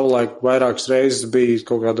viņam savulaik vairākas reizes bija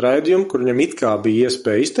kaut kāda raidījuma, kur viņam it kā bija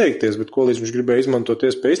iespēja izteikties, bet ko līdz viņš gribēja izmantot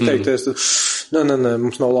iespēju izteikties, tad nē,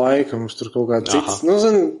 mums nav laika, mums tur kaut kāda cits,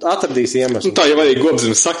 atradīs iemeslu. Tā jau arī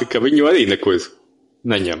Gobzems saka, ka viņu arī neko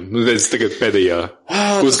neņem. Redz, tagad pēdējā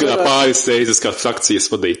pusgadā pāris reizes kā frakcijas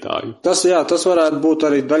vadītāju. Tas varētu būt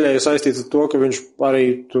arī daļai saistīts ar to, ka viņš arī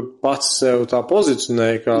tur pats sev tā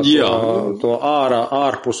pozicionēja, kā to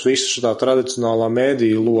ārpus visu šitā tradicionālā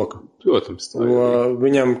mēdīja loka. Protams.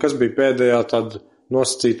 Viņam, kas bija pēdējā tad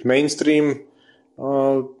nosacīt mainstream,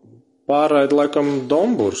 pārraida laikam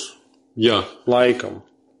Domburs. Laikam.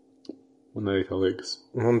 Un arī tā liekas.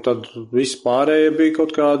 Un tad visi pārējie bija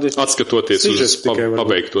kaut kādi... Atskatoties uz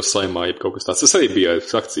pabeigto saimā, ja kaut kas tāds. Tas arī bija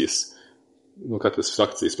frakcijas, katras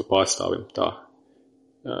frakcijas pa pārstāvim tā.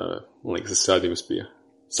 Man liekas, tas rādījums bija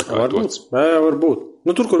sakārtots. Varbūt.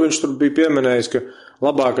 Tur, kur viņš tur bija pieminējis, ka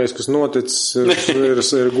labākais, kas noticis,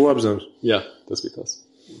 ir Gobzems. Jā, tas bija tas.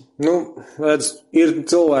 Redz, ir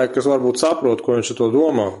cilvēki, kas varbūt saprot, ko viņš ar to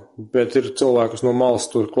domā, bet ir cilvēki, kas no malas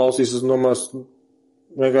tur klausīsies un domās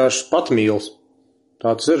vienkārši patmīls.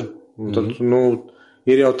 Tā tas ir. Un tad,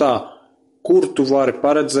 ir jau tā, kur tu vari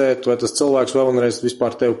paredzēt, vai tas cilvēks vēlreiz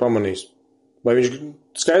vispār tevi pamanīs. Vai viņš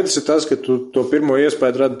skaidrs ir tas, ka tu to pirmo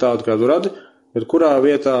iespēju radi tādu, kādu radi, bet kurā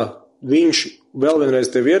vietā viņš vēl vienreiz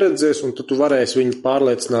tevi ieredzēs, un tad tu varēsi viņu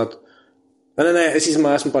pārliecināt, nē, es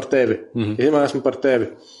esmu par tevi. Es esmu par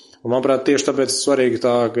tevi. Un, manuprāt, tieši tāpēc ir svarīgi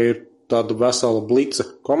tā, ka ir tāda vesela blica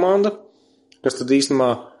komanda, kas tad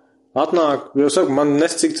īstenībā atnāk, jo saku, man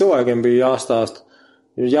nescik cilvēkiem bija jāstāst,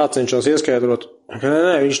 jācenšas ieskaidrot, ka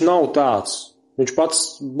nē, viņš nav tāds. Viņš pats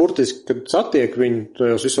burtiski, kad satiek viņu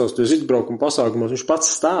tajos visos izbraukuma pasākumos, viņš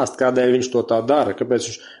pats stāst, kādēļ viņš to tā dara, kāpēc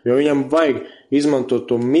jo viņam vajag izmantot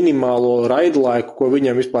to minimālo raidlaiku, ko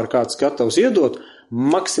viņam vispār kāds gatavs iedot,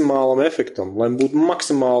 maksimālam efektam, lai būtu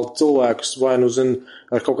maksimāli cilvēkus vai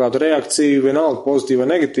ar kaut kādu reakciju, vienalga pozitīva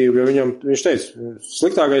vai negatīva, jo viņš teica,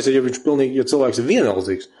 sliktākais ir, ja cilvēks ir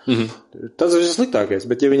vienaldzīgs. Tas ir sliktākais,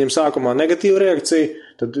 bet ja viņam sākumā negatīva reakcija,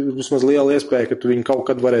 tad vismaz liela iespēja, ka tu viņu kaut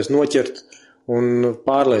kad varēs noķert un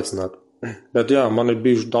pārliecināt. Bet jā, man ir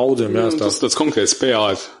bijuši daudziem jāstāst. Tas tāds konkrēts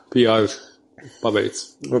PR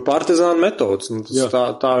paveids. Partizāna metodas,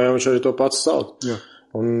 tā jau viņš arī to pats sauc. Jā.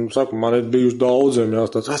 Un, saku, man ir bijuši daudziem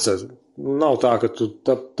jāstāst. Nav tā, ka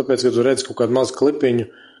tāpēc, ka tu redzi kaut kādu mazu klipiņu,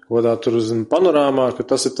 kādā tur panorāmā, ka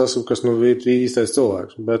tas ir tas, kas ir īstais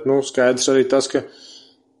cilvēks. Bet, skaidrs arī tas, ka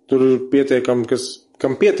tur ir pietiekami,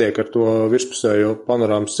 kam pietiek ar to virspusējo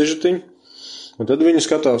panorāmas sižetiņu. Un tad viņi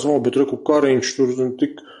skatās, bet reku Kariņš tur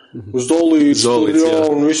tik uz dolītes,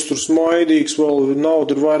 un viss tur smaidīgs, vēl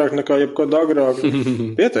nauda ir vairāk nekā jebkad agrāk.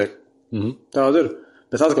 Pietiek. Tāda ir.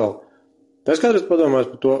 Bet atkal, pēc kādreiz padomājot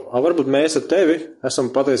par to, varbūt mēs ar tevi esam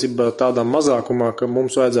patiesībā tādā mazākumā, ka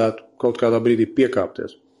mums vajadzētu kaut kādā brīdī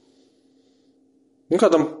piekāpties. Un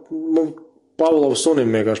kādam Pavlova sunim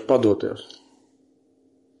vienkārši padoties.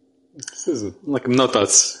 Es nezinu, laikam nav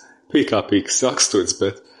tāds piekāpīgs raksturs,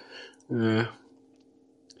 bet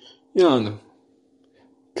jā,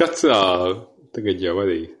 katrā tagad jau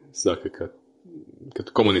arī saka, ka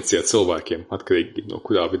tu komunicē ar cilvēkiem, atkarīgi no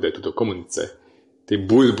kurā vidē tu to komunicē. Tie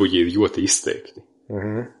burbuļi ir ļoti izteikti.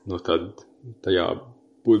 Tad tajā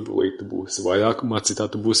burbulī tu būsi vairākumā, citā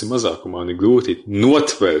tu būsi mazākumā. Un ir grūti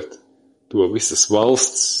notvert to visas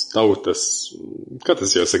valsts, tautas,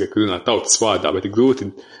 katrs jau saka, ka runā tautas vārdā, bet ir grūti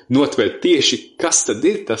notvert tieši, kas tad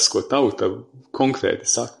ir tas, ko tauta konkrēti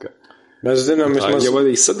saka. Mēs zinām, vismaz, jau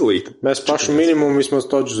arī sadalīta. Mēs pašu minimumu vismaz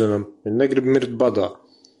taču zinām. Viņi negrib mirt badā.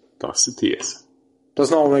 Tas ir tiesa.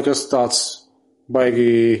 Tas nav nekas tāds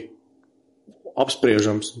baigi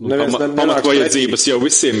apspriežams. Pamatvajadzības jau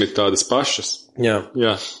visiem ir tādas pašas. Jā.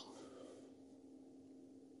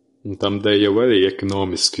 Un tam dēļ jau arī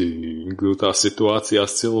ekonomiski grūtās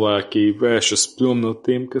situācijās cilvēki vēršas prom no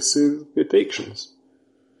tiem, kas ir pie teikšanas.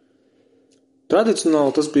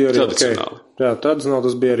 Tradicionāli tas bija arī ok. Jā, tradicionāli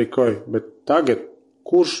tas bija arī ok. Bet tagad,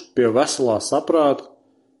 kurš pie veselā saprāta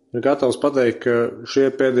ir gatavs pateikt, ka šie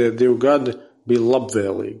pēdējie 2 gadi bija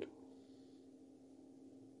labvēlīgi?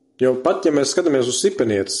 Jo pat, ja mēs skatāmies uz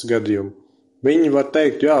Sipenietes gadījumu, viņi var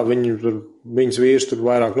teikt, jā, viņas vīrs tur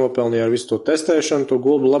vairāk nopelnīja ar visu to testēšanu, to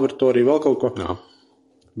gulbu laboratoriju, vēl kaut ko. Jā.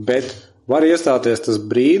 Bet var iestāties tas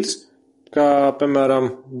brīdis, kā,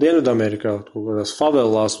 piemēram, Dienvidamerikā, kaut kādās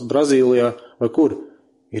favelās, Brazīlijā vai kur,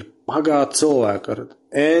 ir pagāti cilvēki ar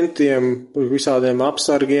entiem, visādiem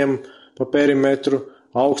apsargiem pa perimetru,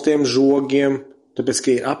 augstiem žogiem, tāpēc,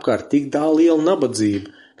 ka ir apkārt tik liela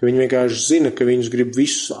nabadzība, ka viņi vienkārši zina, ka viņus grib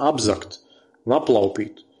visus apzakt un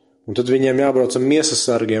aplaupīt. Un tad viņiem jābrauc ar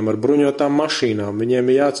miesasargiem, ar bruņotām mašīnām, viņiem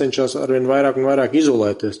ir jācenšas arvien vairāk un vairāk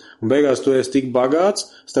izolēties. Un beigās tu esi tik bagāts,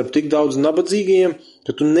 starp tik daudz nabadzīgajiem,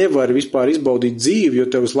 ka tu nevari vispār izbaudīt dzīvi, jo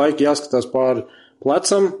tev visu laiku jāskatās pāri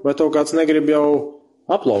plecam, vai tev kāds negrib jau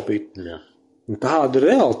aplaupīt. Jā. Un tāda ir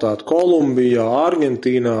realitāte Kolumbijā,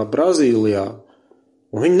 Argentīnā, Brazīlijā.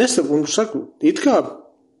 Un viņi un saka, it kā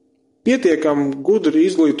pietiekam gudri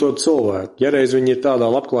izglītot cilvēku. Ja reiz viņi ir tādā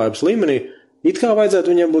labklājības līmenī, it kā vajadzētu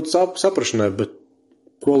viņiem būt saprašanai, bet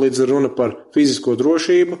ko līdz runa par fizisko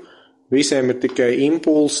drošību, visiem ir tikai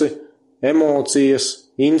impulsi, emocijas,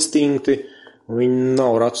 instinkti, un viņi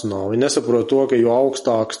nav racionāli. Viņi nesaprot to, ka jo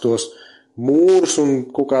augstāks tos mūrus un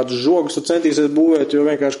kaut kādus žogus tu centīsies būvēt, jo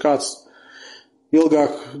vienkārši kāds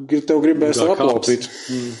ilgāk tev gribēs aplaupīt.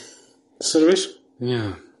 Tas ir viss.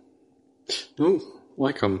 Jā.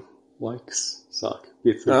 Laikam laiks sāk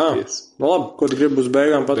pieturēties. Nu labi, ko tu gribi uz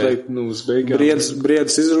beigām pateikt? Uz beigām.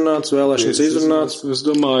 Briedis izrunāts, vēlēšanas izrunāts. Es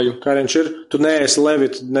domāju. Kā viņš ir? Tu neesi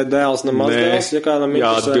Levita, ne dēls, ne mazdēls, ja kādam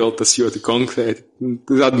interesē. Jāatbild tas ļoti konkrēti.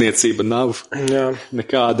 Radniecība nav. Jā.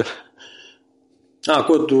 Nekāda.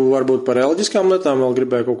 Ko tu varbūt par reliģiskām lietām vēl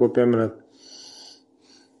gribēji kaut ko pieminēt?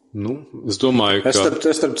 Es domāju, ka...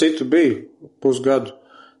 Es starp citu biju pusgadu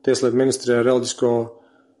Tieslietu ministrijā reliģisko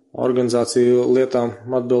organizāciju lietām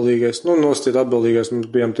atbildīgais, nosacīt atbildīgais, mums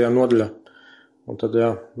bijām tajā nodaļā. Un tad,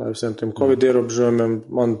 ar visiem tiem Covid ierobežojumiem,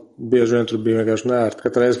 man bieži vien tur bija vienkārši neērti.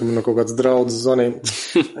 Katru reizi, kad man no kaut kāds draudzes zvanīja.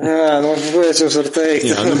 Es jums varu teikt.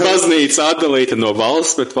 Baznīca atdalīta no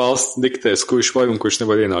valsts, bet valsts diktēs, kurš var un kurš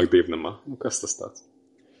nevar ienākt dievnamā. Kas tas tāds?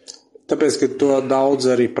 Tāpēc, ka to daudz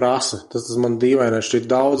arī prasa. Tas man dīvainais šķiet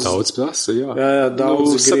daudz. Daudz prasa, jā. Jā,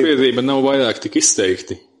 daudz grib. Sabiedrība nav vairāk tik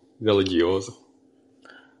izteikti reliģioza.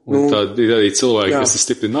 Un tad ir arī cilvēki, kas ir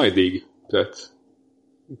stipri naidīgi pret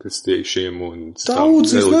kristiešiem un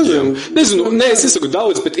daudz, es nezinu. Es nesaku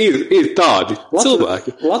daudz, bet ir tādi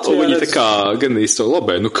cilvēki. Un viņi tā kā gan īsti to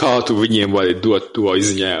labē. Kā tu viņiem vari dot to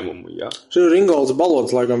izņēmumu, jā? Šeit ir Ingolds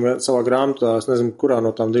Balods, laikam, savā grāmatā, es nezinu, kurā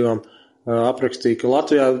no tām divām aprakstīja, ka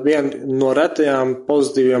Latvijā viena no retajām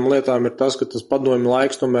pozitīvajām lietām ir tas, ka tas padomju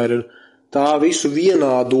laiks tomēr ir tā visu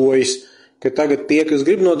vienādojis, ka tagad tie, kas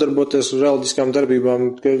grib nodarboties ar reliģiskām darbībām,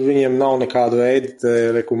 ka viņiem nav nekāda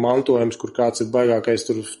veida mantojums, kur kāds ir baigākais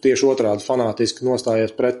tur tieši otrādi fanātiski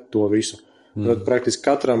nostājies pret to visu. Tad praktiski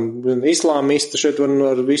katram islāmista šeit var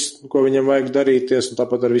ar visu, ko viņam vajag darīties, un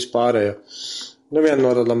tāpat ar vispārējo. Viena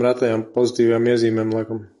no tādām retajām pozitīvajām iezīmēm,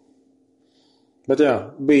 laikam. Bet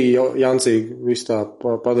bija jancīgi viss tā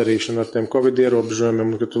padarīšana ar tiem Covid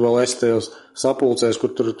ierobežojumiem, ka tu vēl esi tajos sapulcēs,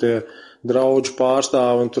 kur tur tie draudžu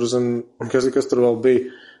pārstāvi, un tur, kas tur vēl bija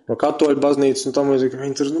no katoļu baznīcas, un tam līdzīgi, ka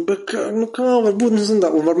viņi tur, kā var būt,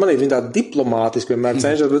 un var manīt, viņi tā diplomātiski vienmēr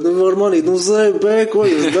cenšas, bet var manīt, ko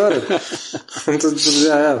jūs darat? Un tad,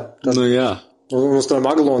 jā. Un uz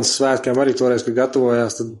tiem Aglonas svētkiem arī toreiz, kad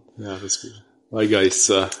gatavojās, tad... Jā, tas bija laigais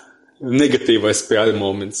negatīvais PR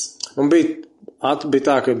moments. Un bija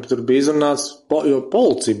tā, ka tur bija izrunāts, jo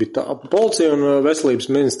policija un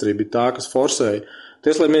veselības ministrija bija tā, kas forsēja.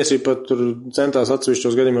 Tieslietu ministrija pat tur centās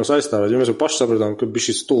atsevišķos gadījumos aizstāvēt, jo mēs jau paši sapratām, ka bija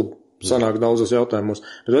šis stulbi sanāk daudzos jautājumos.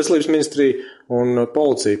 Bet veselības ministrija un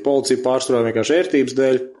policija pārsvarā vienkārši ērtības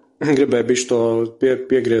dēļ gribēja bišķi to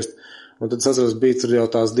piegriezt. Un tad atceros, bija tur jau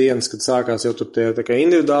tās dienas, kad sākās jau tur tie tā kā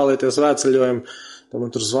individuālie tie svētceļojumi. Tad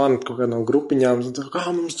man tur zvana kaut kādām grupiņām, un tā, kā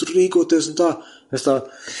mums tur rīkoties un tā. Es tā,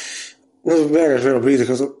 vienkārši vienā brīdī,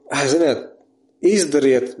 ka ziniet,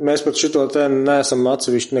 izdariet, mēs pat šito te neesam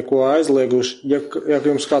atsevišķi neko aizlieguši. Ja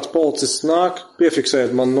jums kāds policists nāk,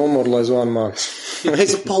 piefiksējiet man numuru, lai zvanu man.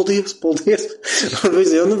 Es paldies. Un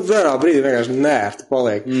visi jau, vienā brīdī vienkārši nērti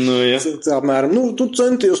paliek. Apmēram, tu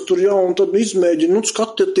centies tur jau, un tad izmēģini,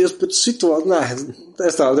 skatieties pēc situācijas. Nē,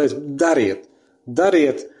 es tā teicu,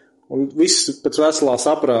 dariet, un viss pēc veselā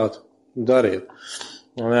saprāta dariet.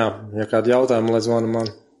 Un ja kādi jautājumi, lai zvanu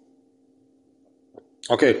man.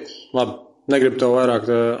 Ok, labi. Negribu tev vairāk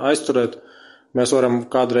aizturēt. Mēs varam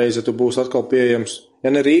kādreiz, ja tu būsi atkal pieejams. Ja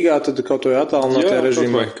ne Rīgā, tad kaut vai attālinātajā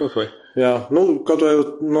režīmā. Kaut vai. Jā, kaut vai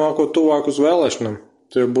nākot tuvāk uz vēlēšanām.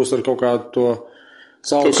 Tu būs ar kaut kādu to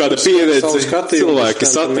kaut kāda pieredze, cilvēki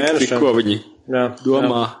satikti, ko viņi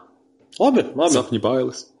domā. Labi. Sapņi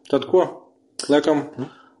bailes. Tad ko?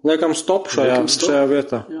 Liekam stop šajā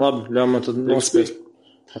vietā. Jā. Labi, ļauj man tad nospiest.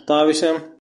 Tā visiem.